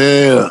away.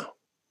 Yeah.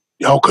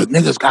 Yo, cause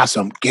niggas got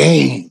some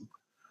game.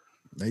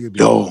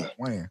 Yo,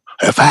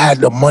 if I had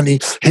the money,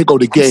 here go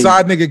the game.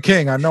 Side nigga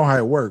king, I know how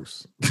it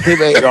works.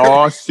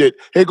 Oh shit.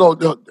 Here go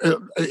the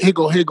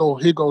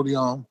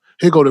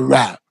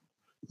rap.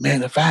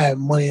 Man, if I had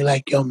money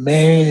like your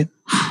man,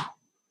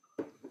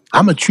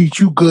 I'ma treat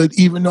you good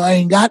even though I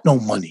ain't got no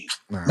money.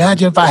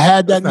 Imagine if I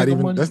had that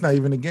money. That's not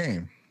even a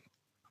game.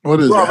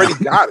 What is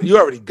that? You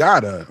already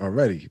got her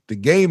already. The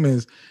game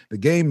is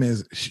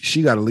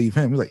she gotta leave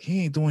him. He's like,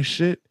 he ain't doing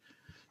shit.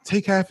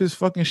 Take half his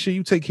fucking shit.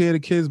 You take care of the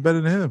kids better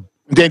than him.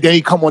 Then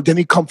he come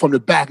from the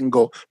back and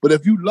go, but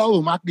if you love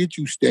him, I can get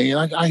you staying.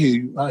 I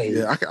hear you.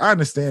 I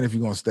understand if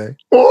you're gonna stay.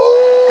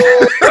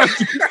 Oh,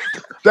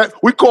 that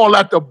we call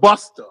that the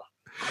buster.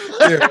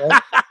 Yeah,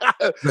 right?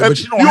 But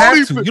you don't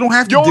have to. You don't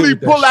have to. You only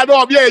pull that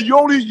off. Yeah, you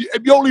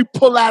only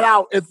pull that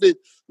out if it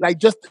like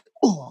just.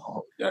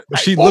 Oh, but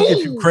she look at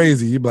you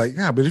crazy. You be like,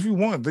 yeah, but if you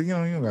want, you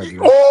don't gotta do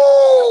that.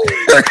 Oh.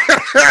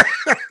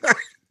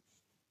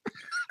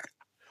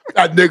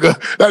 That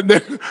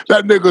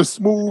nigga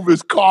smooth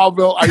as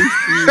Carvel ice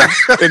cream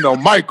in the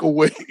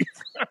microwave.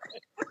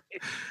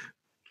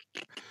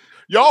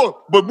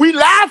 Yo, but we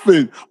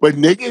laughing. But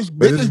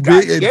niggas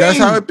got game. That's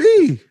how it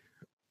be.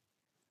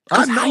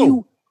 I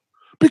know.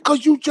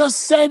 Because you just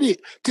said it.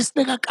 This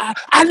nigga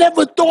I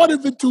never thought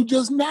of it till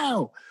just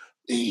now.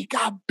 He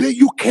got big.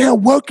 You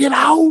can't work it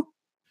out.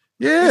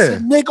 Yeah. It's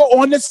a nigga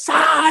on the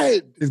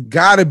side. It's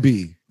gotta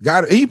be.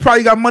 He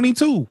probably got money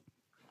too.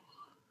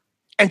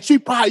 And she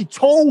probably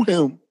told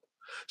him,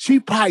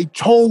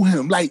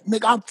 like,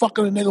 nigga, I'm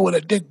fucking a nigga with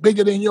a dick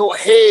bigger than your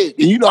head.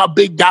 And you know how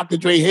big Dr.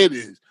 Dre head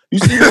is. You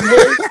see his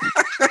head?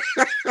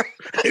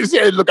 His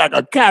head look like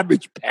a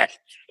cabbage patch.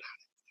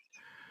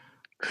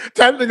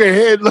 That nigga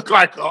head look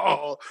like,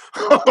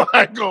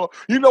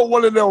 you know,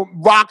 one of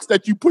them rocks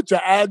that you put your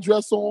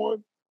address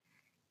on?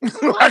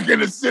 Like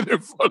in the sit in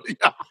front of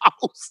your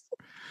house.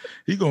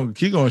 He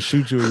gonna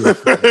shoot you in your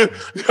face.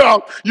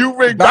 Yo, you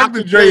ring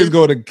Dr. Dre is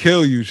going to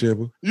kill you,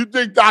 Shibba. You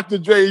think Dr.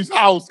 Dre's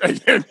house, and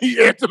then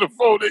he answer the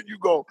phone, and you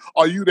go,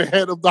 "Are you the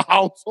head of the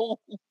household?"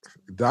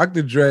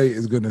 Dr. Dre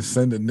is gonna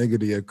send a nigga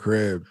to your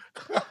crib.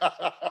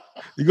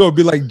 You gonna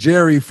be like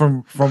Jerry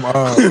from you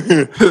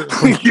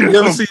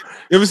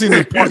ever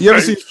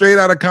seen Straight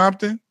Outta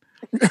Compton?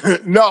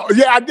 No,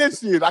 yeah, I did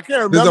see it. I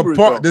can't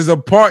remember. There's a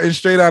part in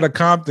Straight Outta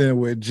Compton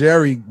where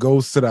Jerry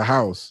goes to the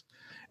house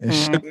and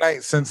Suge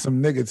Knight sent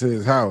some nigga to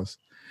his house.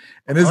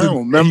 And I don't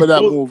remember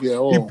that movie at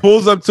all. He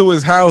pulls up to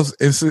his house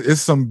and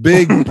it's some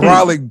big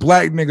brolic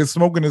black nigga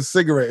smoking a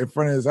cigarette in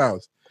front of his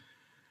house.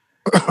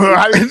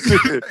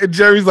 And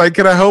Jerry's like,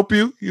 "Can I help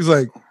you?" He's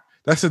like,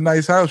 "That's a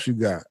nice house you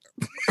got."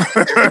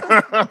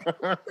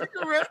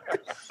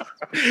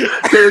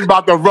 He's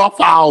about to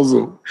roughhouse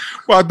him.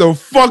 About to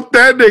fuck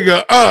that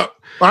nigga up.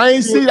 I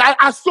ain't see.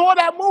 I saw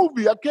that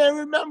movie. I can't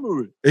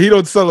remember it. He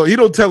don't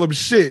tell him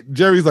shit.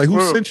 Jerry's like,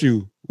 "Who sent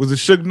you? Was it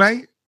Suge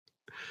Knight?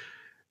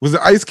 Was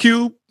it Ice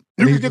Cube?"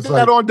 You can get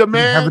that on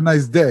demand. Have a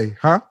nice day,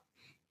 huh?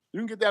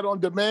 You can get that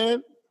on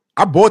demand.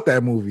 I bought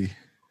that movie.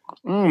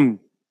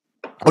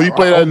 Oh, you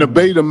play that in the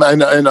beta,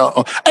 man.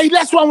 Hey,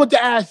 that's what I want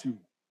to ask you.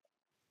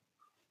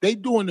 They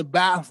doing the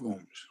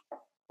bathrooms,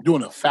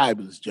 doing a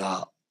fabulous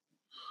job.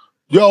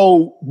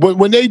 Yo, but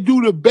when they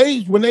do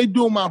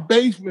my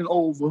basement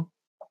over,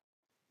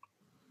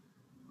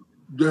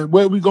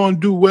 what we gonna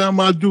do? Where am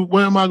I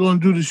gonna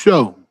do the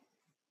show?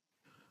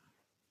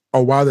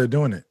 Oh, while they're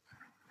doing it.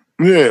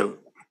 Yeah.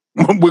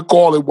 We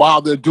call it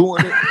while they're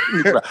doing it.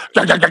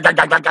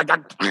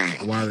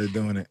 While they're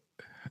doing it.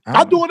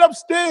 I do it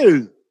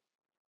upstairs.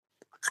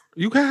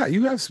 You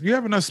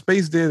have enough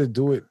space there to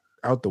do it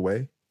out the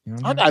way. You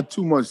know what I mean? I got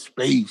too much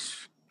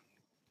space.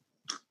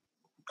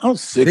 I'm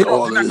sick of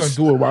all this. They're not gonna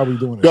do it while we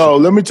doing it. Yo,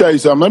 let me tell you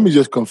something. Let me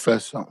just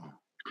confess something.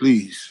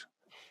 Please.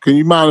 Can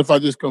you mind if I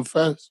just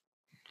confess?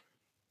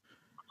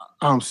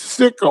 I'm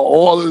sick of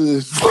all of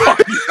this.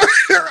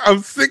 I'm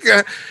sick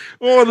of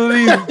all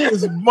of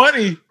this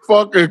money.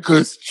 Fucking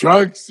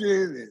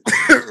construction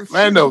and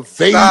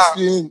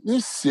renovation.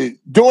 This shit.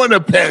 During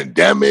the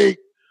pandemic,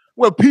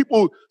 where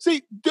people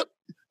see,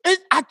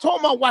 I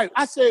told my wife,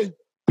 I said,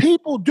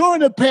 people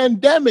during the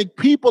pandemic,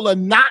 people are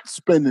not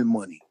spending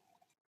money.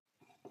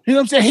 You know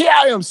what I'm saying? Here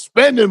I am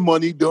spending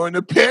money during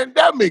the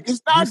pandemic.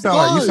 It's not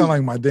good. You sound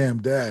like my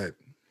damn dad.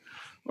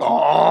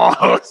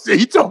 Oh, see,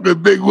 he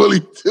talking Big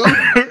Willie too.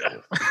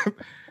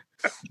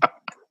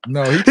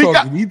 No,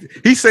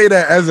 he say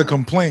that as a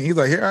complaint. He's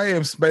like, here I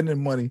am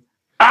spending money.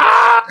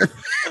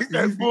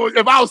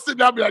 If I was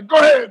sitting, I'd be like, go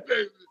ahead,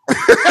 baby.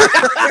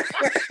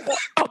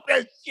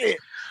 That shit.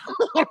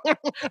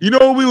 You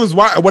know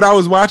what I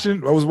was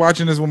watching? I was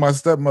watching this with my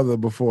stepmother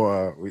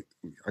before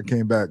I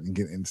came back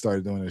and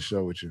started doing this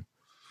show with you.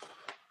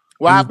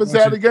 What happens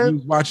that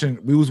again?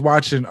 We was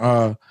watching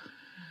the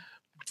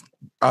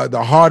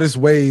hardest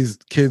ways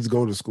kids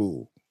go to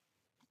school.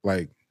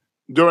 Like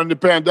during the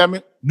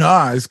pandemic?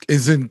 Nah,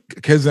 it's in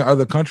kids in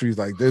other countries.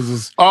 Like there's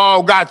this.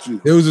 Oh, got you.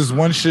 There was this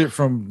one shit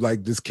from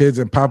like this kids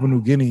in Papua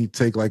New Guinea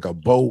take like a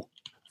boat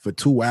for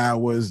 2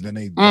 hours, then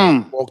they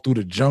walk through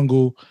the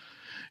jungle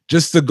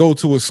just to go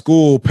to a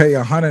school, pay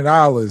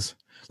 $100.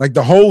 Like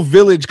the whole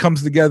village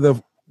comes together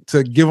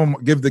to give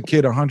the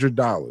kid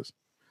 $100.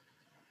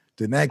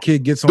 Then that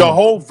kid gets on the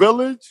whole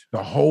village.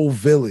 The whole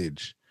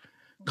village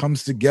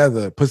comes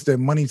together, puts their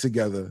money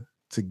together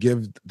to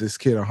give this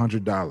kid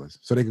 $100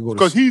 so they could go to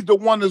because he's the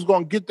one that's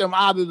gonna get them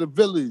out of the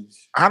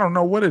village. I don't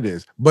know what it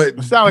is, but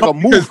it sounds like a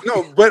movie.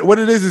 No, but what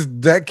it is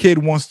that kid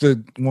wants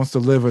to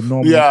live a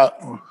normal. Yeah,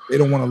 they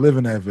don't want to live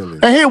in that village.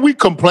 And here we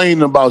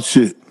complaining about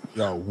shit.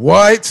 Yo,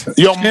 what?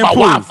 Yo, my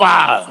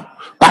Wi-Fi.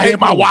 I hate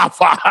my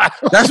Wi-Fi.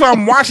 That's why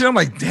I'm watching. I'm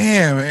like,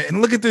 damn,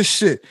 and look at this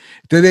shit.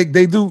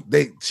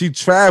 She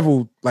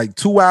traveled like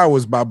 2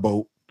 hours by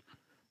boat,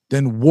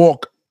 then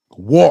walk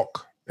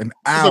an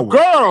hour. It's a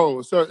girl.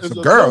 It's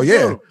a girl,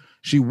 yeah.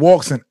 She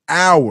walks an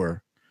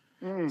hour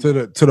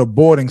to the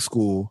boarding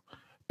school,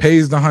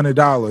 pays the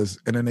 $100,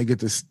 and then they get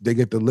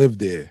to live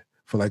there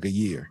for like a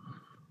year.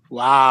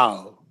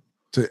 Wow.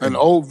 An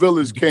old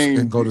village came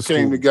together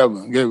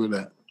and gave her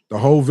that. The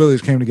whole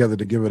village came together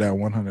to give her that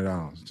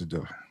 $100 to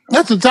do.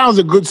 That sounds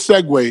a good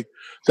segue.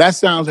 That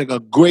sounds like a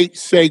great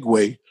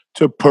segue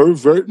to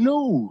Pervert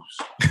News.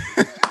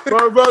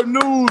 Pervert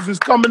News is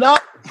coming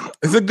up.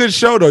 It's a good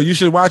show though. You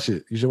should watch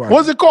it.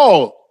 What's it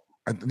called?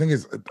 I think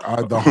it's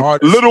the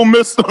hardest. Little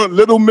Miss.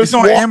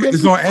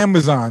 It's on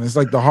Amazon. It's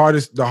like the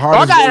hardest.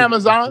 I got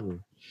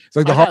Amazon. It's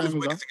like the hardest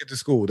way to get to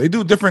school. They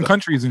do different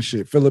countries and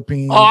shit.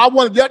 Philippines.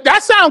 Oh,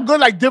 that sounds good.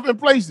 Like different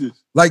places.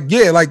 Like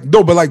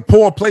but like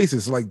poor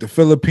places. Like the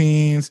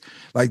Philippines.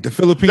 Like the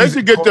Philippines.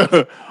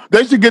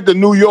 They should get to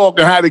New York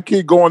and have the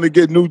kid going to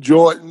get new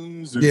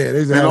Jordans.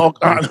 And all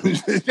kinds of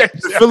shit.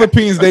 The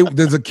Philippines.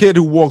 There's a kid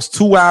who walks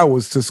 2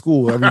 hours to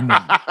school every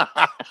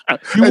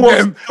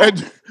morning.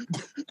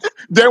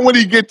 Then when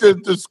he get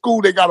to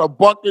school, they got a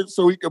bucket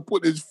so he can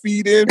put his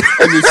feet in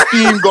and the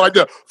steam going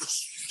to.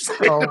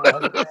 Oh my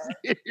God.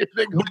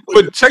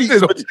 But check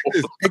this.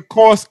 It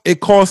costs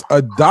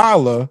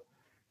 $1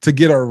 to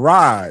get a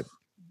ride.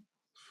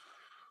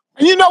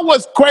 And you know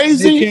what's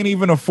crazy? They can't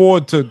even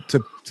afford to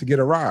get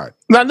a ride.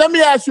 Now, let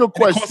me ask you a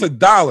question. It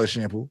costs $1,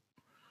 Shampoo.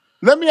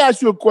 Let me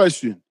ask you a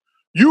question.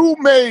 You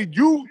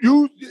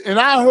and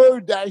I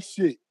heard that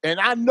shit, and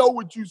I know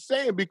what you're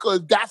saying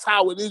because that's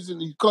how it is in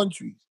these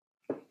countries.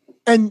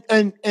 And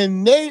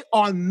they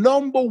are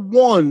number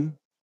one.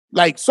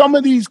 Like some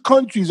of these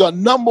countries are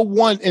number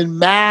one in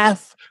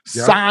math,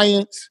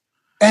 science,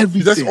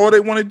 everything. That's all they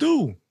want to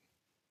do.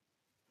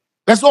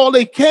 That's all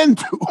they can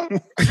do.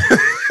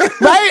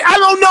 Right? I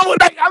don't know.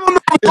 Like, I don't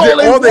know. Is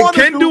it all they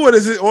can do, or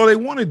is it all they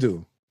want to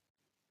do?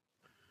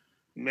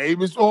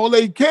 Maybe it's all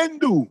they can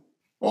do.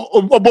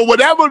 But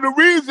whatever the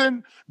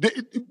reason,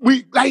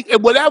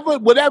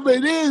 whatever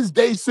it is,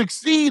 they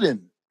succeed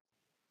in.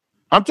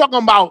 I'm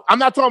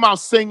not talking about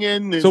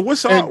singing. So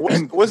what's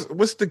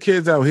the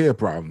kids out here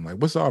problem? Like,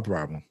 what's our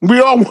problem?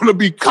 We all want to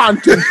be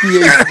content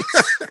creators.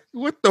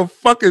 What the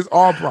fuck is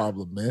our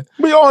problem, man?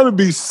 We all want to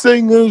be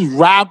singers,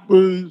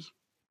 rappers,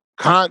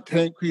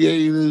 content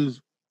creators.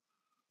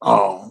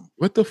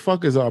 What the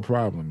fuck is our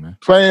problem, man?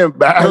 Playing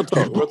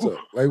basketball. What's up?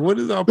 Like, what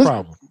is our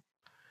problem?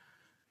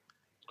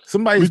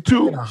 Somebody's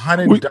paying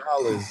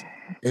 $100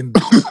 and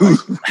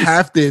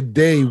half their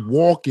day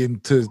walking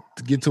to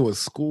get to a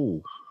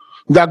school.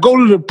 Now go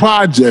to the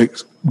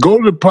projects. Go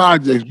to the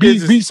projects. Be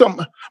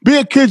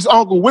a kid's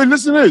uncle. Wait,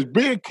 listen to this.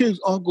 Be a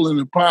kid's uncle in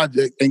the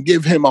project and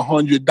give him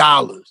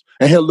 $100,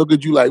 and he'll look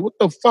at you like, "What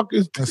the fuck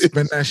is this?" And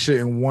spend that shit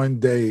in one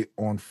day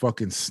on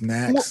fucking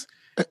snacks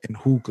and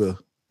hookah.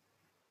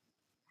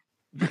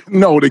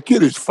 No, the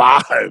kid is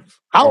 5.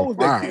 How old is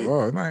that kid?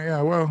 Oh,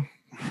 yeah, well,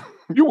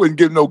 you wouldn't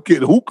give no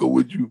kid hookah,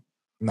 would you?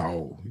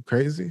 No, you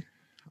crazy?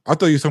 I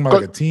thought you were talking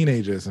about like a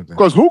teenager or something.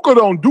 Because hookah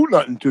don't do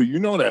nothing to you. You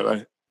know that,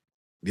 right?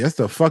 Yes,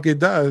 the fuck it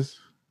does.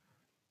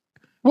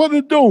 What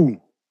it do?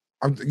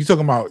 You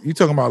talking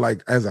about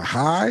like as a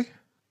high?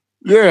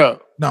 Yeah.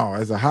 No,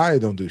 as a high, it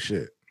don't do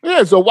shit.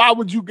 Yeah, so why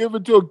would you give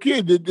it to a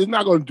kid? It's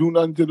not gonna do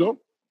nothing to them.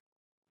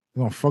 It's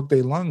gonna fuck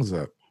their lungs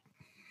up.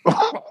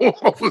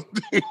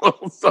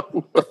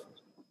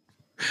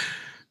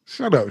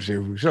 Shut up,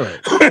 Shivu. Shut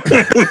up.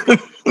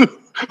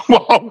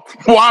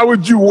 Why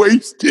would you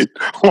waste it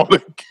on a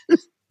kid?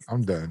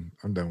 I'm done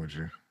with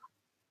you.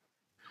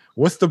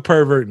 What's the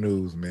pervert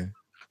news, man?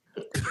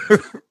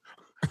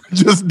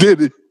 Just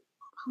did it.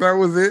 That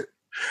was it?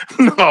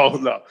 No.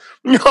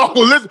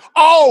 Listen.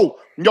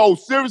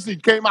 Seriously,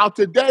 came out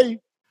today.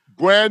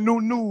 Brand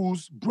new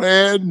news.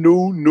 Brand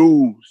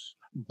new.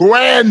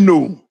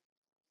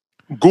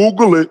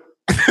 Google it.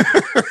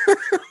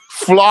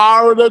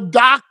 Florida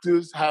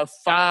doctors have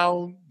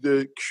found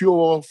the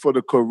cure for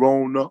the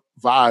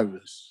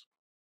coronavirus.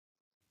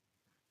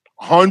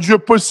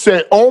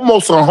 100%,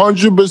 almost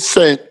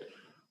 100%.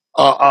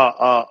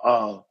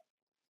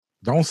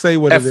 Don't say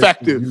what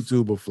effective. It is.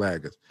 YouTube will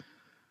flag us.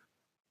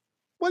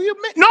 What do you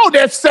mean? No,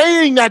 they're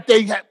saying that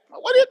they have.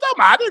 What are you talking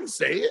about? I didn't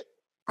say it.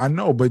 I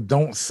know, but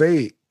don't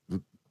say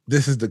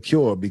this is the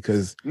cure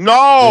because.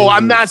 No,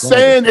 I'm not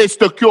saying it's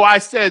the cure. I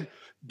said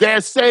they're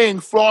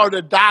saying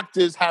Florida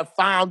doctors have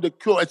found the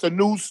cure. It's a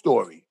news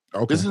story.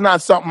 Okay. This is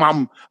not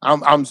something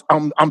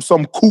I'm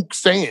some kook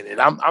saying it.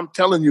 I'm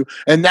telling you.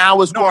 And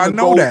now it's going to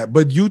go. I know that,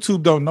 but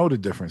YouTube don't know the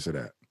difference of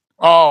that.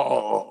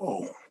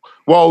 Oh.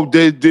 Well,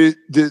 they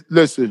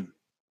listen.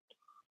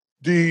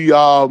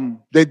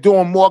 They're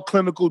doing more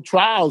clinical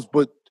trials,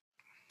 but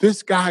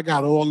this guy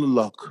got all the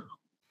luck.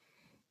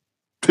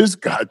 This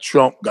guy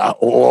Trump got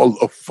all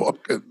the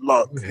fucking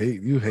luck.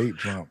 You hate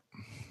Trump.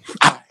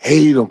 I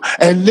hate him.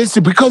 And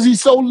listen, because he's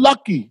so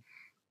lucky.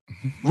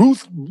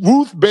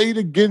 Ruth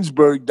Bader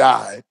Ginsburg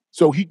died,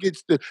 so he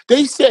gets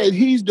they said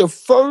he's the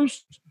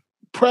first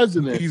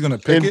president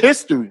in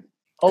history.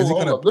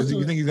 You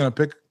think he's gonna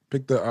pick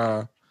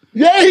the?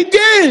 Yeah, he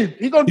did.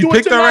 He's gonna do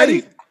it tonight.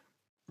 Already?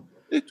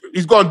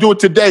 He's gonna do it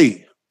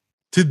today.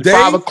 Today,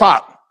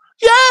 5:00.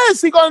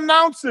 Yes, he's gonna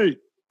announce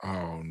it.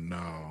 Oh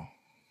no.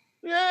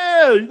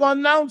 Yeah, he's gonna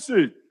announce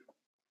it.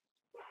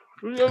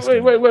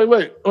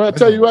 Wait. I'll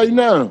tell you right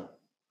now.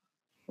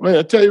 Wait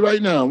a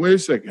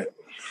second.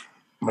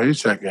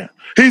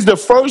 He's the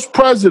first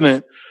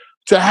president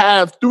to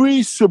have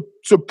 3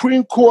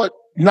 Supreme Court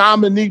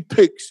nominee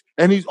picks,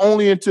 and he's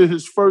only into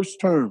his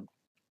first term.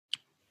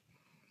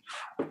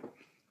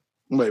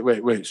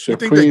 Wait.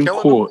 Supreme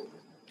Court.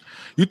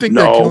 You think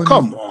they're killing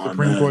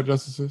Supreme Court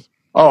justices?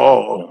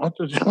 Oh. I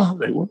thought you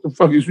like, what the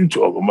fuck is you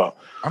talking about?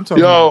 I'm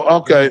talking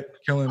okay.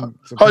 Killing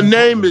her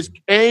name is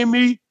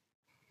Amy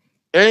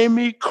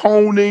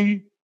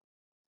Coney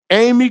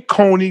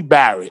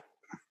Barrett.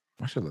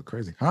 I should look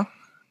crazy, huh?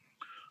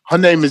 Her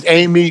name is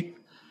Amy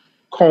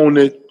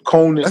Coney.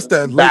 That's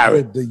that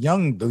Barrett, the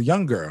young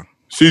girl.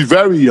 She's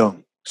very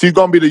young. She's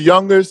gonna be the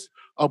youngest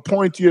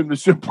appointee in the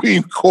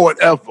Supreme Court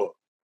ever.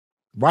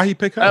 Why he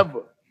pick her?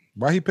 Ever.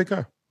 Why he pick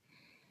her?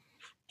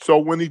 So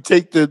when he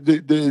take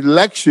the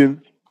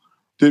election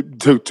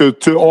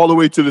to all the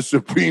way to the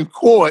Supreme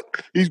Court,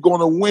 he's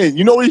gonna win.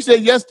 You know what he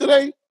said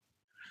yesterday?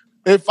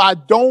 If I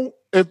don't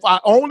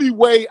only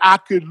way I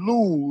could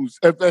lose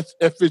if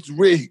it's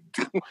rigged.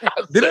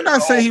 Didn't I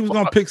say he was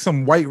gonna pick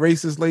some white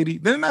racist lady?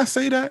 Didn't I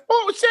say that?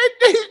 Oh shit!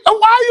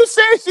 Why are you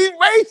saying she's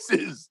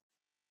racist?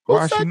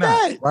 Why is she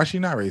not? Why is she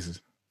not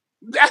racist?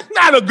 That's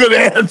not a good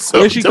answer.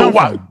 Where'd she come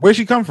from? Where'd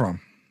she come from?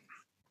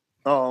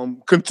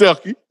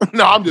 Kentucky.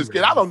 No, I'm just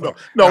kidding. I don't know.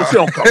 No, she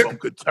don't come from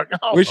Kentucky.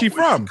 Where's she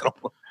from?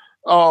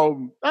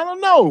 I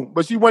don't know,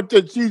 but she went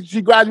to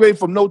she graduated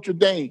from Notre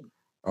Dame.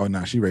 Oh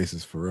no, she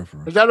racist for real.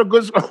 Is that a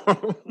good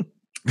school?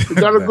 Is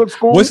that a good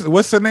school?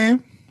 What's her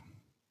name?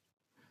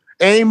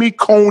 Amy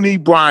Coney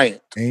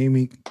Bryant.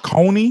 Amy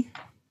Coney?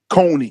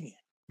 Coney.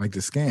 Like the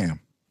scam.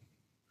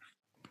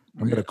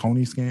 Remember the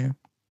Coney scam?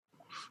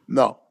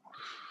 No.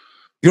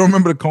 You don't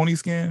remember the Coney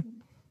scam?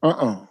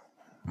 I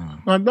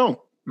don't.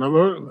 Never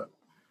heard of that.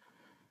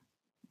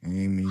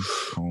 Amy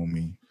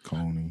Coney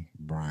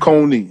Bryant.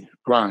 Coney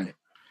Bryant.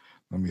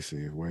 Let me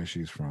see where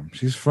she's from.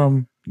 She's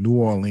from New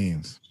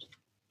Orleans.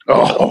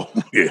 Oh,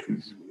 yes.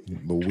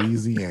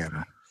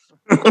 Louisiana.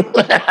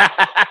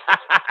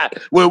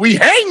 Where we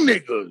hang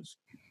niggas.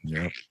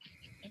 Yep.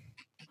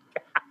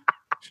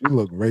 She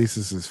look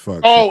racist as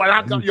fuck. Oh, and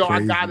I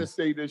gotta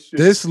say this shit.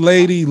 This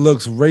lady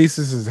looks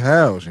racist as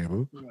hell,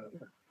 Shampoo.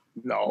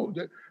 No.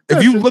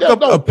 If you look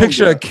up a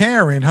picture of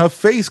Karen, her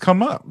face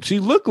come up. She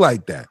looked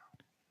like that.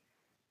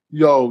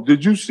 Yo,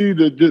 did you see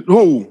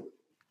who?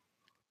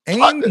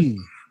 Amy.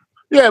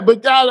 Yeah,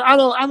 but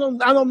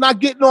I'm not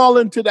getting all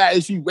into that.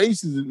 Is she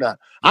racist or not?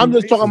 I'm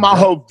just talking about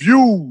her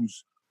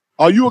views.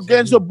 Are you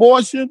against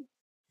abortion?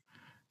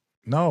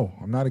 No,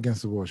 I'm not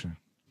against abortion.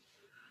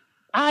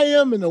 I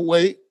am in a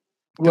way.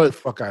 Get the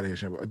fuck out of here,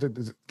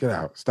 Shampoo. Get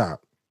out.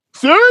 Stop.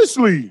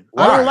 Seriously.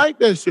 Why? I don't like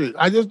that shit.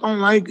 I just don't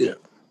like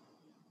it.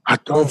 I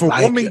don't if a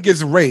woman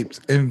gets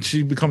raped and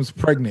she becomes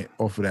pregnant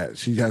off of that,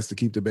 she has to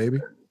keep the baby?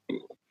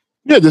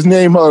 Yeah, just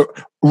name her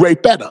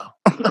Rapetta.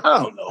 I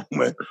don't know,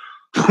 man.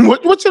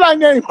 What should I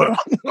name her?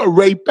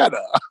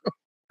 Rapetta.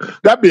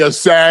 That'd be a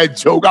sad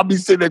joke. I'll be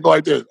sitting there going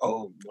like this.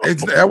 Oh, no.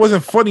 That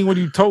wasn't funny when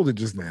you told it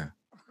just now.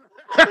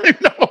 I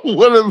know.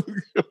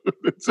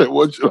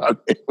 What should I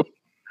name her?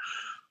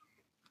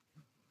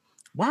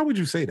 Why would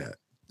you say that?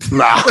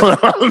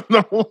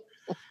 No.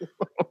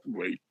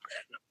 Wait.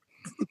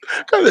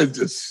 Because it's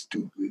just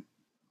stupid.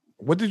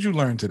 What did you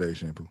learn today,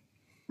 Shampoo?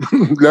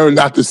 Learn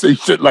not to say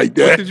shit like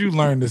that. What did you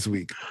learn this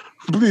week?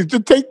 Please,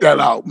 just take that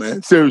out,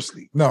 man.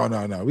 Seriously. No.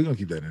 We're going to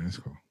keep that in. It's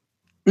cool.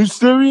 You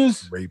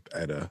serious? Rape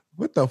at a...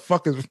 What the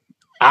fuck is...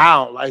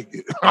 I don't like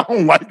it. I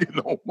don't like it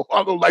no more.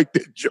 I don't like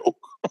that joke.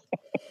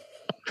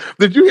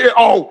 Did you hear?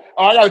 Oh,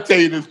 I got to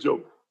tell you this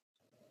joke.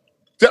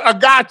 A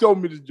guy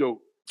told me this joke.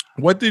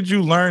 What did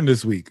you learn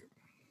this week?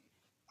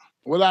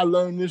 What I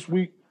learned this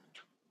week?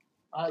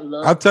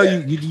 I'll tell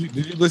you. Did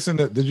you listen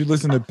to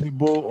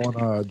Pitbull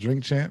on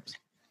Drink Champs?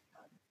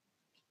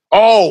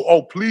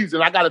 Oh, please!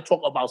 And I got to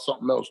talk about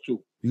something else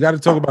too. You got to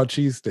talk about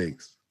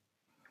cheesesteaks.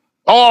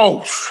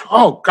 Oh,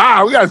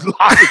 God! We got a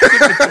lot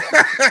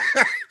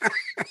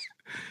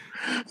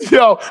of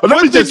Yo,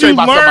 let me just say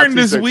what did you learn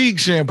this week,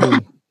 Shampoo?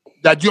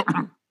 that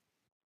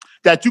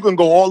you can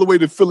go all the way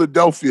to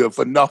Philadelphia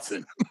for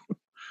nothing.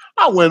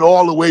 I went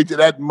all the way to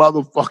that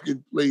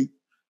motherfucking place.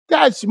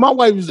 My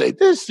wife was like,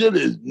 "This shit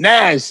is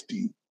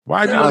nasty."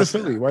 Why'd you go to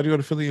Philly? Why'd you go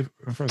to Philly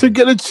to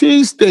get a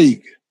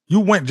cheesesteak? You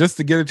went just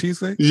to get a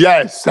cheesesteak?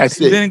 Yes, that's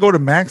it. You didn't go to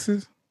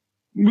Max's?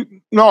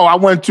 No, I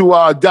went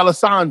to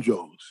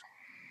D'Alessandro's.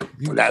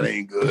 That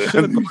ain't good.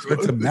 You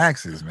went to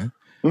Max's, man.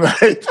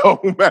 Right? You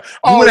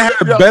would have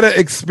had a better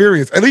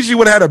experience. At least you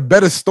would have had a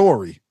better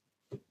story.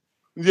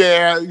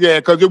 Yeah,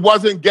 because it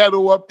wasn't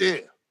ghetto up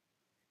there.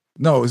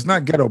 No, it's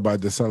not ghetto by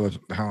DeSella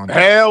Holland.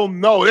 Hell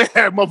no, they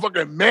had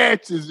motherfucking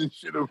mansions and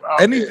shit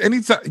around.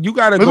 Anytime you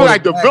gotta go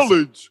like the Max's.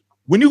 Village.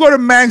 When you go to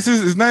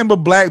Max's, it's nothing but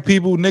black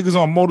people, niggas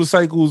on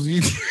motorcycles.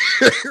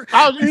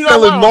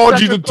 Selling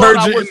laundry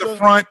detergent in the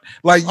front.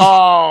 Like,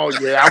 oh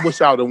yeah, I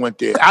wish I would have went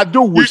there. I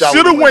do wish I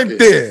should have went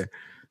there.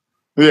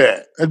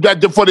 Yeah,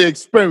 for the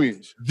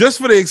experience. Just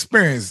for the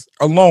experience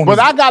alone. But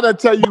I gotta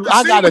tell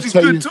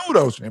you, too,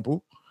 though,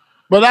 Shampoo.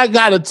 But I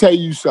gotta tell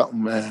you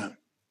something, man.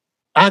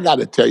 I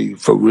gotta tell you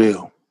for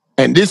real.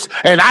 And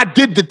I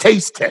did the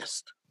taste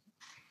test.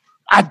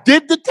 I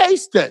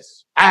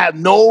have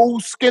no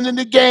skin in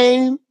the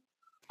game.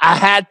 I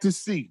had to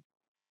see.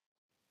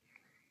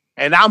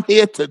 And I'm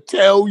here to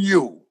tell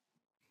you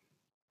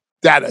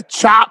that a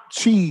chopped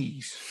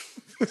cheese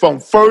from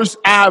First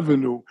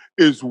Avenue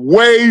is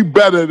way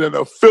better than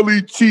a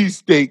Philly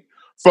cheesesteak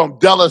from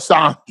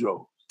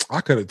D'Alessandro.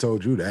 I could have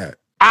told you that.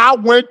 I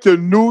went to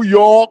New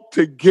York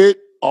to get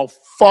a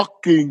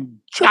fucking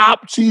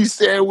chopped cheese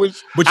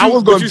sandwich.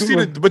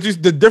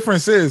 The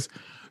difference is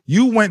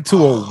you went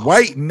to a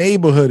white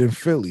neighborhood in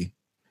Philly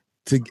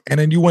and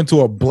then you went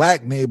to a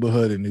black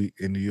neighborhood in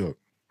New York.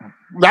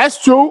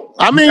 That's true.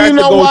 I mean, you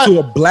know what? To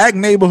a black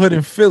neighborhood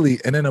in Philly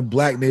and then a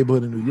black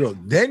neighborhood in New York.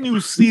 Then you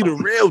see the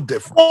real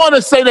difference. I want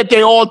to say that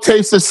they all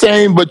taste the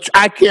same, but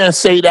I can't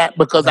say that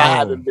because I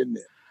haven't been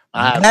there.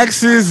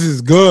 Max's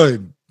is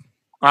good.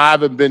 I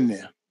haven't been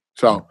there.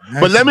 So,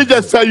 but let me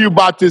just tell you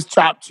about this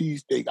chopped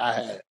cheesesteak I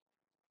had.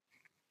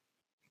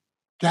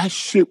 That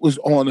shit was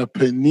on a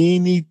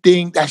panini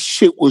thing. That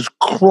shit was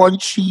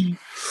crunchy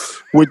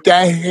with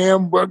that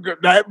hamburger,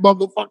 that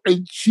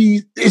motherfucking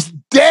cheese. It's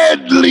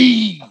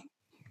deadly.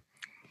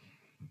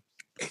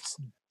 It's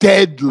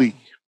deadly.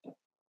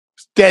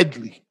 It's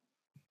deadly.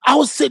 I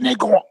was sitting there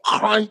going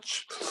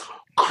crunch,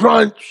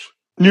 crunch.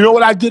 You know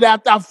what I did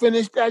after I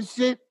finished that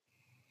shit?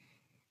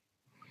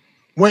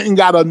 Went and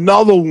got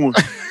another one.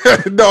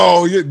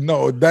 No.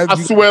 I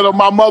swear to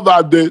my mother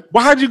I did.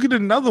 Why'd you get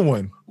another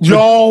one?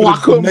 Yo, I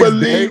couldn't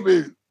believe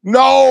it.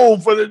 No,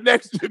 for the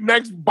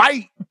next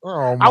bite.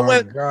 Oh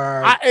my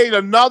God. I ate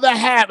another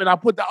half and I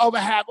put the other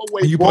half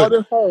away. You brought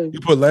it home. You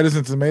put lettuce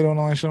and tomato on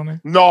that show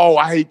there? No,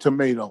 I hate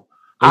tomato.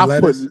 I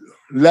put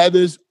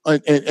lettuce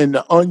and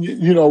the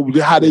onion, you know,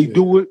 how they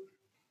do it.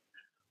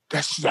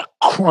 That's just a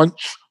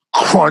crunch,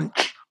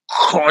 crunch,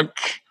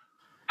 crunch.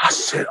 I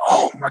said,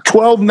 oh, my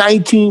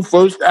 1219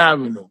 First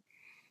Avenue.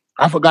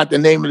 I forgot the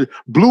name of it.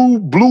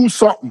 Blue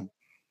something.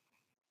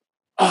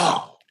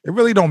 Oh. It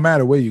really don't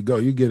matter where you go.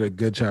 You get a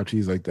good chopped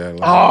cheese like that.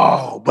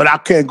 But I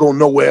can't go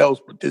nowhere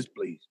else but this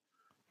place.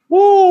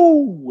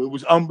 Woo! It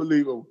was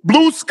unbelievable.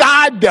 Blue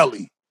Sky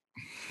Deli.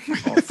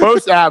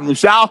 First Avenue.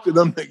 Shout out to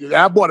them niggas.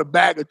 I bought a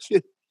bag of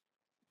chips.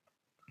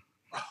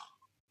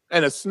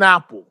 And a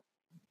Snapple.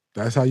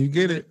 That's how you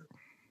get it.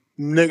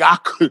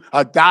 Nigga,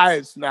 a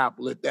diet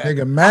Snapple at that.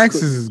 Nigga,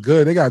 Max's is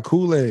good. They got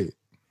Kool-Aid.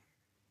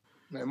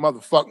 Man,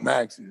 motherfuck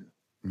Max's.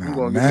 Nah, I'm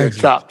gonna get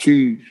that chopped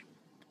cheese.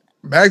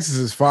 Max's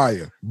is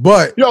fire.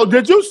 But yo,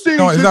 did you see?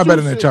 No, it's not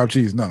better than chopped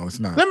cheese. No, it's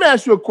not. Let me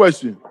ask you a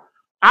question.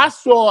 I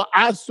saw,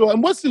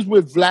 and what's this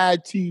with Vlad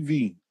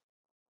TV?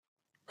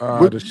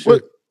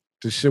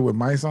 The shit with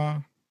mice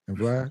on and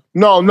Vlad?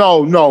 No.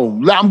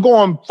 I'm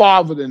going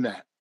farther than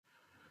that.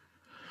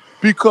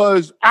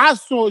 Because I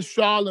saw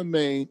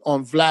Charlemagne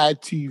on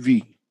Vlad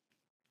TV.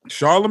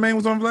 Charlemagne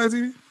was on Vlad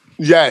TV?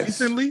 Yes.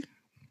 Recently?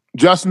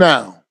 Just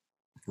now.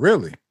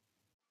 Really?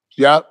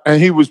 Yeah.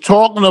 And he was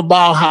talking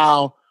about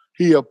how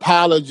he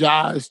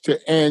apologized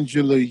to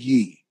Angela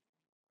Yee.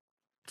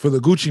 For the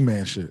Gucci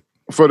Man shit.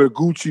 For the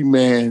Gucci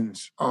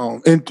Man's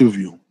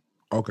interview.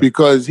 Okay.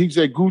 Because he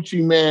said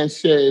Gucci Man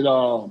said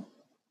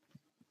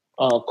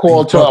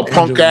called her a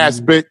punk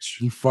ass bitch.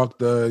 He fucked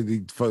her.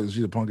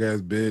 She's a punk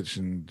ass bitch.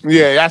 And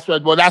yeah, that's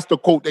right. Well, that's the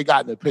quote they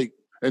got in the paper.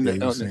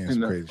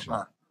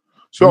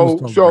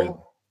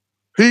 So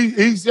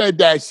he said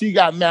that she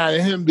got mad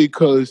at him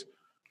because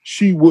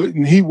he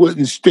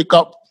wouldn't stick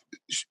up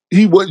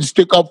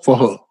for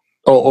her.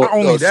 Or not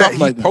only that,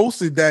 he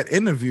posted that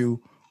interview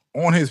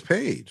on his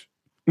page.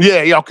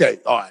 Yeah, okay,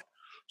 all right.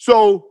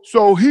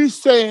 So he's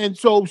saying,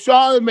 so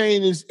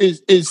Charlemagne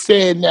is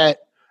saying that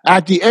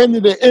at the end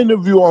of the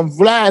interview on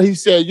Vlad, he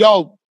said,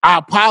 yo, I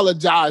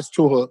apologize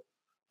to her,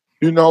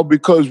 you know,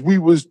 because we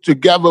was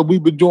together,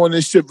 we've been doing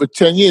this shit for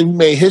 10 years, we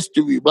made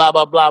history, blah,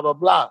 blah, blah, blah,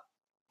 blah.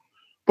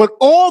 But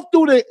all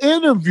through the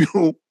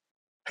interview,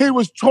 he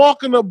was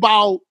talking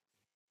about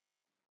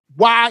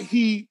why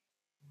he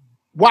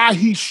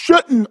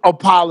shouldn't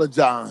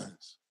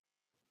apologize.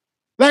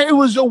 Like, it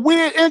was a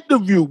weird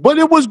interview, but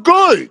it was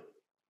good.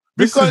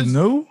 This is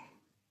new?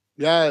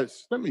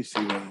 Yes. Let me see.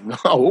 I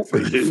hope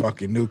it is.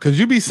 Fucking new. Because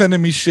you be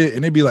sending me shit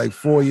and it be like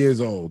 4 years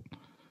old.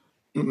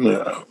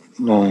 Yeah.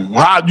 No.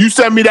 How, you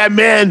sent me that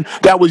man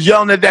that was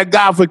yelling at that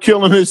guy for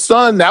killing his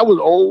son. That was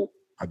old.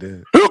 I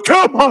did.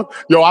 Come on.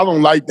 Yo, I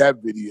don't like that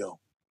video.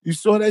 You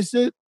saw that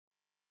shit?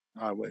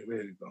 All right, wait,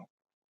 there you go.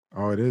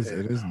 Oh, it is.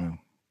 It is new.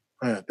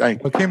 Yeah,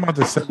 thank you. It came out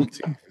the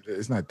 17th.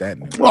 It's not that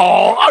new.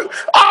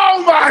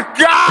 Oh my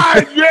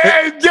God,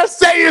 man. Just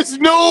say it's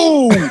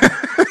new.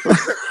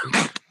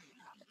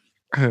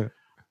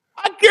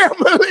 I can't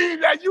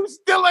believe that you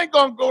still ain't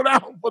gonna go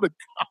down for the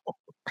count.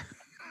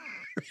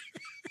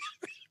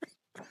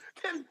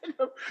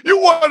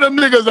 You one of them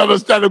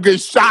niggas that'll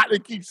get shot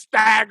and keep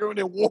staggering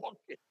and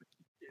walking.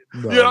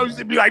 No, you know, you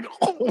should be like,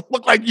 oh,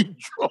 look like you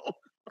drunk.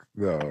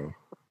 No.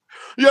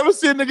 You ever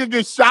see a nigga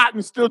get shot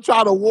and still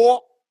try to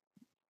walk?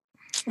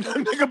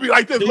 Nigga be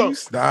like this. Look,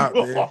 stop,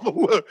 man.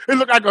 It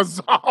look like a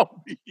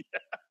zombie.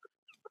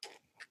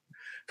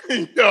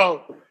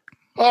 Yo.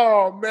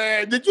 Oh,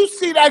 man. Did you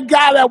see that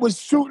guy that was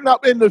shooting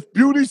up in the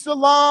beauty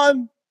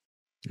salon?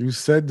 You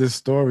said this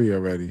story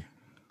already.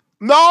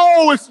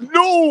 No, it's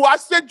new. I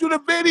sent you the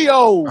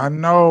video. I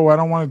know. I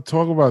don't want to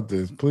talk about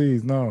this.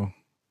 Please, no.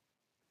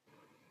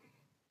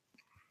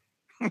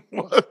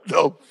 What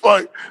the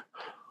fuck?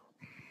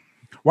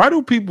 Why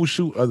do people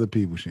shoot other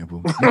people,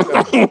 Shampoo?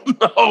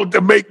 No,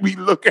 to make me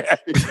look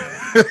at it.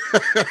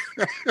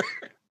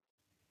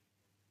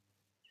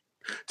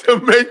 To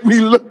make me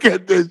look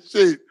at this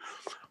shit.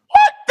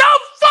 What the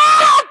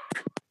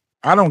fuck?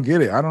 I don't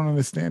get it. I don't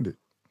understand it.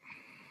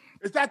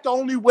 Is that the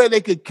only way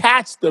they could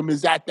catch them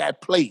is at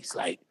that place?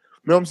 Like, you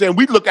know what I'm saying?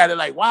 We look at it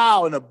like,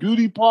 wow, in a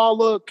beauty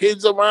parlor,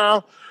 kids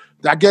around.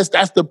 I guess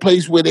that's the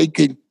place where they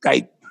could,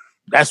 like,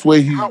 that's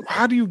where he...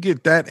 How do you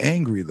get that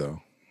angry,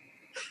 though?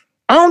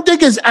 I don't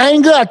think it's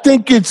anger. I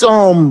think it's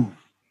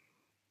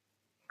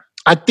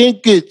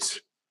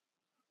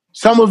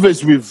some of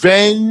it's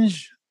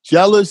revenge,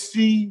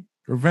 jealousy.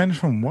 Revenge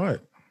from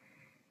what?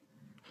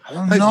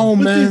 I don't know,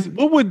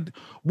 man.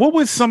 What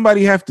would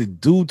somebody have to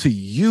do to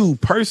you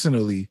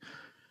personally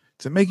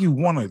to make you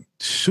want to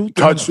shoot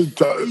them?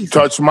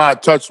 Touch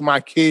my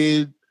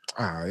kid.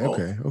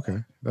 Okay.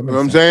 You know what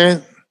I'm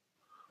saying?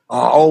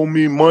 Owe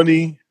me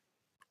money.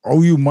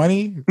 Owe you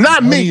money?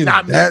 Not money me.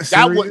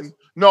 That wouldn't.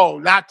 No,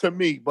 not to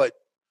me. But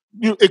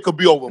it could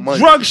be over money.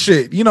 Drug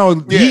shit. You know,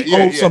 he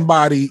owes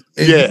somebody.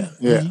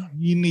 And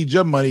you need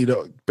your money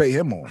to pay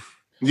him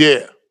off.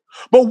 Yeah.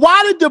 But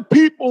why did the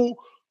people,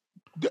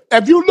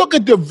 if you look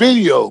at the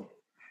video,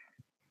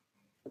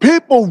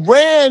 people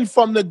ran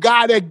from the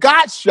guy that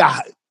got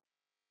shot.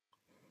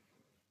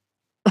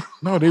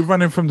 No, they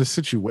running from the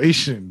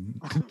situation.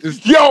 This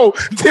nigga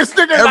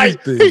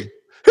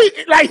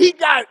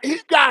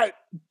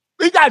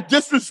he got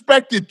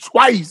disrespected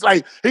twice.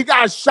 Like he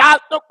got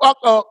shot the fuck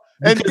up.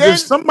 And because then, if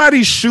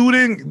somebody's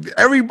shooting,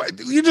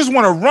 everybody, you just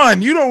want to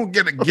run. You don't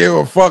get to give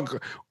a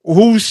fuck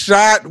who's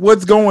shot,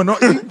 what's going on.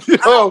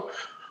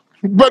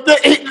 But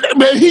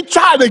he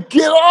tried to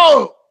get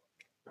up.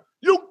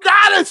 You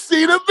gotta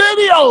see the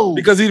video.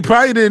 Because he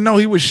probably didn't know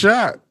he was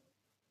shot.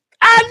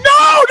 I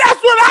know,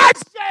 that's what I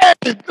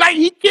said. Like,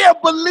 he can't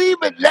believe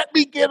it. Let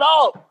me get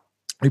up.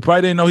 He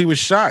probably didn't know he was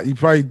shot. He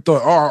probably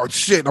thought, oh,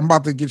 shit, I'm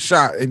about to get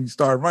shot. And he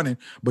started running,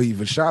 but he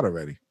was shot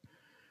already.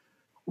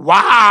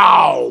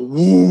 Wow.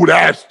 Ooh,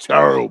 that's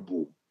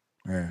terrible.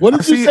 Yeah. What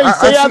did you say?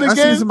 Say that again? I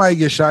seen somebody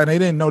get shot, and they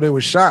didn't know they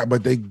were shot,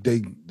 but they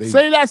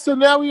say that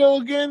scenario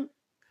again?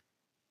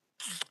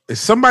 If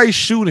somebody's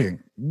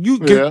shooting, you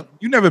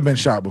never been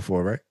shot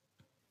before, right?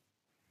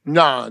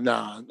 Nah.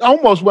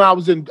 Almost when I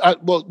was in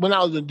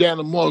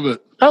Dannemora.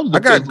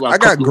 I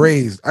got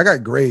grazed. I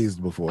got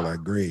grazed before,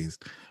 like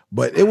grazed.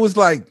 But it was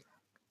like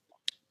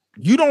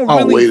you don't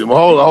really. Oh, wait a minute.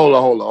 Hold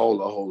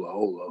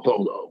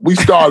on. We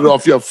started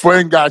off. Your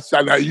friend got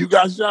shot. Now you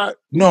got shot?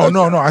 No.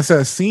 I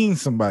said I seen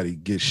somebody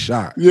get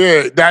shot.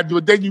 Yeah,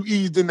 but then you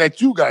eased in that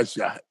you got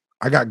shot.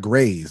 I got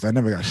grazed. I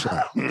never got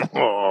shot.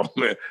 Oh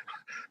man.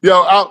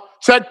 Yo,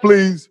 check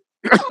please.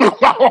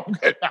 You've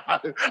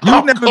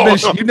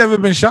never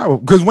been shot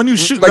because when you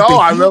shoot like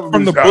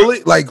from the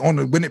bullet, like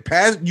when it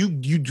passed,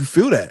 you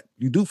feel that.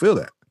 You do feel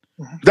that.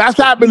 That's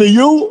happened to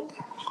you.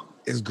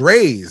 It's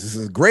grazed. It's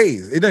a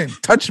graze. It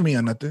didn't touch me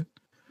or nothing.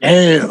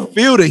 Damn. You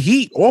feel the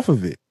heat off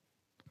of it.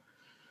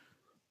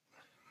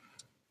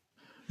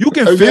 You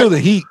can feel the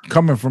heat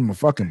coming from a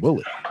fucking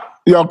bullet.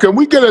 Yo, can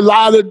we get a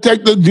lie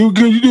detector? Can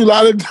you do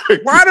lie detector?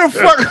 Why the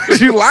fuck would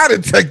you lie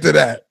detector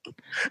that?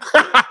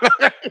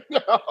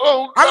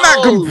 No. I'm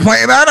not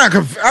complaining.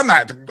 I'm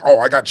not. Oh,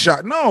 I got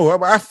shot. No,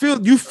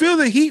 you feel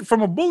the heat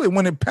from a bullet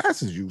when it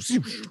passes you.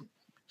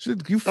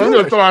 You feel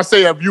it. I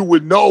say if you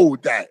would know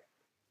that.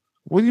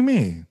 What do you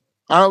mean?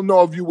 I don't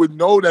know if you would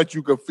know that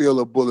you could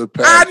feel a bullet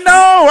pass. I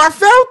know. I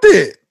felt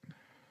it.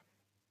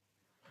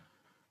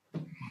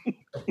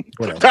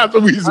 That's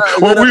the reason.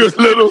 When we was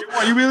little,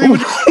 you believe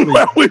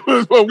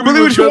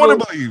what you want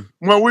to believe.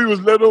 When we was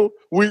little,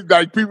 we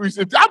like people used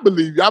to. I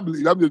believe. I'm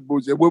just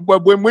bullshit.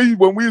 But when we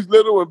was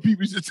little, and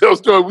people used to tell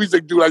stories, we used to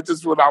do like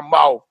this with our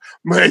mouth.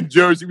 Man,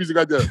 Jersey, we used to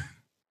got that.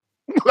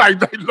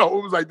 Like it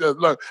was like this.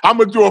 Look, I'm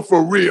gonna do it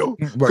for real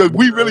because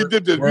we really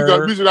did this. We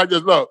used to like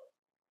this. Look.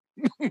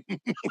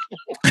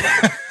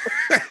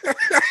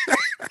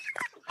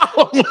 I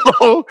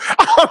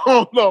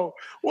don't know.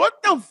 What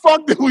the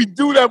fuck did we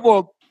do that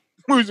for?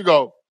 We used to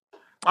go.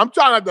 I'm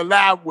trying not to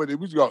laugh with it.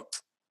 We used to go.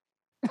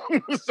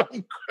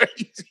 Some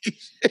crazy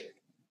shit.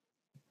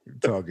 You're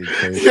talking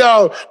crazy.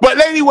 Yo, but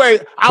anyway,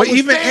 but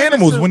even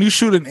animals, when you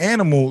shoot an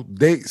animal,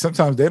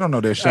 sometimes they don't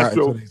know they're shot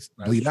until they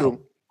bleed out.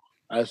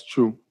 That's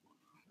true.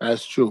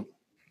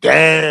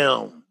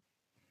 Damn.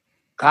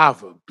 God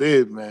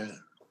forbid, man.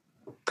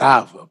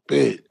 God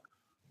forbid.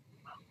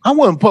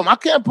 I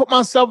can't put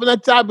myself in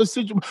that type of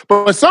situation.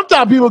 But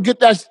sometimes people get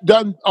that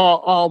done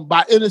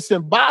by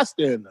innocent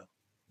bystander.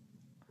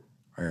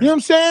 Yeah. You know what I'm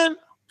saying?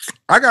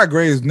 I got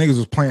grazed. Niggas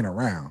was playing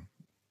around.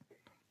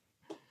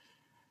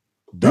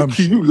 Dumb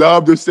shit. You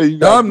love to say you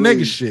dumb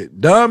nigga shit.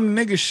 Dumb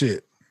nigga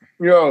shit.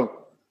 Yo.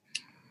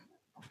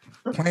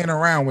 Playing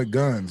around with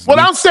guns. What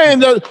I'm saying,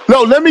 no,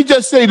 let me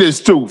just say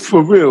this too,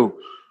 for real.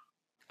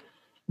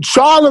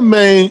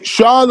 Charlemagne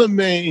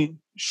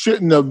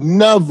shouldn't have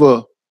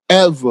never,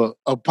 ever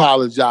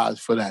apologized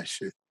for that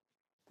shit.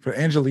 For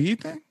Angela Yee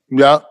thing?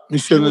 Yeah. He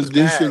shouldn't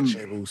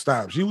have.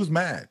 Stop. She was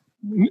mad.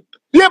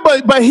 Yeah,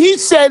 but he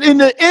said in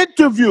the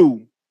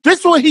interview, this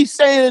is what he's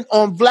saying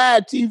on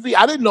Vlad TV.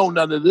 I didn't know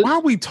none of this. Why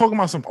are we talking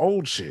about some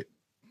old shit?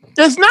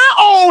 It's not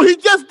old. He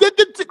just did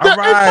the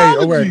apology.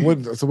 All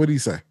right. So what did he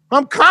say?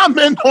 I'm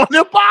commenting on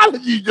the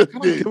apology you just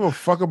did. Give a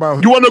fuck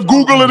about. You want to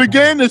Google it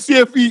again and see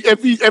if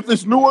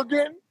it's new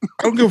again?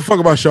 I don't give a fuck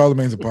about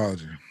Charlemagne's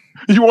apology.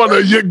 You want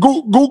to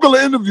Google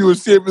an interview and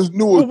see if it's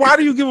new again? Why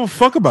do you give a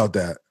fuck about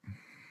that?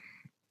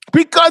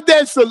 Because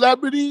they're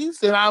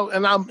celebrities, and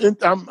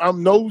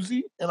I'm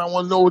nosy, and I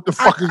want to know what the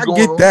fuck is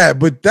going on. I get that,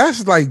 but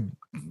that's like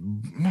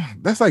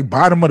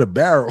bottom of the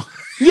barrel.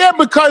 Yeah,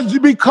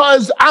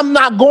 because I'm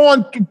not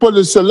going for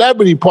the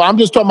celebrity part. I'm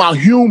just talking about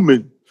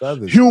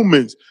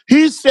humans.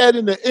 He said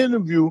in the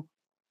interview,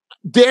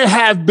 there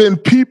have been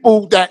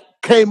people that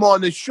came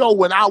on the show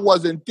when I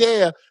wasn't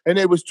there and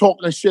they was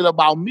talking shit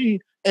about me,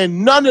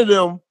 and none of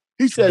them,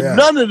 he said,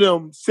 none of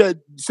them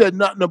said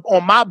nothing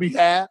on my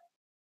behalf.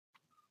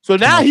 So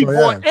now he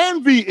brought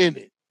envy in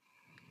it.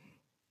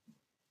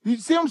 You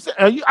see what I'm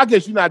saying? I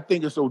guess you're not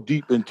thinking so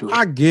deep into it.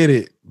 I get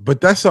it, but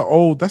that's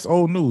old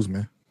news,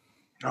 man.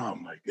 Oh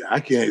my God, I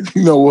can't.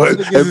 You know what?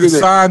 It's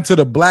signed to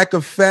the black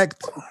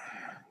effect.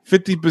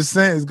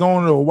 50% is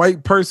going to a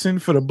white person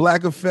for the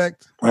black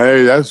effect.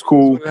 Hey, that's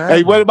cool.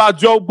 Hey, what about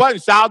Joe Budden?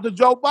 Shout out to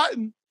Joe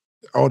Budden.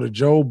 Oh, the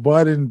Joe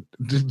Budden.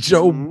 You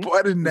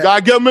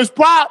gotta give him his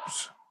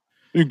props.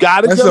 You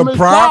gotta give him his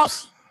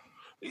props.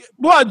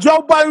 What,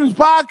 Joe Budden's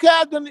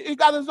podcast, and he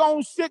got his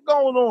own shit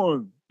going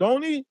on,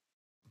 don't he?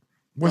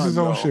 What's his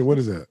own shit? What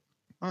is that?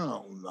 I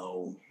don't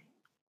know.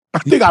 I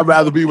think I'd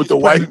rather be with the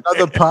white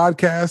another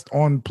podcast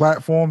on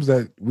platforms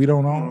that we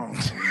don't own.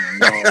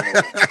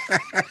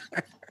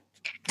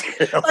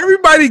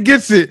 Everybody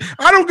gets it.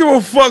 I don't give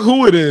a fuck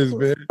who it is,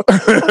 man.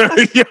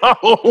 Yo.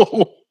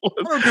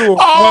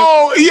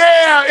 Oh,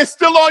 yeah. It's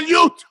still on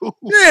YouTube.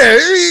 Yeah.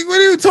 What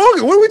are you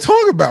talking? What are we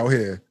talking about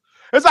here?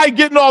 It's like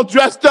getting all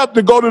dressed up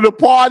to go to the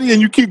party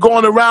and you keep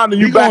going around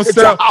and you back at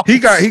your house. He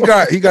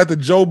got the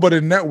Joe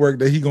Budden network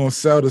that he gonna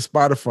sell to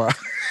Spotify.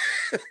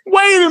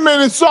 Wait a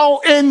minute.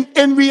 So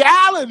in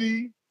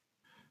reality,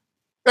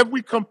 if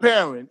we're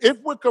comparing, I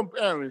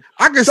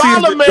can see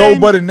if the Joe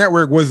Budden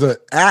network was an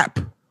app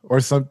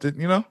or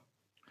something, you know?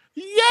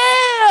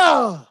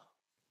 Yeah.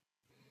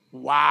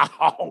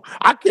 Wow.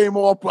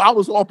 I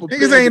was all prepared.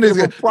 Niggas ain't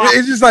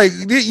it's just like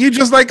you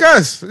just like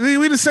us.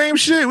 We the same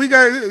shit. We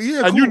got and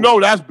cool. You know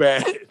that's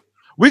bad.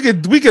 We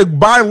could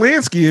buy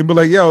Lansky and be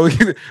like, yo,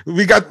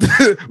 we got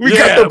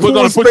the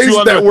Pool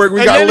Space Network.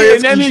 We got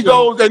Lansky.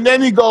 And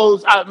then he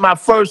goes,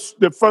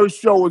 the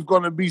first show is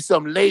gonna be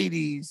some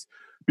ladies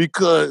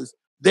because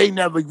they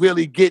never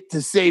really get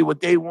to say what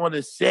they want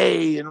to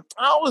say. And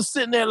I was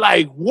sitting there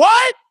like,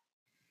 what?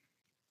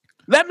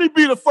 Let me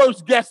be the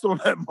first guest on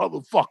that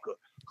motherfucker.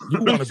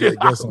 You want to be a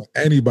guest on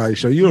anybody's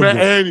show?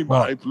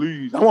 Anybody,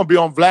 please. I want to be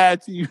on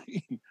Vlad TV.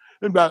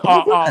 Like,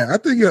 I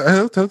think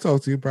he'll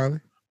talk to you probably.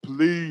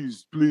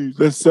 Please,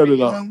 let's set it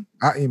up.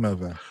 I'll email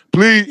that.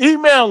 Please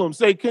email him.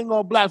 Say King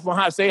on Black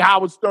from Say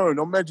Howard Stern.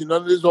 Don't mention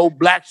none of this old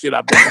black shit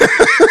I've been on.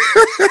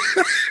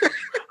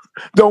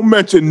 Don't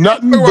mention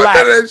nothing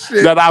black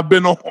that I've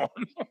been on.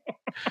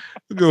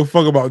 Don't give a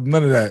fuck about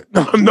none of that.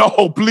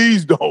 No,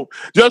 please don't.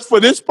 Just for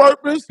this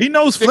purpose. He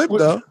knows Flip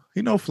though.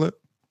 He knows Flip.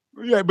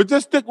 Yeah, but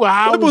just stick with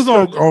Howard Flip was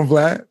Stern. on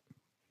Vlad.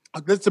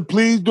 Listen,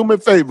 please do me a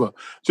favor.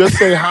 Just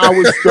say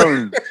Howard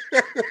Stern.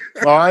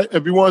 All right?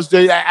 If you want to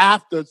say that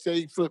after,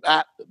 say Flip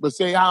after, but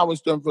say Howard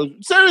Stern first.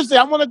 Seriously,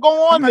 I want to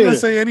go on I'm not gonna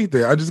say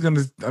anything. I'm just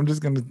gonna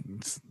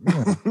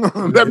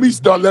let me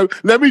start.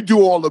 Let me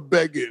do all the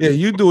begging. Yeah,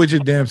 you do it your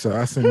damn self.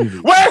 I send you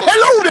this. Well,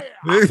 hello there.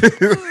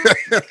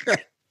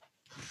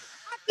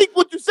 I think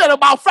what you said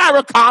about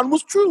Farrakhan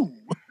was true.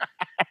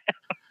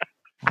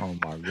 Oh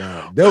my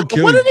God, they'll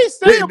kill what you. What did they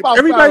say about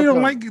everybody?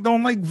 Farrakhan?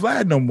 Don't like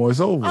Vlad no more. It's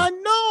over. I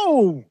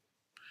know.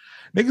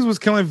 Niggas was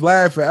killing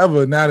Vlad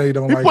forever. Now they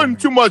don't. He putting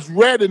too much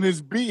red in his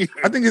beard.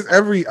 I think it's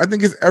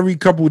every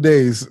couple of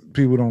days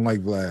people don't like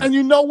Vlad. And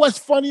you know what's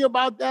funny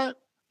about that?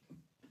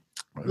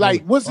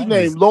 Like, what's his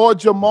name? Lord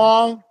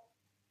Jamar.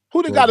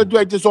 Who the guy that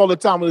do this all the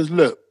time with his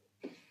lip?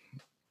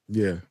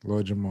 Yeah,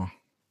 Lord Jamar.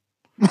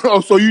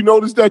 Oh, so you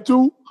noticed that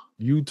too?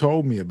 You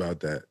told me about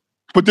that.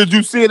 But did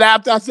you see it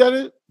after I said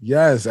it?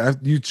 Yes,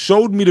 after you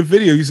showed me the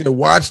video. You said,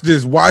 "Watch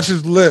this. Watch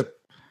his lip."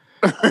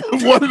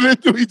 What did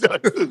it do? He does.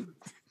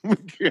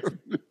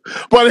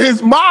 But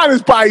his mind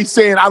is probably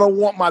saying, "I don't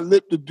want my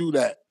lip to do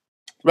that."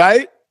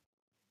 Right?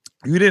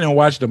 You didn't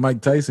watch the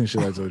Mike Tyson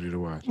shit I told you to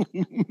watch.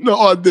 No,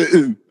 I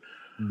didn't.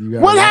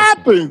 What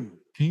happened?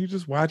 Can you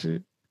just watch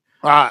it?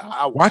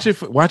 Watch it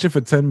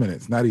for 10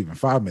 minutes, not even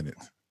 5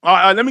 minutes. All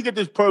right, let me get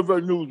this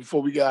pervert news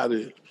before we get out of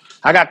here.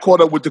 I got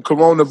caught up with the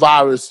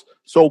coronavirus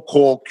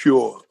so-called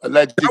cure.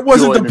 That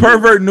wasn't the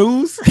pervert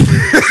news?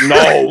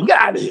 No,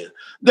 got it.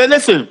 Then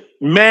listen,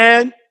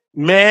 man,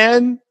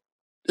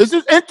 this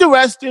is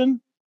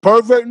interesting.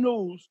 Pervert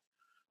news.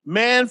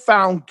 Man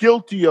found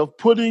guilty of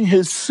putting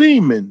his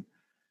semen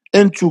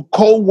into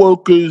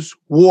co-worker's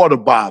water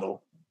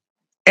bottle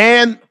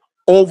and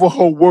over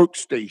her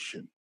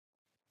workspace.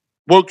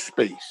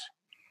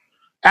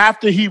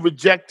 After she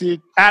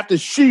rejected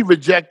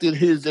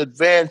his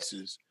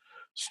advances,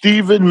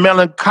 Stephen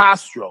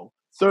Melancastro,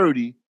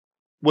 30,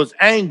 was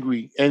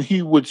angry and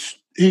he would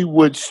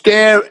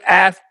stare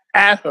at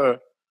her.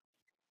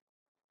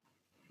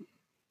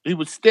 He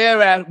would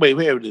stare at,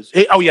 here it is.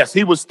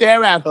 He would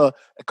stare at her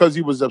because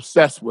he was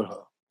obsessed with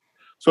her.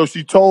 So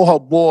she told her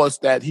boss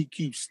that he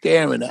keeps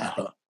staring at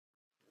her.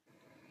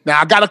 Now,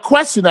 I got a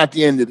question at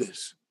the end of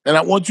this, and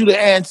I want you to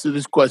answer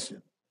this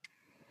question.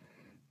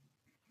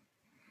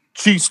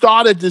 She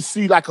started to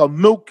see like a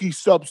milky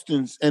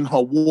substance in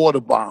her water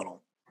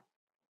bottle,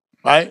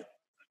 right?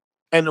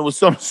 And there was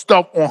some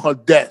stuff on her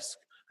desk,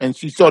 and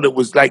she thought it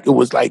was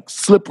like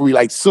slippery,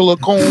 like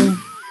silicone.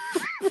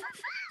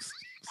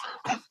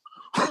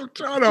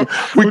 trying to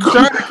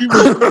keep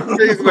it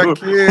straight as I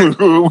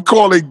can. We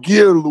call it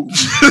gear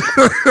loose.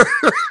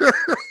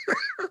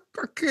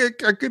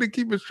 I couldn't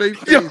keep it straight.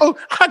 Yo,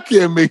 I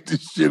can't make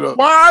this shit up.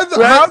 Why?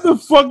 How the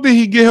fuck did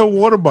he get her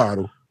water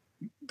bottle?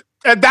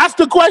 And that's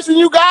the question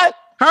you got?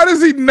 How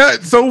does he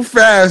nut so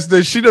fast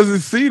that she doesn't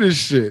see this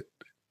shit?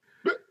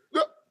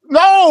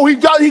 No, he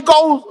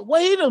goes,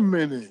 wait a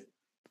minute.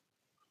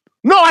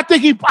 No, I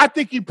think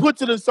he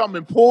puts it in something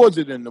and pours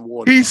it in the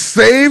water. He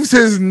saves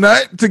his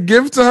nut to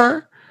give to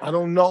her? I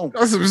don't know.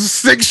 That's some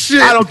sick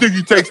shit. I don't think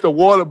he takes the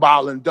water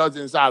bottle and does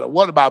it inside the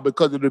water bottle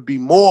because it'll be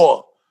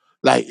more.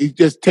 Like, he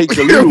just takes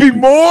a little. It'll be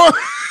more?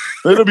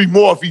 It'll be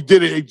more if he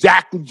did it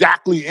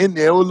exactly in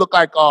there. It would look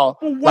like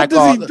what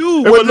does he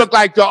do? It would look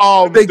like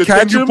the thing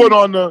you put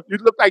on the. You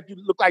look like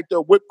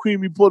the whipped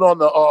cream you put on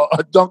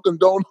the Dunkin'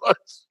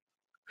 Donuts.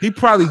 He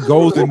probably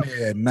goes in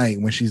there at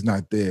night when she's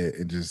not there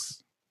and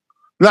just.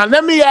 Now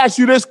let me ask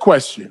you this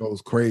question.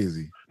 Goes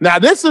crazy. Now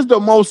this is the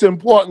most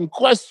important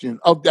question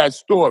of that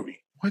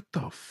story. What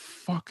the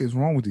fuck is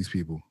wrong with these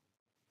people?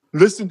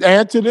 Listen,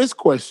 answer this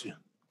question.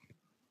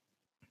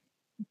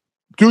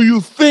 Do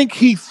you think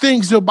he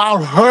thinks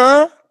about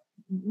her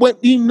when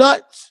he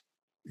nuts?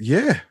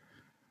 Yeah.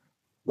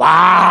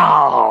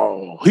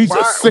 Wow. He's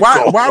a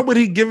sicko. Why would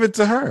he give it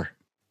to her?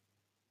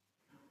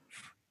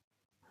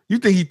 You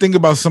think he think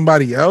about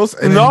somebody else?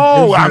 And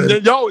no, I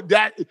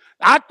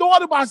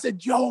thought about it. I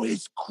said, yo,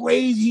 it's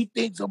crazy. He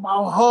thinks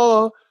about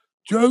her,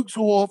 jerks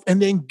off,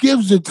 and then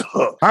gives it to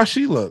her. How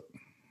she look?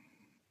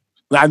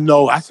 I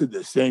know. I said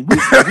the same.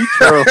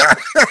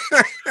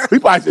 He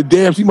probably said,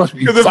 damn, she must be.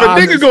 Because if a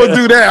nigga gonna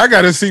do that, I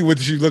gotta see what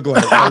she look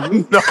like.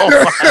 No.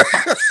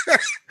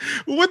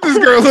 What this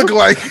girl look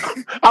like?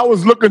 I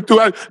was looking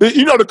through it.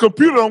 You know, the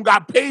computer don't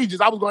got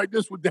pages. I was like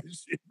this with that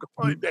shit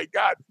going.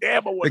 God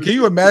damn, can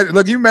you imagine?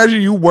 Look, you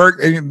imagine you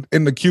work in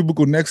the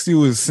cubicle next to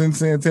you is Sin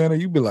Santana.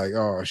 You'd be like,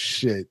 oh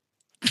shit.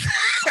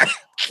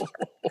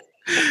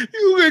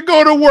 You can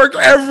go to work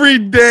every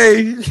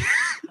day.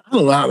 I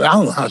don't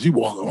know how she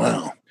walk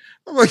around.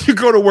 Like you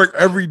go to work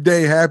every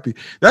day happy.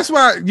 That's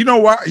why, you know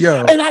why?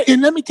 Yo.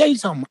 And let me tell you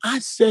something. I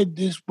said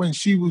this when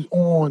she was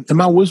on. Am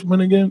I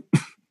whispering again?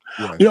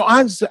 Yeah. You know,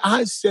 I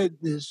said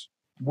this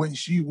when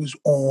she was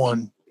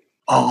on.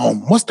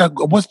 What's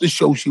the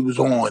show she was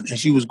on? And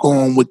she was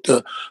going with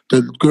the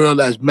girl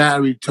that's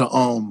married to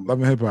Love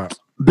and Hip Hop.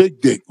 Big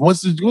Dick.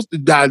 What's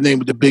the guy's name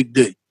with the big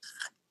dick?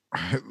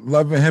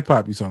 Love and Hip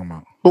Hop. You talking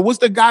about? But what's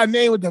the guy's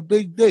name with the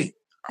big dick?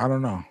 I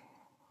don't know.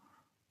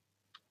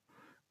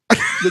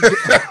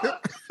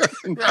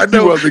 I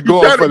know wasn't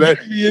going for that.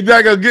 You're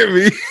not gonna get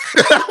me.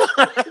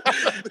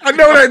 I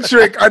know that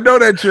trick. I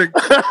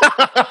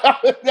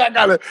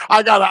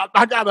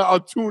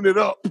gotta tune it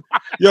up.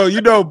 Yo,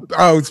 you know.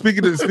 Oh,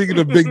 speaking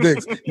of big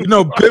dicks, you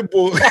know,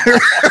 Pitbull.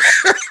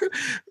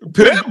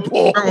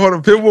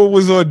 Pitbull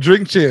was on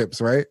Drink Champs,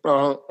 right?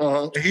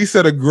 He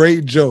said a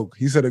great joke.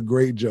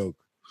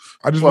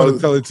 I just want to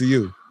tell it to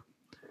you.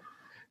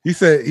 He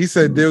said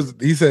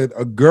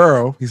a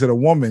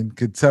woman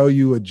could tell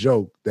you a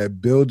joke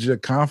that builds your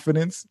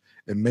confidence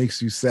and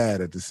makes you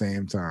sad at the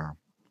same time.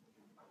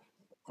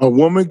 A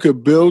woman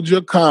could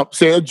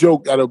say a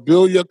joke that'll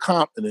build your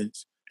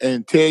confidence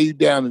and tear you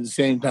down at the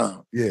same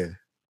time. Yeah.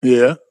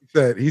 Yeah.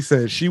 He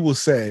said she will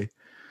say,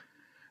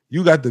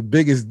 you got the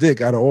biggest dick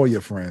out of all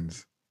your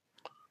friends.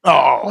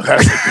 Oh,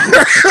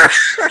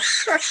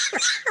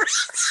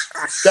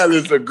 that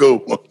is a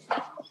good one.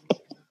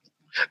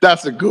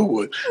 That's a good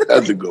one.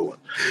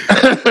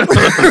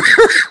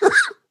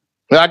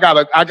 I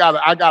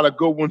got a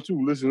good one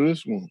too. Listen to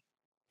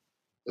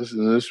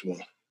this one.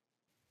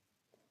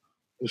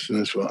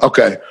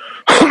 Okay.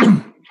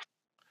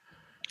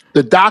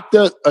 A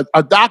doctor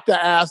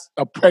asked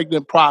a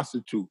pregnant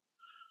prostitute,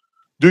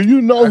 "Do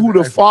you know who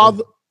the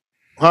father?"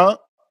 Huh?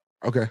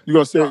 Okay. You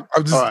gonna say?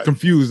 I'm just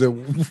confused at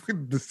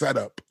the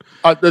setup.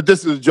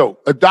 This is a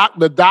joke. The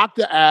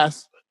doctor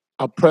asked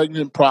a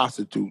pregnant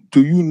prostitute,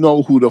 "Do you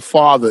know who the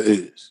father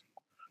is?"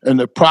 And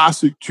the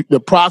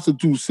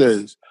prostitute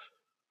says,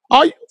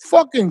 "Are you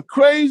fucking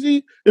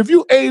crazy? If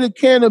you ate a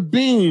can of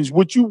beans,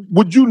 would you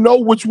know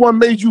which one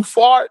made you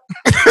fart?"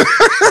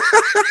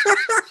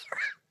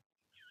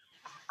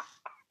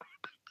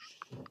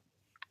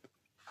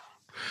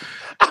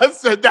 I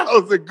said that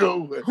was a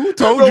good one. Who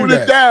told you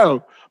that? It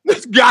down.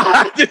 This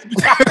guy.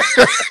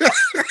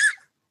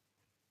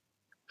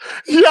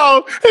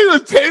 Yo, he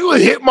was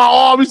hit my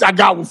arm. He said, I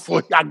got one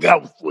for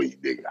you,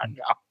 nigga.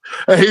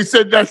 And he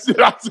said that shit.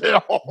 I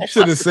said, oh.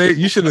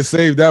 You should have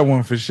saved that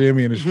one for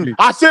Shammy in the Streets.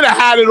 I should have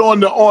had it on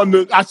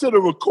the I should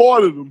have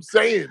recorded him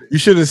saying it. You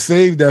should have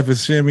saved that for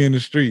Shammy in the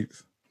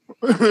Streets.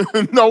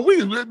 No,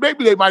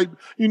 maybe they might.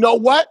 You know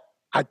what?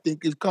 I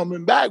think it's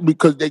coming back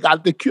because they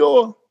got the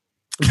cure.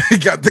 They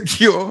got the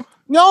cure.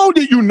 No,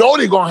 you know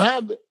they're gonna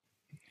have it.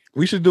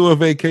 We should do a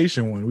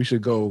vacation one. We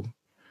should go.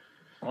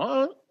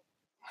 All right.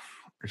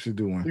 We should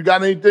do one. You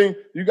got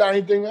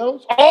anything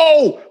else?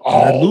 Oh,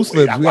 loose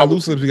lips. We got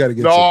loose lips. We got to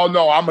get.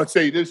 No. I'm gonna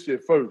say this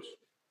shit first.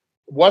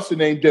 What's the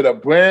name? Did a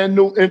brand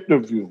new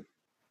interview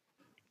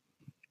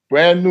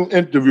Brand new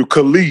interview,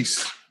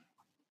 Khalees.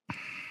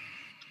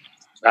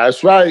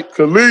 That's right,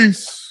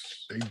 Khalees.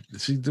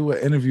 She do an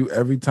interview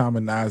every time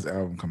a Nas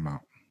album come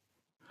out.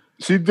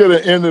 She did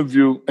an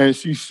interview and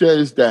she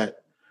says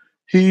that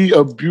he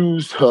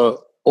abused her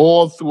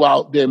all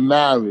throughout their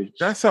marriage.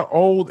 That's an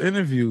old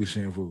interview,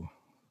 Shampoo.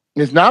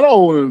 It's not an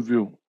old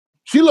interview.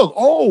 She look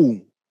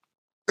old.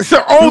 It's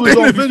an old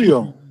interview.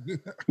 Video.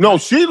 No,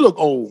 she look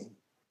old.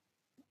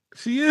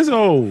 She is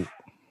old.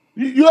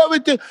 You ever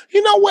think?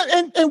 You know what?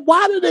 And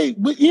why do they?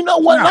 You know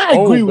what? I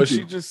agree with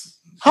you.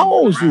 How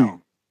old is she? I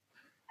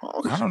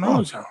don't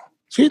know.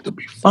 She had to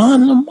be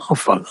fine in a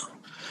motherfucker.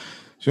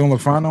 She don't look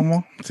fine no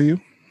more to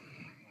you?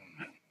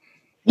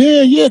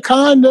 Yeah,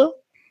 kinda.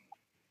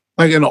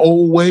 Like in an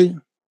old way.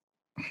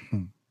 You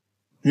know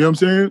what I'm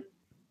saying?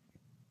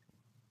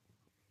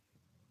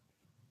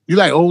 You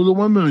like older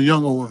women or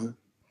younger women?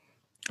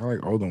 I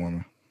like older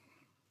women.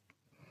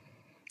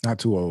 Not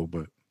too old,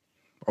 but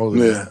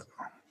older. Yeah.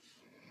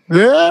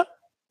 Yeah?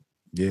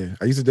 Yeah.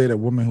 I used to date a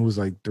woman who was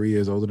like 3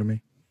 years older than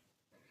me.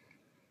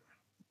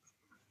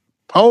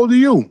 How old are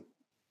you?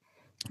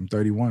 I'm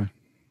 31.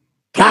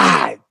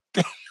 God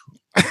damn.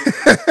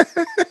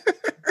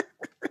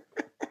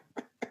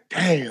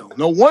 Damn.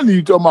 No wonder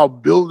you talking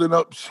about building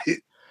up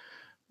shit.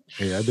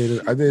 Yeah, I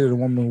dated a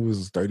woman who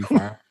was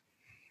 35.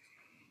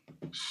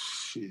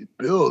 Shit,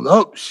 build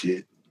up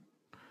shit.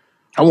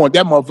 I want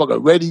that motherfucker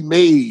ready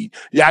made.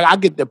 Yeah, I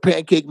get the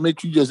pancake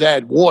mix. You just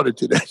add water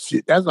to that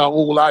shit. That's how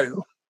old I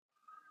am.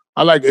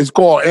 I like it. It's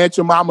called Aunt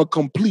Your Mama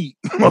Complete.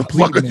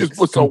 Motherfucker just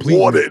put some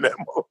water in that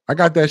motherfucker. I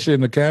got that shit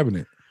in the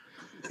cabinet.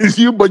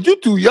 But you're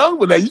too young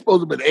for that. You're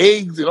supposed to put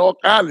eggs and all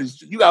kinds of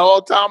shit. You got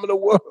all time in the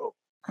world.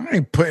 I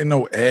ain't putting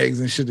no eggs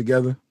and shit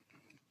together.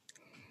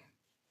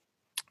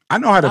 I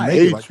know how to make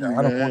it like that.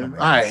 I don't want to make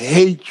it. I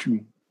hate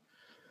you.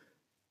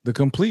 The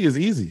Complete is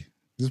easy.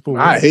 Just put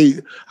I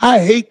hate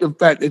the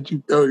fact that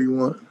you're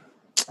 31.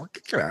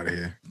 Get out of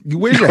here. You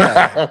where's your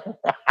hat?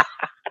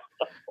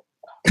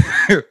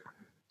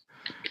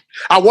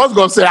 I was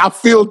gonna say I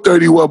feel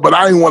 31, but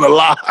I didn't want to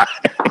lie.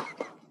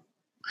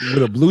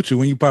 With a Blue Chew,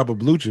 when you pop a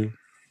Blue Chew.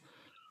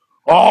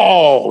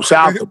 Oh,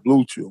 shout out to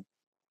Blue Chew.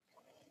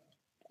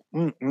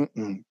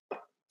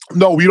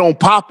 No, we don't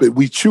pop it.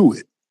 We chew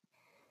it.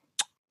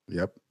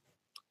 Yep.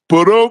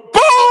 Boom!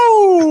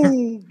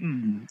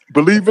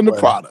 Believe in the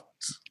product.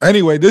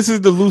 Anyway, this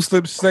is the loose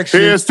lips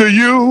section. Here's to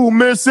you,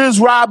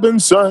 Mrs.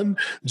 Robinson.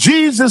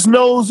 Jesus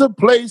knows a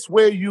place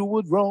where you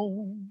would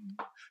roam.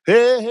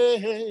 Hey, hey,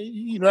 hey.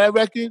 You know that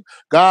record?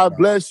 God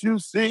bless you,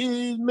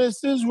 see,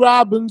 Mrs.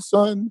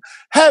 Robinson.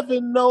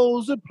 Heaven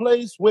knows a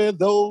place where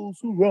those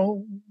who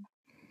roam.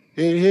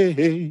 Hey, hey,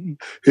 hey,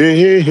 hey,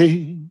 hey,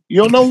 hey.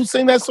 You don't know who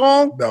sang that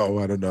song? No,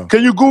 I don't know.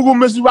 Can you Google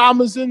Mrs.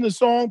 Robinson, the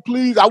song,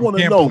 please? I want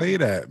to know. Can't play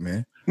that,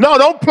 man. No,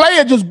 don't play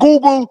it. Just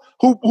Google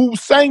who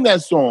sang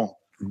that song.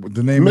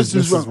 The name is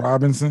Mrs.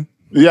 Robinson?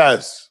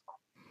 Yes.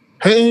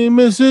 Hey,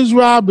 Mrs.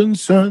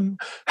 Robinson,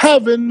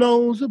 heaven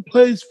knows a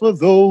place for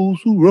those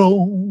who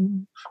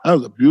roam. That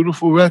was a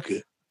beautiful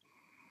record.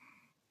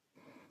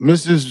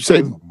 Say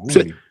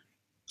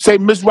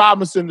Miss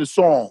Robinson, the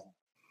song.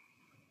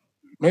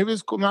 Maybe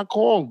it's not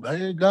called.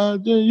 Hey,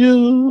 God to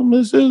you,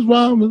 Mrs.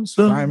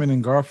 Robinson. Simon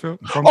and Garfield?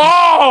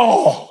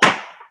 Oh!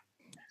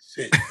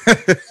 Shit.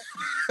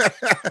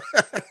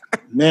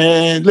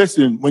 Man,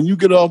 listen, when we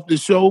get off the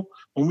show,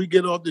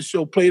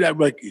 play that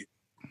record.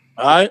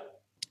 All right?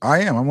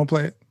 I am. I'm going to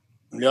play it.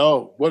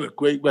 Yo, what a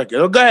great record.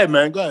 Oh, go ahead,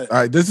 man. Go ahead. All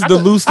right, this is the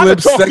loose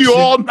lips section. I can talk to you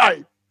all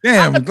night.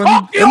 Damn, let me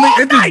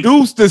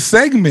introduce the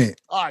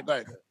segment. All right, go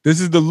ahead. This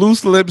is the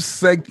loose lips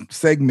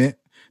segment.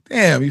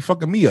 Damn, you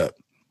fucking me up.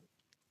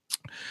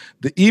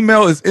 The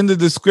email is in the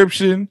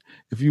description.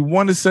 If you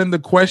want to send a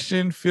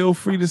question, feel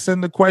free to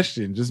send a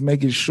question. Just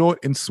make it short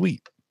and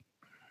sweet.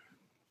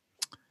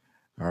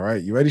 All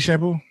right, you ready,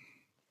 Shampoo?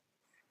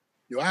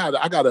 Yo,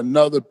 I got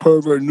another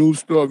pervert news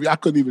story. I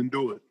couldn't even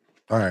do it.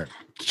 All right.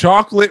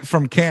 Chocolate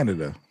from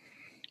Canada.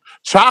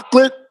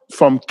 Chocolate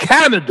from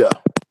Canada.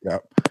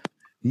 Yep.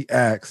 He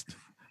asked,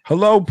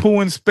 "Hello,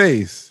 Pooh in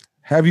Space.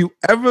 Have you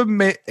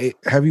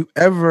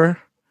ever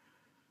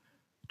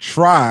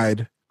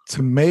tried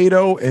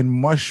tomato and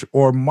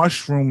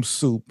mushroom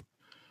soup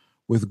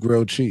with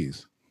grilled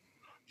cheese?"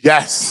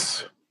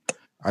 Yes.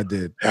 I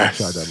did.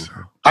 Yes. I tried that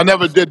before. I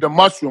never did the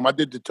mushroom. I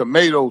did the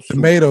tomato soup.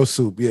 Tomato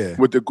soup, yeah.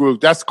 With the grilled.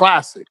 That's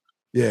classic.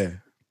 Yeah.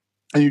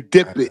 And you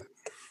dip it.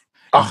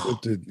 I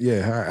had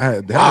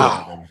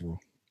that before.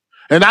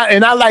 And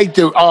I like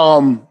the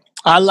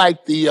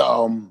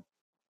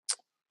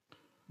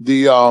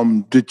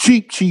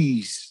cheap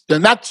cheese. They're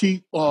not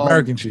cheap.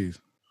 American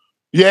cheese.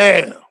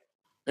 Yeah.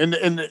 That's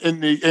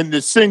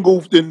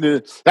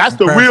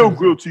the real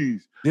grilled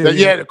cheese.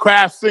 Yeah, the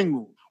Kraft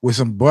single. With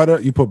some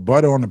butter. You put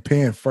butter on the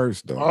pan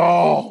first, though.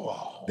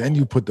 Oh. Then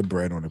you put the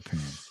bread on the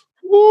pan.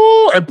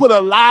 Ooh, and put a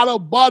lot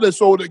of butter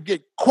so it'll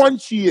get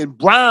crunchy and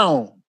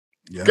brown.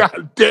 Yep.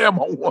 God damn,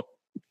 I want.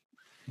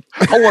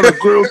 I want a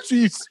grilled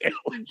cheese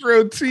sandwich.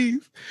 Grilled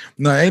cheese.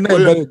 No, ain't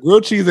nothing better.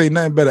 Grilled cheese ain't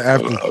nothing better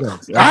after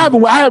sex. I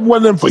haven't one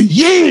of them for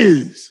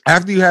years.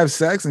 After you have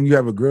sex and you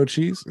have a grilled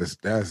cheese,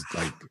 that's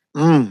like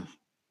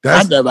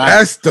that's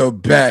the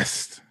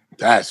best.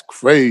 That's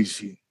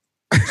crazy.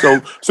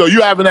 So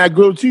you haven't had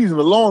grilled cheese in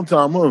a long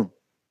time, huh?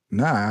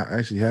 Nah, I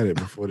actually had it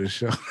before this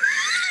show.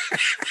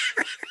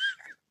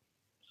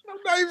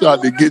 I'm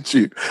trying to get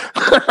you.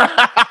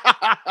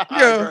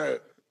 Yeah.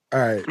 All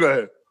right. Go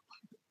ahead.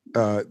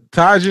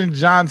 Tajan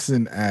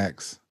Johnson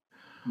asks,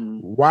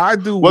 why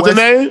do What's her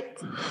name?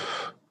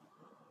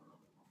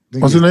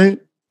 What's her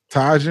name?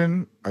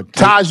 Tajan.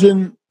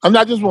 Tajan.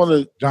 I just want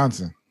to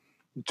Johnson.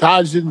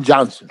 Tajan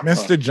Johnson.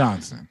 Mr.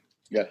 Johnson.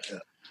 Yeah.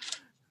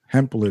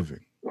 Hemp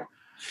Living.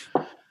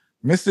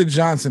 Mr.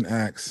 Johnson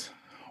asks,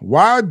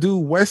 why do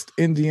West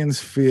Indians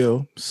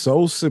feel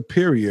so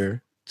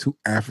superior to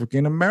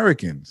African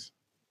Americans?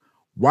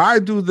 Why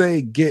do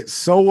they get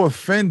so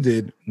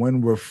offended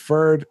when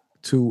referred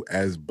to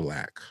as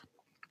black?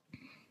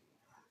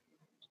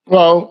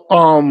 Well,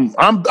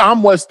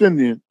 I'm West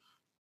Indian.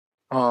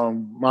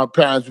 My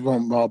parents were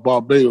from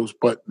Barbados,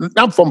 but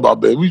I'm from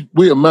Barbados.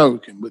 We're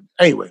American, but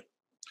anyway,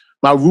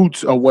 my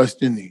roots are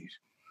West Indies.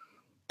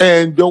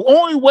 And the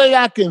only way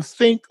I can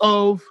think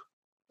of,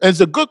 it's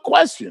a good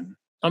question.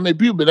 I mean,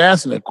 people have been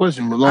asking that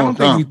question for a long time. I don't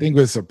think you think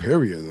we're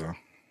superior, though.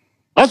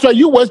 That's right.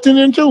 You West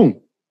Indian,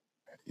 too.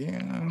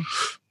 Yeah.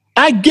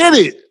 I get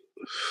it.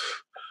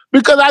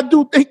 Because I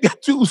do think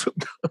that, too.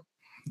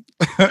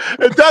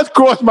 It does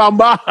cross my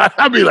mind.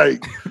 I be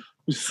like,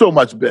 it's so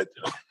much better.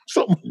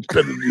 So much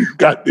better than these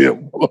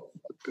goddamn motherfuckers.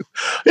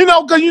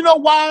 Because you know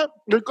why?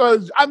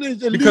 Because, I mean,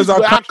 because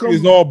our country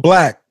is all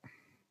black.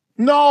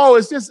 No,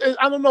 it's just,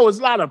 I don't know. It's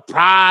a lot of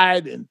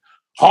pride and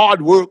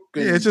hard work.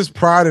 And, yeah, it's just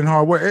pride and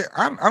hard work.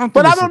 I don't think.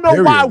 But I don't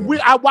know why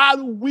why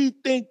do we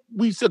think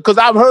we should? Because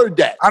I've heard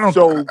that. I don't.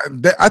 So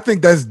I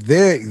think that's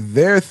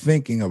their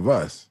thinking of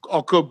us.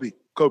 Oh, could be.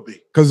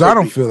 Because I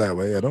don't feel that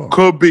way at all.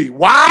 Could be.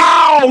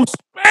 Wow,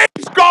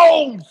 Space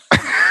Ghost.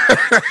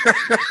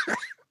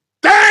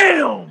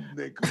 Damn,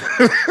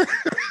 nigga.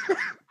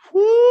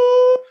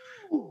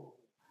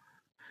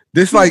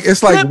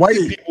 It's like white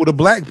people to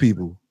black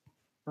people.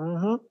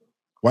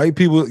 White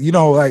people,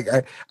 like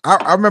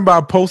I remember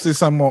I posted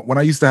something when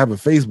I used to have a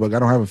Facebook. I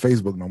don't have a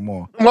Facebook no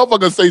more.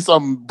 Motherfucker say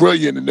something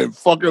brilliant and then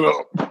fuck it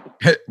up.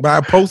 But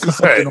I posted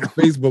something on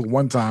Facebook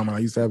one time when I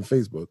used to have a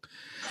Facebook.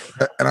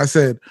 And I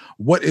said,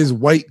 what is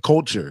white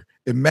culture?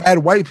 And mad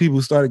white people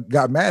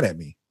got mad at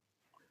me.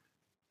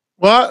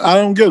 What? I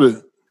don't get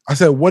it. I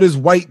said, what is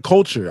white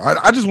culture?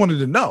 I just wanted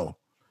to know.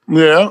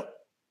 Yeah.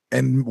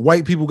 And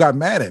white people got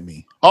mad at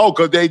me. Oh,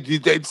 because they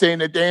saying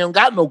that they don't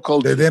got no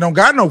culture. They don't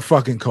got no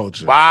fucking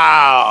culture.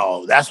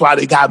 Wow. That's why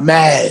they got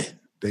mad.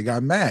 They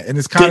got mad. And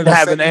it's kind of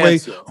the same way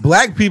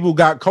black people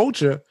got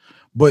culture,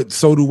 but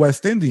so do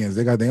West Indians.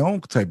 They got their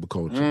own type of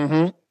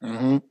culture.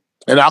 And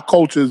our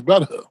culture is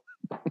better.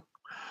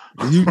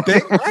 You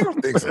think? I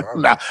don't think so.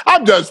 Nah,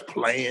 I'm just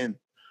playing.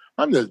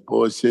 I'm just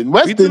bullshitting.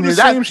 West Indians,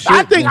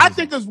 I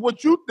think it's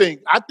what you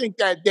think. I think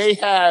that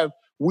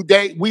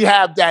we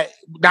have that,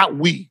 not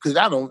we,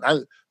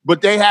 because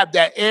but they have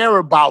that air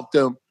about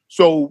them.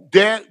 So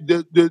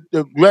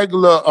the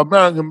regular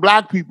American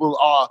black people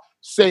are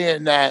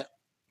saying that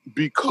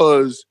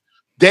because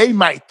they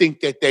might think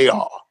that they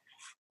are.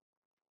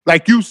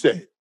 Like you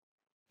said.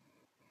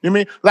 You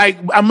mean like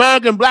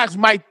American blacks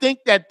might think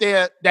that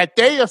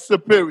they are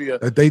superior.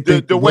 That they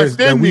think the West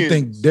Indians. We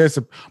think they're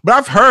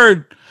but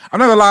I'm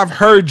not gonna lie, I've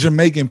heard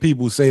Jamaican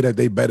people say that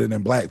they better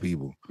than black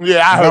people.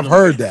 Yeah, I've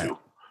heard that. Too.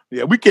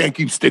 Yeah, we can't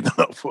keep sticking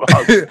up for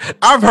us.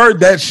 I've heard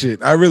that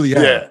shit. I really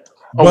have. Yeah.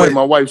 Oh, wait,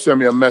 my wife sent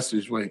me a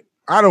message. Wait.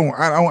 I don't.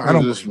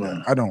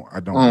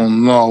 Oh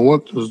no,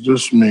 what does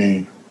this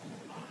mean?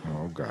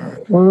 Oh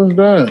God. What is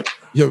that?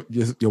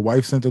 Your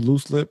wife sent the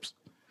loose lips?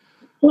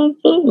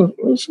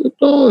 What's it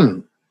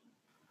doing?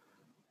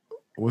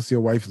 What's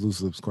your wife's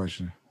loose lips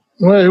question?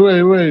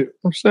 Wait.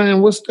 I'm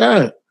saying, what's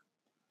that?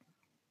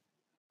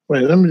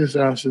 Wait, let me just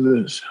answer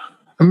this.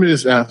 Let me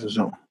just answer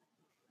something.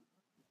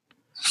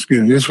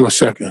 Excuse me, just for a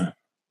second.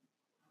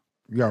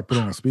 You gotta put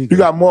on a speaker. You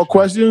got more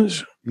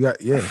questions? You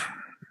got.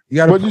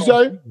 What'd you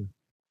say?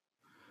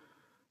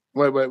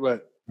 Wait.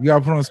 You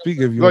gotta put on a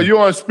speaker if you. No, you're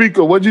on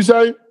speaker. What'd you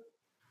say?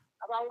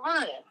 About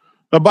what?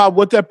 About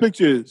what that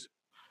picture is.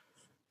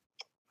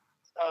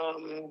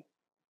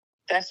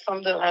 That's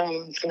from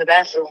the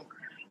bathroom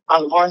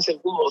on Lawrence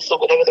and Google. So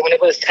whatever when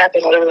it was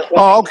tapping, whatever.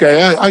 Oh,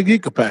 okay. I you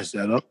can pass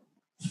that up.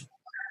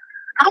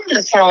 I'm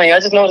just telling you. I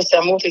just noticed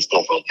that movie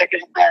stuff from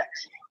picking it back.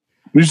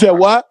 You said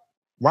what?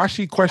 Why is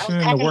she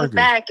questioning the workers?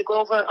 Back to go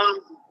over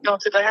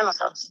to the Hannah's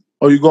house.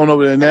 Oh, you going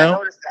over there now? I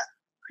noticed that.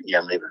 Yeah,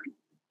 I'm leaving.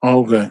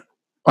 Oh, okay.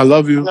 I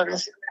love you. I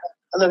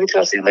love you too.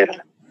 I'll see you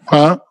later.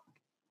 Huh?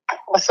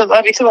 I said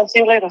love you too. I'll see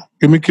you later.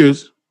 Give me a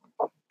kiss.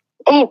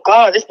 Oh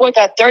God, this boy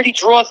got dirty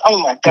drawers. Oh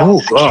my God.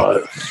 Oh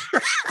God.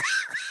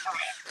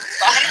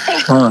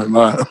 All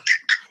right.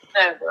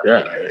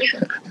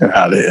 Get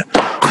out of here.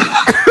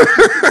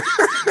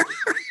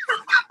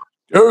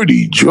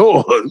 Dirty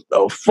drawers. The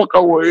the fuck I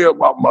want to hear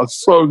about my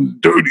son's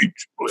dirty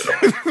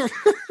Twitter.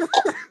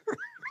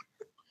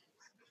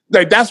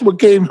 Like, that's what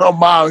came to her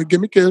mind.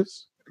 Give me a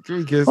kiss. Give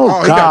me a kiss.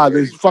 Oh God,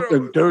 this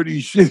fucking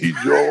dirty shitty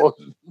drawers.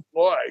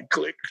 Boy,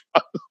 click.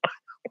 All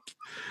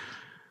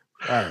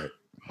right.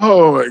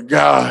 Oh my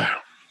God.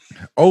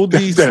 OD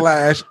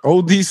slash.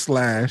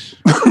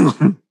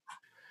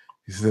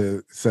 He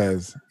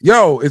says,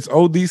 yo, it's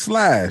OD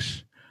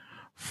slash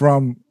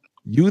from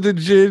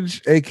Utah,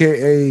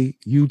 aka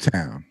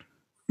U-Town.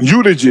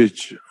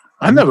 Utah.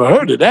 I never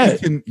heard of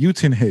that.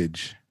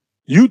 Utenhage.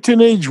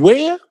 Utenhage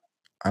where?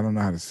 I don't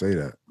know how to say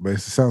that, but it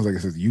sounds like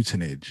it says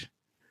Utenhage.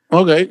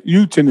 Okay,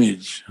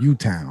 Utenhage.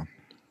 U-Town.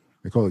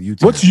 They call it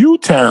U-Town. What's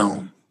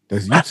U-Town?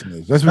 That's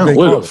Utenhage. That's what they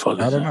call it.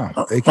 I don't know.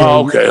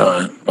 Okay, all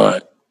right. All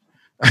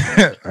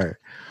right.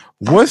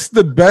 What's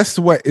the best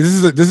way? This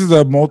is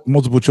a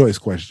multiple choice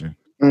question.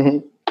 Mm-hmm.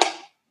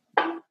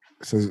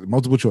 It says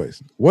multiple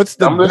choice. What's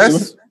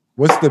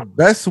the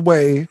best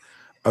way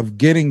of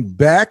getting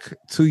back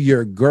at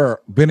your girl?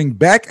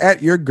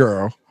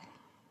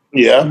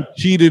 Yeah. Who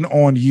cheated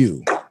on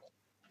you?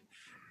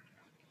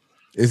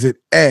 Is it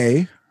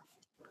A,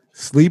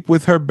 sleep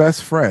with her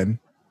best friend?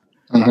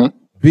 Mm-hmm.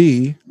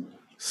 B,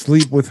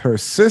 sleep with her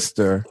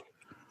sister?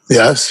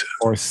 Yes.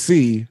 Or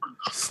C,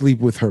 sleep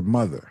with her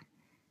mother?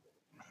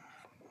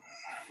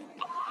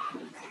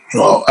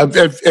 Well,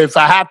 if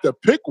I have to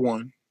pick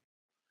one,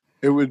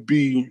 it would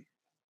be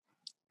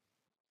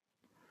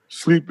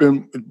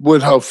sleeping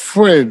with her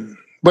friend.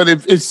 But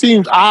it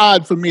seems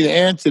odd for me to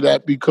answer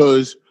that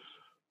because,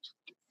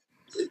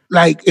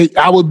 like,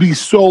 I would be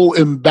so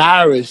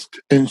embarrassed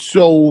and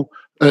so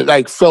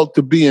felt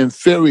to be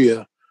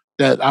inferior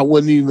that I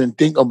wouldn't even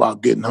think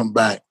about getting him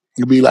back.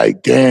 You'd be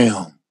like,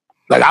 damn,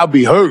 like I'd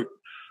be hurt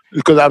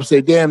because I'd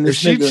say, damn, this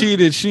if she nigga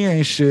cheated, she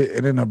ain't shit,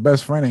 and then her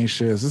best friend ain't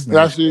shit. This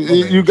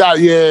you got,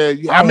 yeah.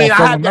 I mean, I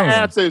had to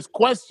answer answer his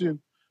question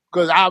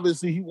because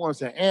obviously he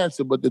wants an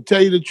answer. But to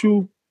tell you the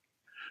truth,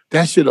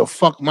 that should have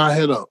fucked my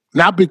head up.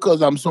 Not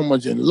because I'm so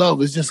much in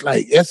love. It's just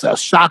like, it's a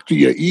shock to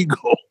your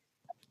ego.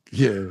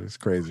 Yeah, it's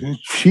crazy. You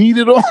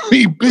cheated on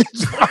me,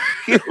 bitch. I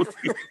killed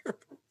you.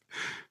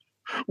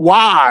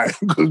 Why?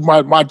 Because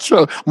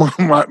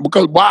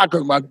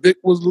because my dick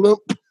was limp.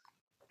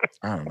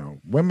 I don't know.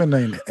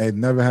 Women ain't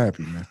never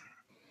happy, man.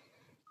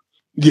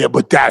 Yeah,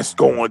 but that's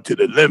going to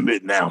the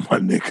limit now, my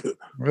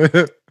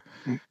nigga.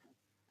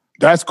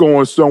 That's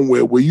going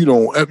somewhere where you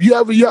don't.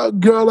 Your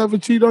girl ever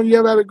cheat on you?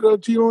 Ever had a girl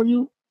cheat on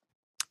you?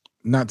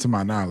 Not to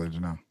my knowledge,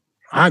 no.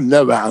 I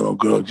never had no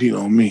girl cheat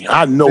on me.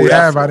 I know they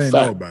that. Have, I didn't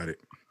know about it.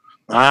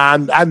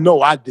 I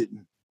know I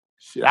didn't.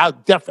 Shit, I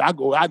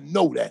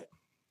know that.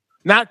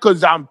 Not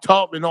because I'm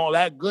tough and all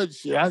that good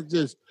shit. I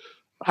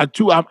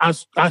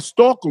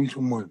stalk them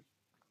too much.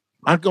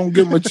 I don't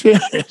give them a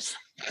chance.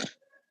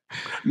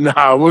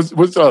 Nah,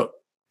 what's up?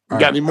 You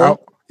got any more?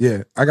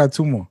 Yeah, I got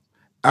two more.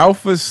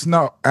 Alpha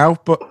Soul.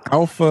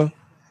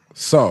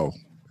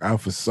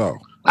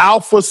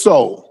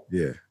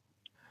 Yeah.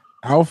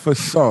 Alpha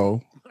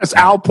Soul. That's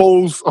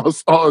Alpo's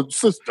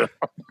sister.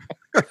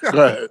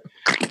 Go ahead.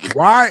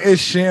 Why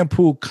is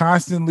Shampoo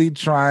constantly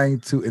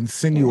trying to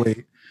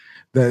insinuate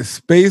that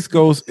Space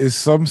Ghost is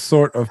some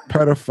sort of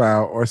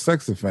pedophile or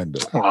sex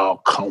offender?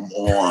 Oh, come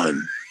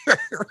on.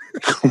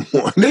 Come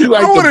on.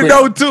 I want to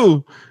know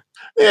too.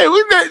 Yeah,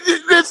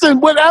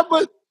 listen,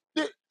 whatever.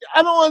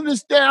 I don't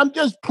understand. I'm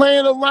just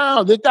playing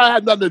around. This guy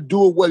had nothing to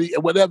do with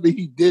whatever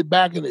he did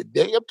back in the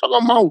day. I'm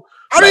talking about.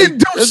 I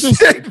didn't do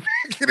shit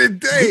back in the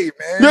day,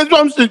 man. That's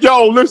what I'm saying.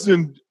 Yo,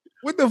 listen.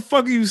 What the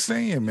fuck are you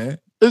saying, man?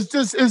 It's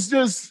just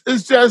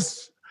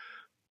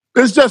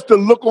the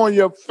look on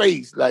your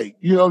face. Like,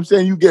 you know what I'm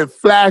saying? You get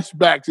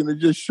flashbacks and it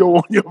just show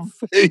on your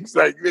face.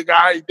 Like, nigga,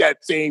 I ain't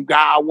that same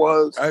guy I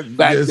was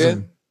back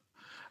then.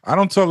 I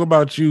don't talk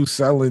about you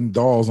selling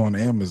dolls on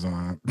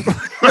Amazon.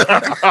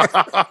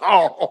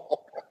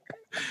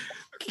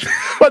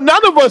 But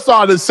none of us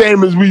are the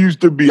same as we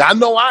used to be. I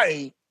know I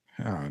ain't.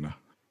 I don't know.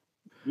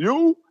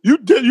 You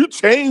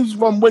changed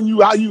from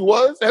how you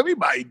was?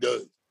 Everybody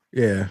does.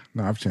 Yeah,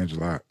 no, I've changed a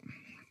lot.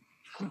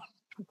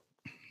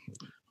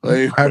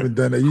 I haven't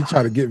done that. You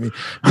try to get me.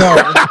 No.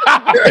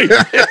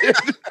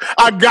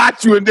 I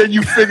got you, and then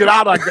you figured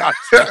out I got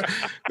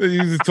you.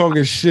 You just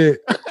talking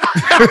shit.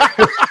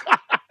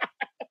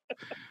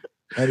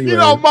 Anyway. You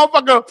know, a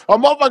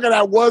motherfucker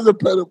that was a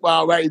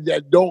pedophile, right?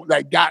 That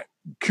got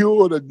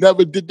cured or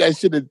never did that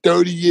shit in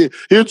 30 years.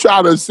 He'll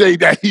try to say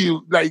that he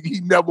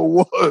never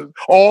was.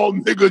 All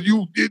niggas,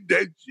 you did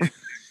that shit.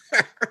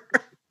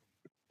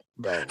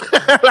 No.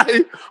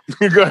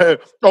 Go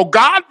ahead. So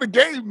God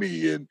forgave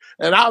me, and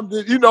I'm,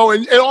 and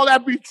all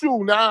that be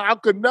true. Now I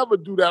could never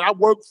do that. I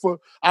work for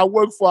a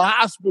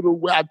hospital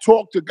where I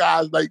talk to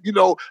guys like,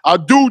 a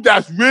dude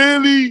that's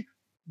really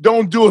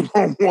don't do it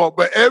no more.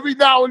 But every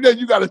now and then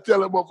you got to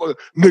tell him,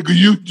 nigga,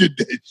 you did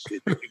that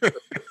shit.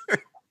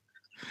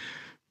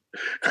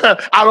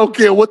 I don't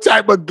care what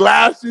type of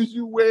glasses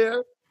you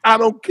wear. I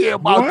don't care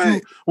about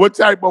you, what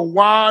type of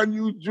wine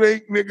you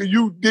drink, nigga.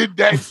 You did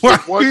that shit.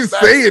 Why are you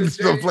saying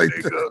stuff like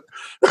that?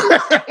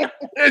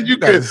 And you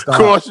can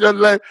cross your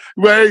leg.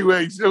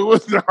 Wait. So I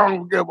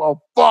don't give a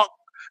fuck.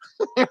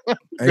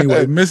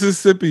 Anyway,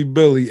 Mississippi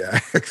Billy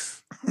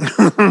asks.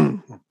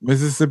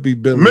 Mississippi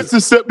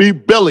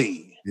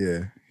Billy.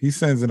 Yeah, he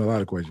sends in a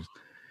lot of questions.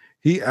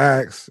 He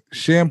asks,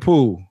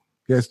 shampoo.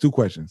 He has 2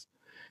 questions.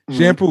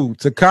 Shampoo,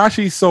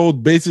 Tekashi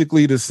sold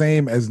basically the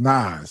same as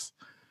Nas,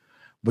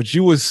 but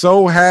you were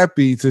so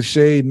happy to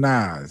shade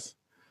Nas.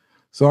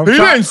 So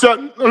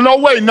no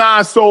way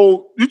Nas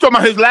sold. You talking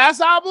about his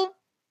last album?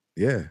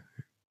 Yeah.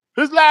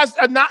 His last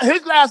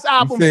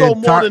album sold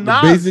more than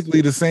Nas. Basically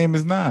the same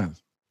as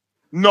Nas.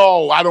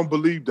 No, I don't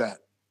believe that.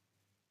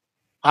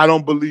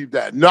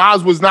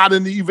 Nas was not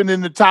even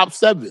in the top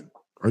 7.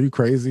 Are you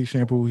crazy,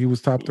 Shampoo? He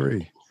was top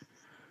 3.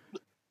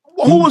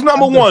 Who was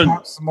number 1?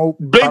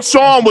 Big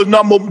Sean was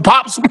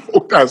Pop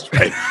Smoke. That's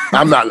right.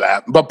 I'm not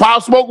laughing. But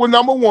Pop Smoke was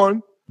number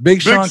 1. Big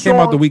Sean came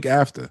out the week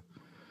after.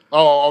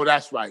 Oh,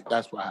 that's right.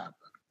 That's what happened.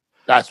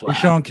 Big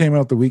Sean came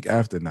out the week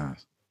after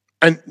Nas.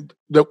 And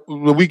the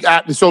week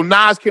after, so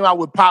Nas came out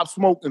with Pop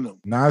Smoke in them.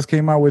 Nas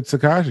came out with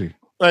Tekashi.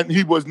 And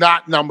he was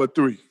not number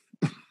 3.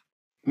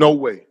 No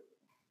way.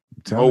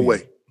 No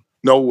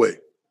way.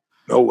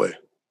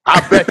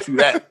 I bet you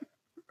that.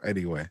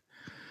 Anyway.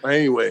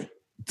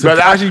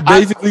 Tekashi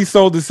basically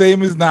sold the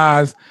same as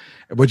Nas,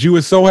 but you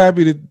were so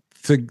happy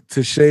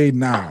to shade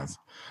Nas.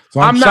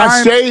 So I'm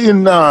not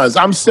shading Nas.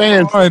 I'm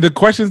saying the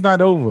question's not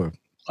over.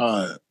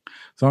 So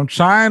I'm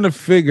trying to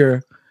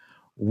figure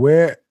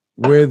where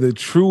the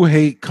true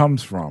hate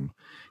comes from.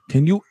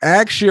 Can you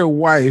ask your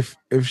wife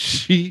if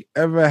she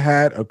ever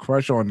had a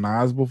crush on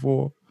Nas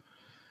before?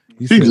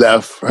 She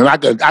left, and I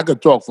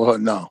could talk for her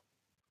now.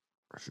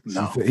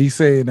 No, he's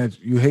saying that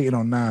you hating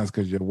on Nas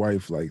because your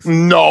wife likes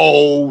him.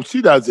 No,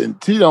 she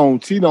doesn't. She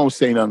don't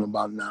say nothing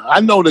about Nas. I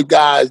know the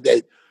guys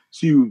that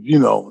she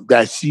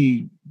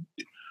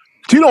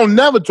don't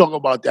never talk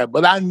about that,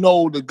 but I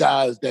know the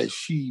guys that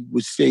she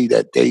would say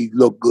that they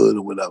look good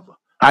or whatever.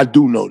 I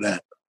do know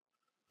that.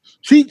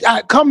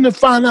 I come to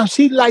find out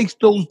she likes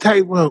those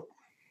guys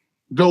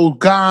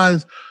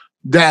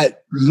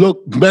that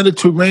look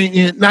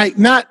Mediterranean. Let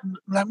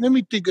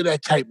me think of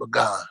that type of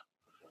guy.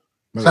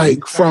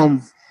 Like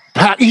from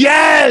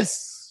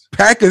yes,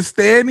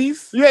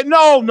 Pakistanis. Yeah,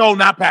 no,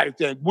 not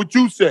Pakistan. What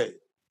you said?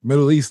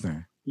 Middle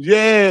Eastern.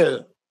 Yeah,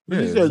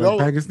 said,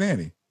 like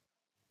Pakistani.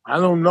 I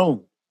don't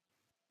know.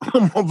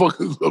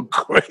 Motherfuckers look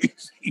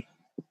crazy.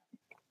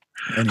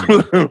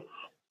 Anyway.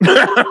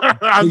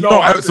 I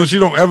know. So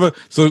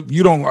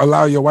you don't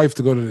allow your wife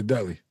to go to the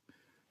deli.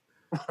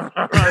 No.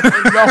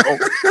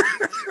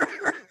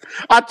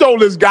 I told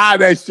this guy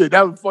that shit.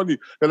 That was funny.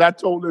 Because I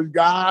told this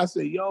guy, I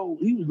said, yo,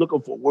 he was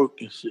looking for work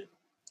and shit.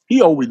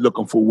 He always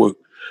looking for work.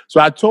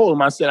 So I told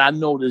him, I said, I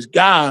know this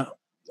guy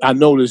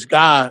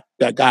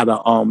that got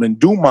in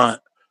Dumont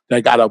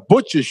that got a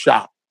butcher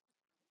shop.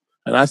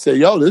 And I said,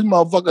 yo, this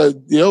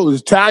motherfucker,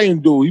 this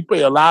Italian dude, he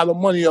pay a lot of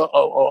money an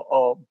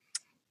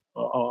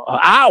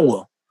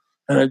hour.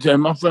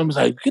 And my friend was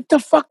like, get the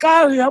fuck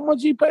out of here. How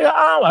much he pay an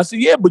hour? I said,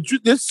 yeah, but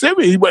this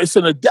serious. He works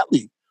in a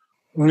deli.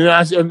 And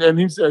I said,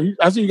 he said,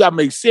 you got to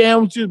make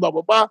sandwiches, blah,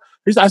 blah, blah.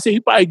 I said,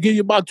 he probably give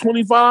you about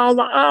 $25 an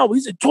hour.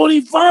 He said,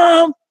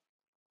 25?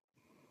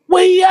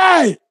 Where he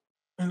at?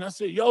 And I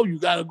said, yo, you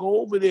got to go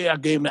over there. I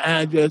gave him the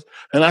address.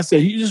 And I said,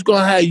 he's just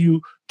going to have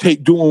you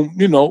do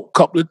him, a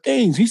couple of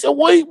things. He said,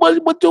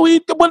 what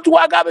do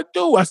I got to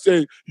do? I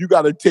said, you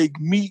got to take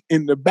meat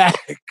in the back.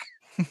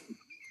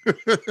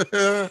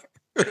 That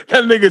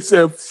nigga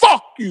said,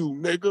 fuck you,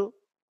 nigga.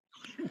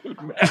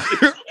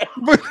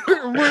 but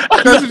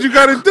that's what you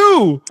gotta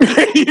do.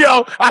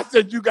 Yo, I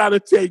said you gotta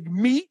take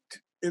meat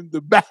in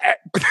the back.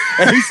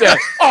 And he said,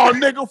 oh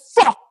nigga,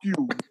 fuck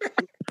you.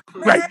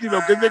 Like,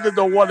 because niggas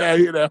don't want to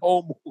hear that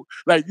homo,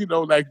 like gay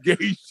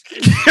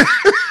shit.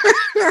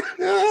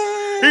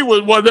 He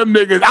was one of them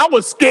niggas. I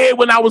was scared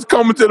when I was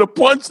coming to the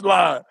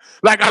punchline.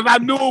 Like, I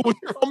knew it was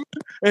coming,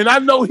 and I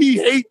know he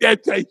hate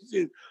that type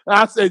shit. And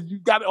I said,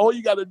 all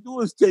you gotta do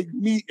is take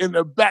meat in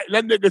the back.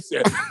 That nigga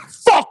said,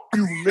 fuck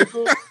you,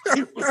 nigga.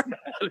 He was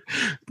mad.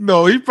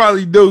 No, he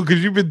probably do,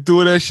 because you've been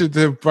doing that shit to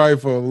him probably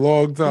for a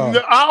long time.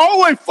 I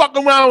always fuck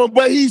around with him,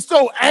 but he's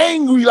so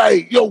angry.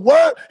 Like, yo,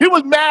 what? He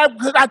was mad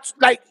because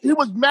he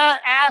was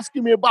mad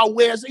asking me about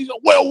where it's. He said,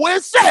 well,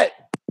 where's that?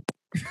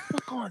 I'm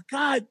going,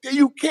 God,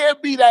 you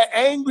can't be that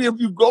angry if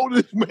you go to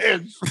this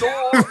man's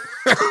store.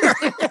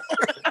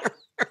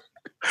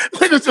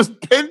 Niggas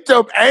just pent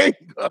up anger.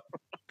 I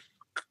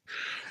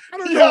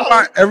don't know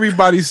why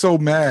everybody's so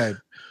mad.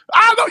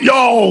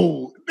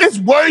 It's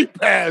way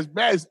past,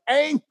 man. It's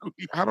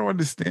angry. I don't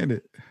understand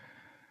it.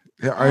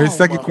 Yeah, all right, his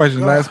second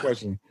question, last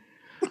question.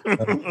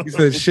 He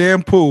says,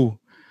 shampoo,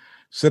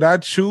 should I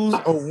choose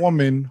a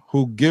woman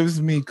who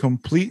gives me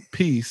complete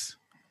peace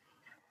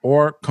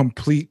or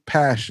complete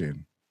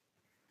passion?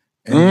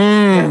 And what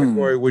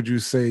category would you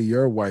say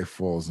your wife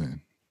falls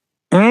in?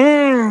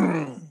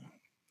 Now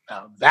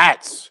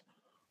that's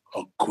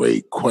a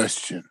great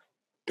question.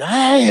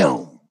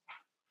 Damn.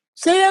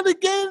 Say that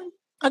again.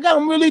 I got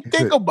to really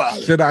think about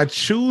it. Should I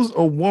choose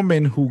a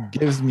woman who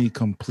gives me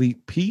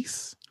complete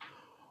peace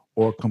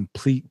or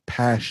complete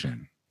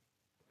passion?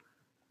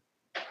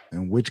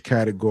 And which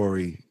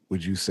category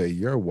would you say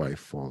your wife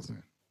falls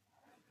in?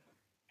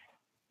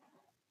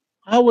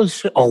 I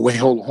was. Oh wait,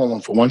 hold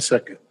on for 1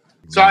 second.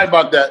 Sorry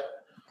about that.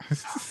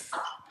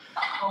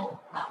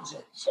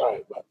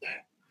 Sorry about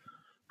that.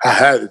 I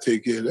had to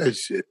take care of that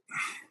shit.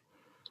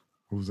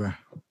 Who's that?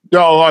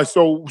 Yo,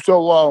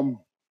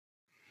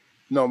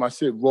 no, my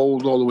shit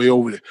rolled all the way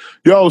over there.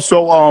 Yo,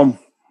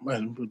 man,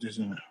 let me put this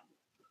in there.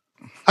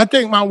 I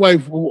think my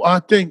wife. I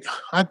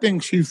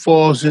think she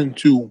falls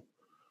into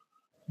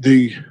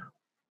the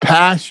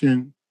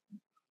passion,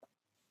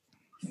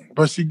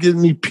 but she gives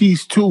me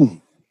peace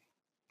too.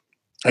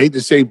 I hate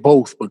to say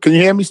both, but can you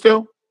hear me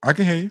still? I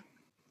can hear you.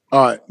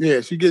 All right,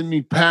 yeah, she gives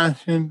me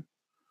passion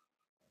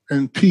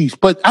and peace.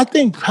 But I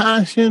think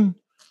passion,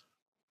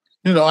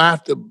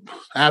 after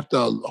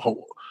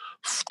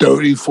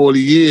 30, 40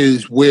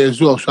 years wears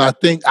off. So I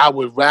think I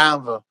would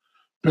rather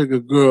pick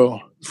a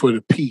girl for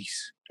the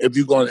peace. If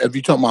you're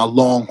talking about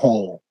long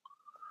haul.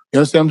 You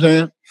understand what I'm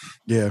saying?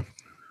 Yeah.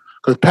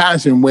 Because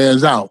passion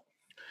wears out.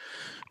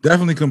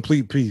 Definitely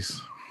complete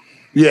peace.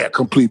 Yeah,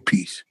 complete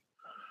peace.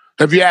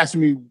 If you ask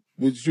me,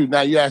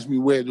 now you ask me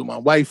where do my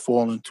wife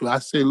fall into, I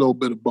say a little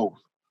bit of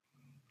both.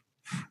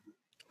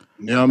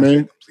 You know what I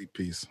mean? Complete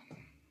peace.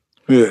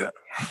 Yeah.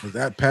 With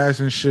that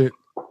passion shit,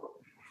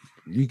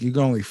 you can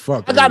only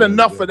fuck. I got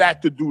enough of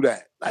that to do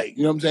that. Like,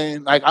 you know what I'm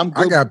saying? Like, I'm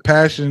good. I got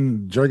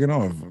passion jerking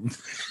off.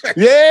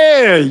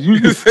 Yeah. You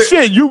be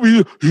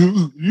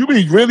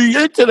really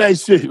into that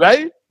shit,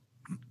 right?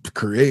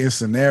 Creating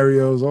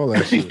scenarios, all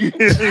that shit. You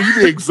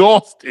be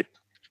exhausted.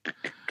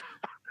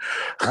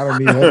 I don't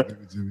need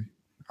that to me.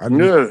 I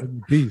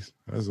need peace.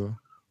 That's all.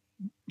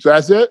 So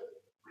that's it?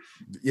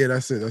 Yeah,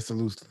 that's it. That's the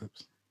loose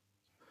lips.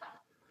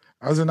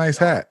 That was a nice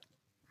hat.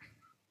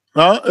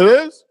 Huh?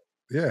 It is?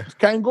 Yeah. It's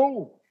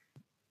Kangol.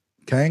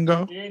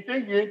 Kango? You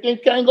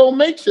think Kangol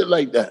makes it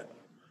like that?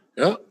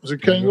 Yeah, it's a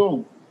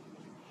Kangol.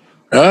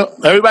 Yeah.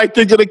 Everybody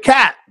think of the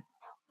cat.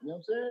 You know what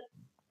I'm saying?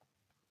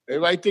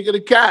 Everybody think of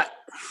the cat.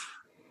 You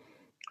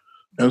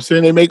know what I'm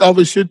saying? They make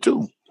other shit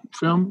too.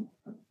 Feel me?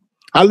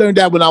 I learned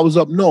that when I was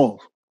up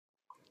north.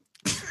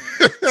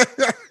 He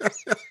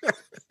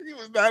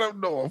was not up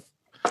north.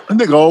 That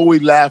nigga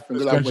always laughing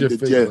because I went to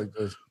jail. Like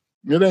this.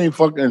 It ain't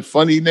fucking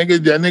funny,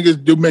 nigga. That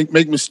niggas do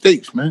make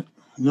mistakes, man.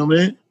 You know what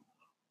I mean?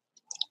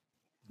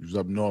 He was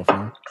up north,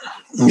 huh?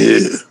 Yeah.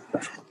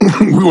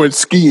 We went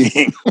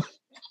skiing.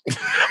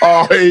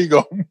 Oh, here you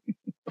go.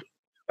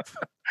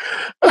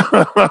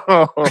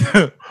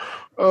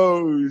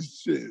 Oh,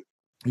 shit.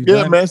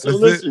 Man. So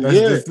listen.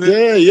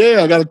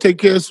 Yeah. I got to take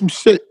care of some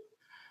shit.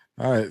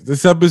 All right.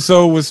 This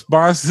episode was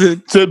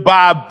sponsored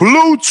by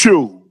Blue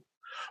Chew.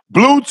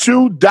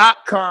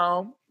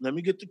 BlueChew.com. Let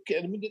me get the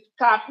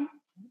copy.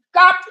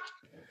 It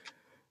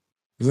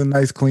was a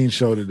nice, clean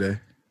show today.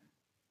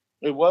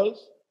 It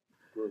was?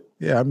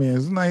 Yeah, I mean,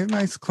 it's a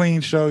nice,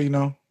 clean show,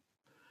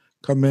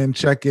 Come in,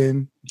 check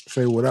in,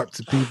 say what up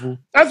to people.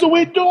 That's what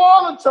we do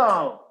all the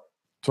time.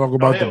 Talk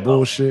about the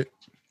bullshit.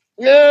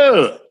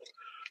 Yeah.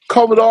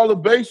 Covered all the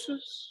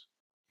bases.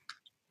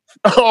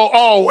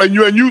 When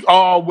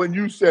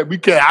you said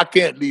I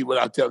can't leave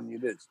without telling you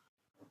this.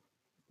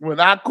 When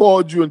I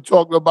called you and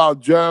talked about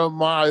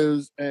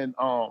Jeremiah's and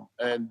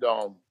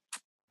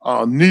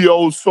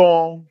Neo's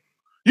song,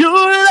 you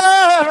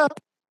love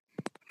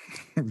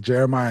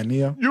Jeremiah and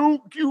Neo.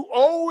 You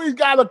always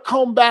gotta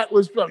come back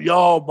with something.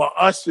 Yo, but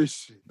Usher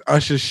shit.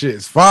 Usher shit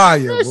is fire,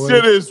 this boy.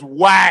 Shit is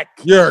whack.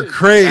 You're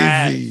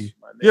crazy.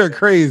 You're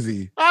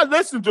crazy. I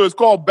listened to it. It's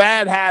called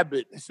Bad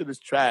Habit. This shit is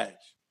trash.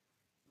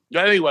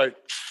 Anyway,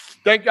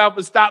 thank y'all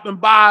for stopping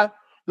by.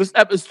 This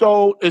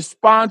episode was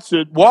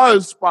sponsored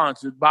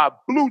by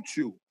Blue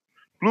Chew.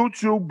 Blue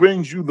Chew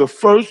brings you the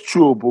first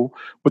chewable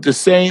with the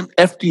same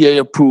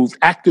FDA-approved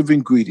active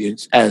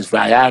ingredients as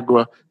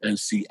Viagra and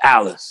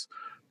Cialis.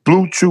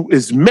 Blue Chew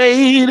is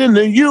made in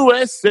the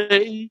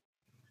USA.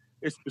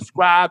 It's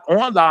prescribed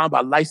online by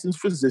licensed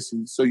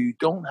physicians, so you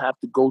don't have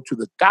to go to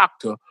the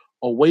doctor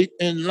or wait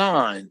in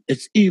line.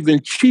 It's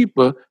even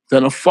cheaper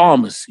than a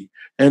pharmacy,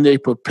 and they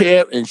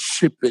prepare and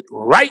ship it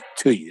right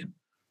to you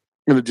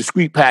in a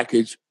discreet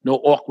package, no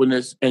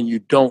awkwardness, and you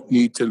don't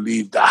need to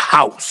leave the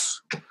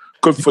house.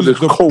 Good for the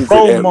COVID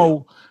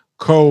promo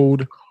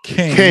code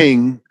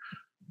King,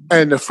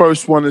 and the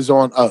first one is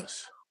on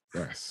us.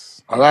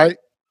 Yes. All right?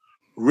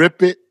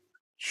 Rip it,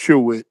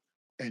 chew it,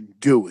 and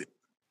do it.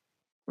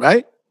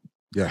 Right?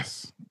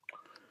 Yes.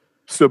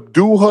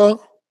 Subdue her.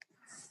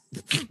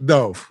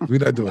 No, we're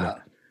not doing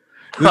that.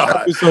 This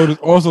episode is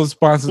also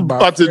sponsored by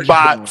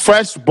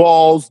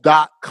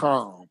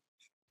freshballs.com.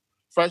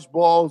 Fresh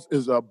Balls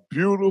is a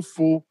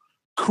beautiful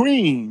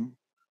cream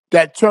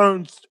that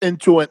turns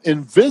into an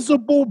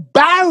invisible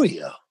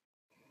barrier.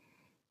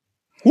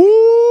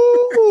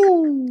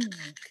 Woo!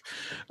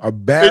 A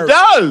barrier. It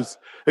does.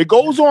 It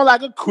goes on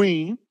like a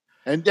cream,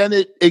 and then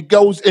it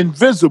goes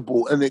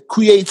invisible, and it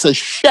creates a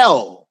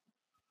shell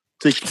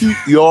to keep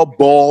your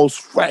balls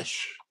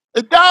fresh.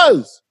 It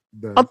does.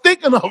 I'm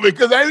thinking of it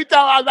because every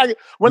time I do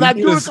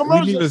the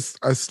commercial. We need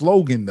a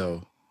slogan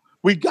though.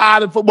 We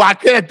got it. Well, I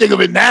can't think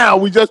of it now.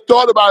 We just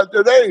thought about it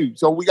today.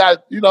 So we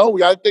got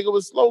to think of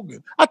a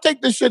slogan. I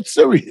take this shit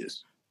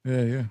serious.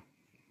 Yeah.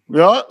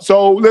 Yeah.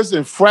 So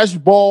listen, fresh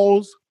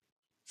balls,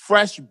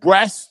 fresh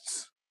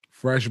breasts.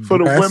 Fresh for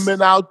breasts. The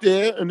women out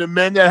there and the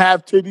men that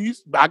have titties.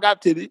 I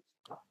got titties.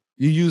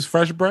 You use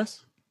fresh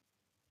breasts?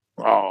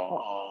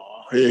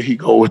 Oh, here he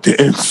go with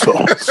the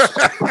insults.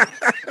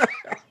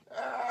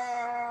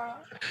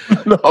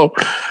 No.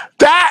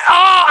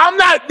 I'm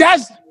not.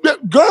 That's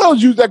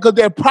girls use that because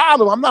they're proud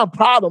of. I'm not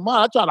proud of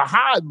mine. I try to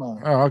hide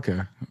mine. Oh,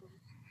 okay.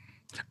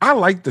 I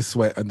like the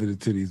sweat under the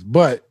titties,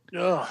 but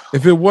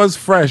if it was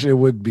fresh, it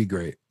would be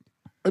great.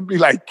 It'd be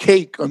like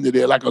cake under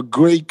there, like a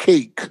gray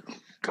cake.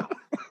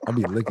 I'll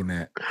be licking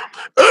that.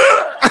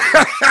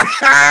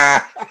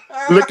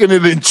 Licking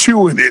it and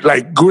chewing it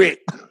like grit.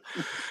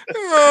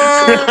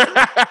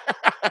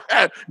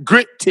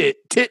 Grit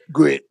tit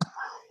grit.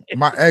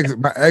 My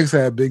ex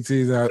had big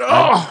titties. I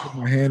put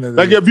my hand in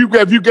like if you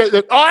get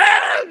it.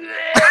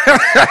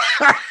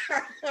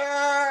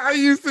 I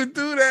used to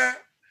do that.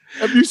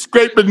 If you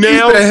scrape a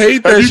nail, I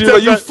hate that shit.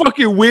 Like, you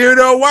fucking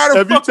weirdo. Why the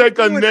fuck? If you take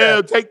a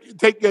nail,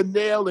 take your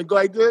nail and go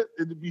like this,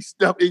 and it be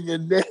stuck in your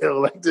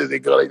nail like this.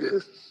 And go like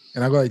this.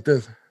 And I go like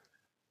this.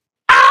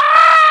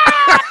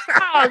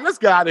 Let's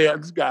get out of here.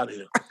 Let's get out of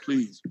here,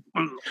 please.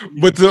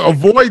 But to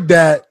avoid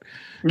that,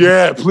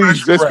 yeah,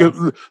 please.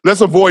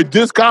 Let's avoid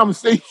this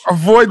conversation.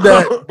 Avoid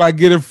that by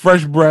getting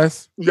fresh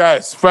breasts.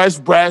 Yes, fresh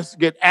breasts.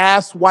 Get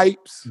ass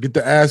wipes. Get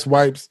the ass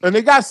wipes. And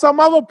they got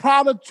some other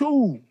product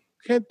too.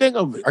 Can't think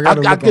of it.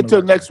 I'll get to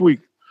it next week.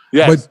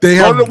 Yes. But they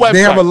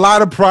have a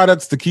lot of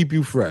products to keep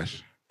you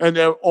fresh. And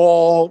they're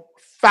all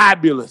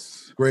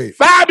fabulous. Great.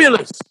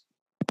 Fabulous.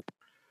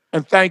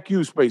 And thank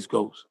you, Space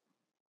Ghost.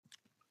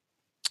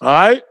 All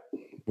right?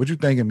 What you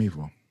thanking me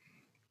for?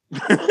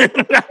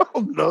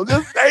 No,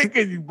 just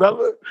thanking you,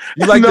 brother.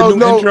 You like the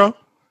new intro?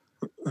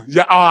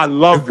 Yeah, I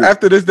love it.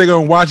 After this, they're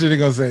going to watch it. They're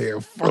going to say,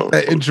 fuck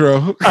that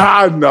intro.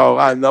 I know.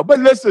 But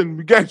listen,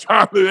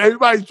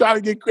 everybody's trying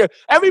to get credit.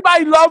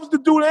 Everybody loves to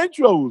do the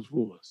intros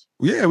for us.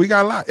 Yeah, we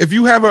got a lot. If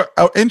you have an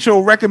intro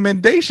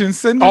recommendation,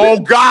 send it. Oh,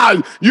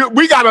 God.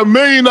 We got 1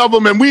 million of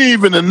them, and we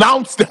even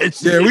announced that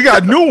shit. Yeah, we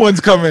got new ones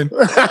coming.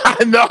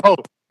 I know.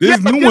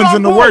 There's new ones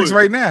in the works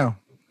right now.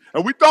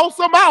 And we throw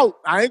some out.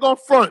 I ain't going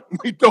to front.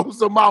 We throw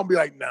some out and be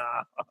like,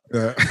 nah.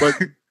 Yeah. But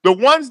the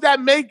ones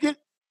that make it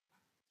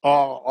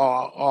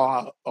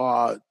are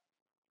the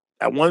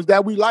ones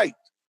that we like.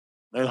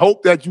 And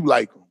hope that you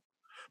like them.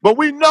 But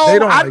we know,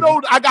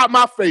 I got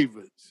my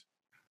favorites.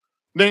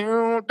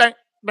 They'll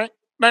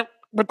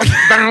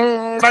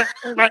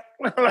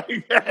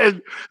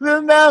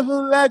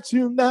never let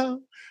you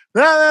know.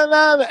 And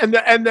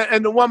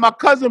the one my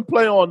cousin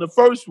play on, the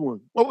first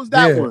one. What was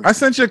that one? I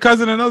sent your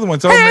cousin another one.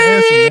 Tell him to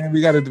answer, man. We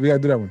gotta do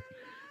that one.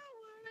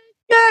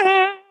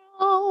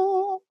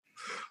 Girl,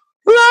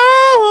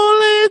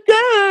 lonely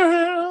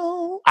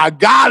girl. I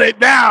got it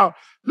now.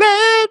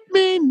 Let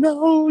me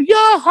know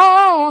your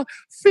heart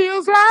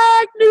feels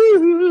like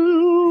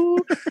new.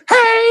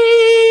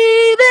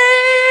 Hey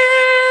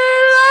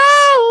there,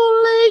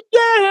 lonely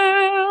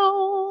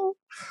girl,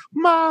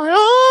 my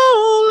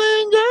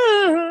only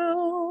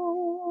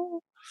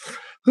girl.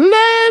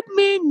 Let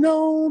me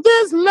know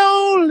this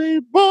lonely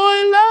boy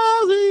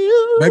loves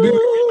you. Maybe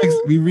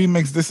we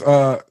remix this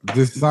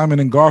Simon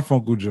and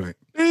Garfunkel joint.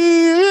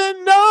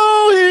 You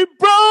know he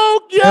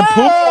broke your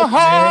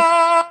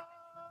heart.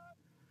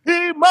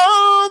 He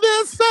more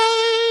than same.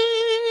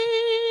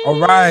 All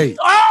right.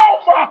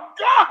 Oh my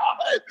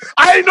God!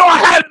 I didn't know I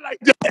had it like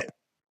that.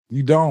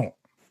 You don't.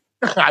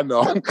 I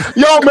know.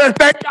 Yo, man,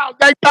 thank y'all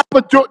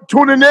for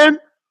tuning in.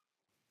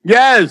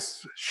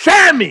 Yes,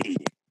 Shammy.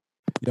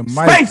 Your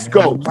mic, Space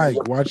Ghost. Your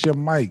mic. Watch your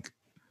mic.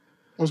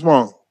 What's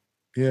wrong?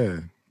 Yeah,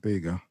 there you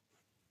go.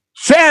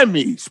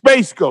 Shammy,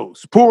 Space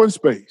Ghost, Pool in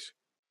Space.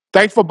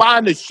 Thanks for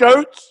buying the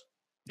shirts.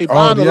 He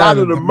buying a lot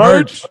of the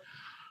merch.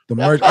 The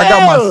merch. I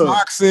got my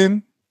socks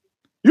in.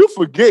 You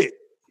forget.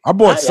 I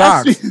bought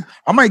socks.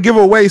 I might give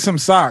away some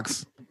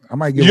socks.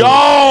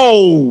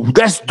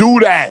 Let's do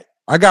that.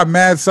 I got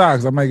mad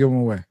socks. I might give them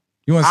away.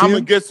 You want to see I'm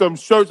going to get some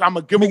shirts. I'm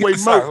going to give away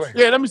merch.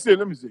 Yeah, let me see.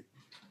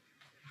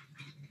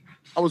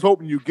 I was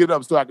hoping you'd get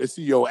up so I could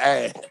see your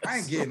ass. I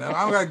ain't getting up.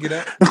 I don't got to get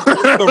up.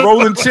 It's a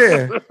rolling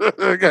chair.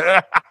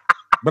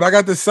 But I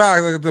got the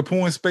socks. I got the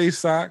Pool in Space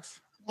socks.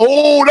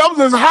 Oh, that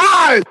was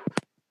high.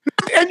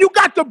 And you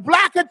got the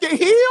black at the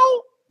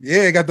heel?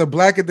 Yeah, I got the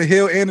black at the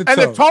heel and the toe.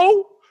 And the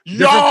toe?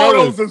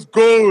 Those is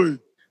good.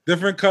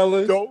 Different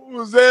colors.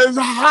 Those is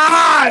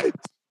hot.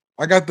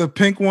 I got the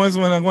pink ones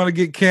when I'm going to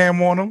get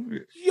Cam on them.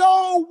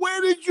 Yo,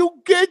 where did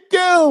you get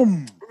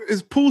them?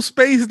 It's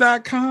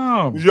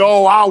poolspace.com.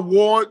 Yo,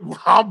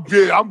 I'm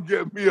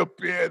getting me a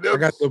pair of them. I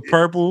got the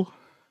purple.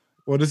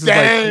 Well, this is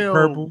like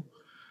purple.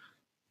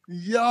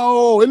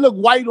 Yo, it look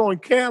white on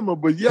camera,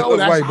 but yo,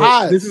 that's white,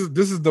 hot. This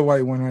is the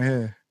white one right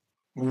here.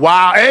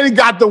 Wow, and he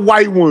got the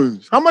white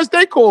ones. How much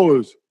they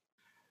cost?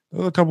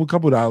 A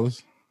couple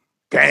dollars.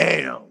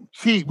 Damn.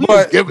 cheap. We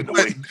just give it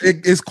away.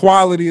 Its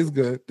quality is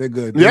good. They're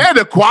good. Yeah,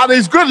 the quality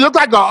is good. It looks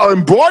like a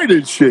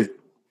embroidered shit.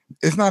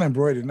 It's not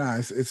embroidered. Nah,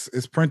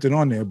 it's printed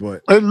on there,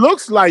 but it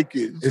looks like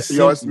it. It's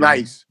it's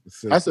nice.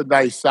 That's a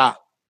nice sock.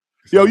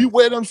 Yo, you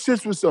wear them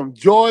shits with some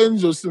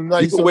Jordans or some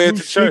nice. You can wear it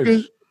to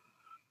church.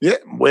 Yeah,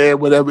 wear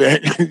whatever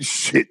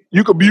shit.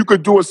 You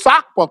could do a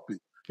sock puppet.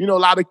 You know, a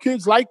lot of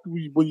kids like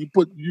when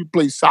you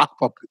play sock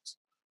puppets.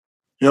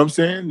 You know what I'm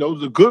saying?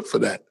 Those are good for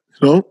that.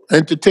 You know,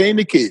 entertain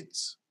the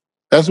kids.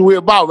 That's what we're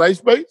about, right,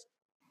 Space?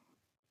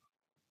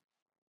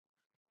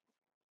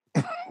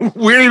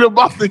 We ain't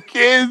about the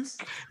kids.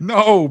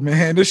 No,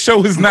 man, this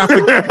show is not.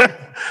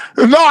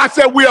 No, I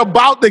said we're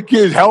about the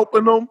kids,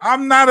 helping them.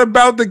 I'm not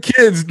about the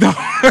kids, no.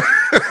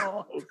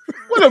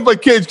 What if a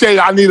kid say,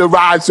 I need a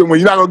ride somewhere?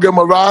 You're not going to give him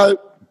a ride?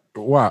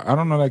 Why? I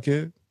don't know that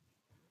kid.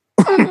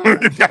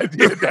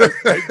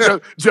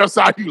 That's just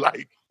how you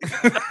like.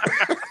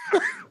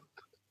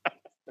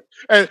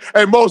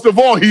 and most of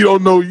all, he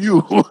don't know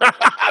you.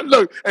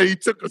 Look, and he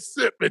took a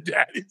sip and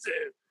Daddy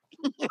said,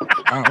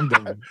 I'm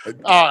done.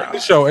 All right.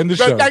 End the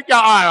show. Thank y'all.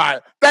 All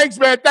right. Thanks,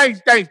 man. Thanks.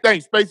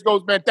 Space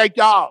Ghost, man. Thank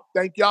y'all.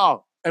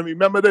 And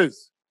remember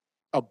this,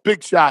 a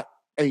big shot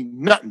ain't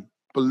nothing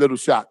but a little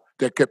shot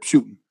that kept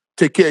shooting.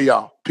 Take care,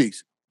 y'all.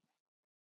 Peace.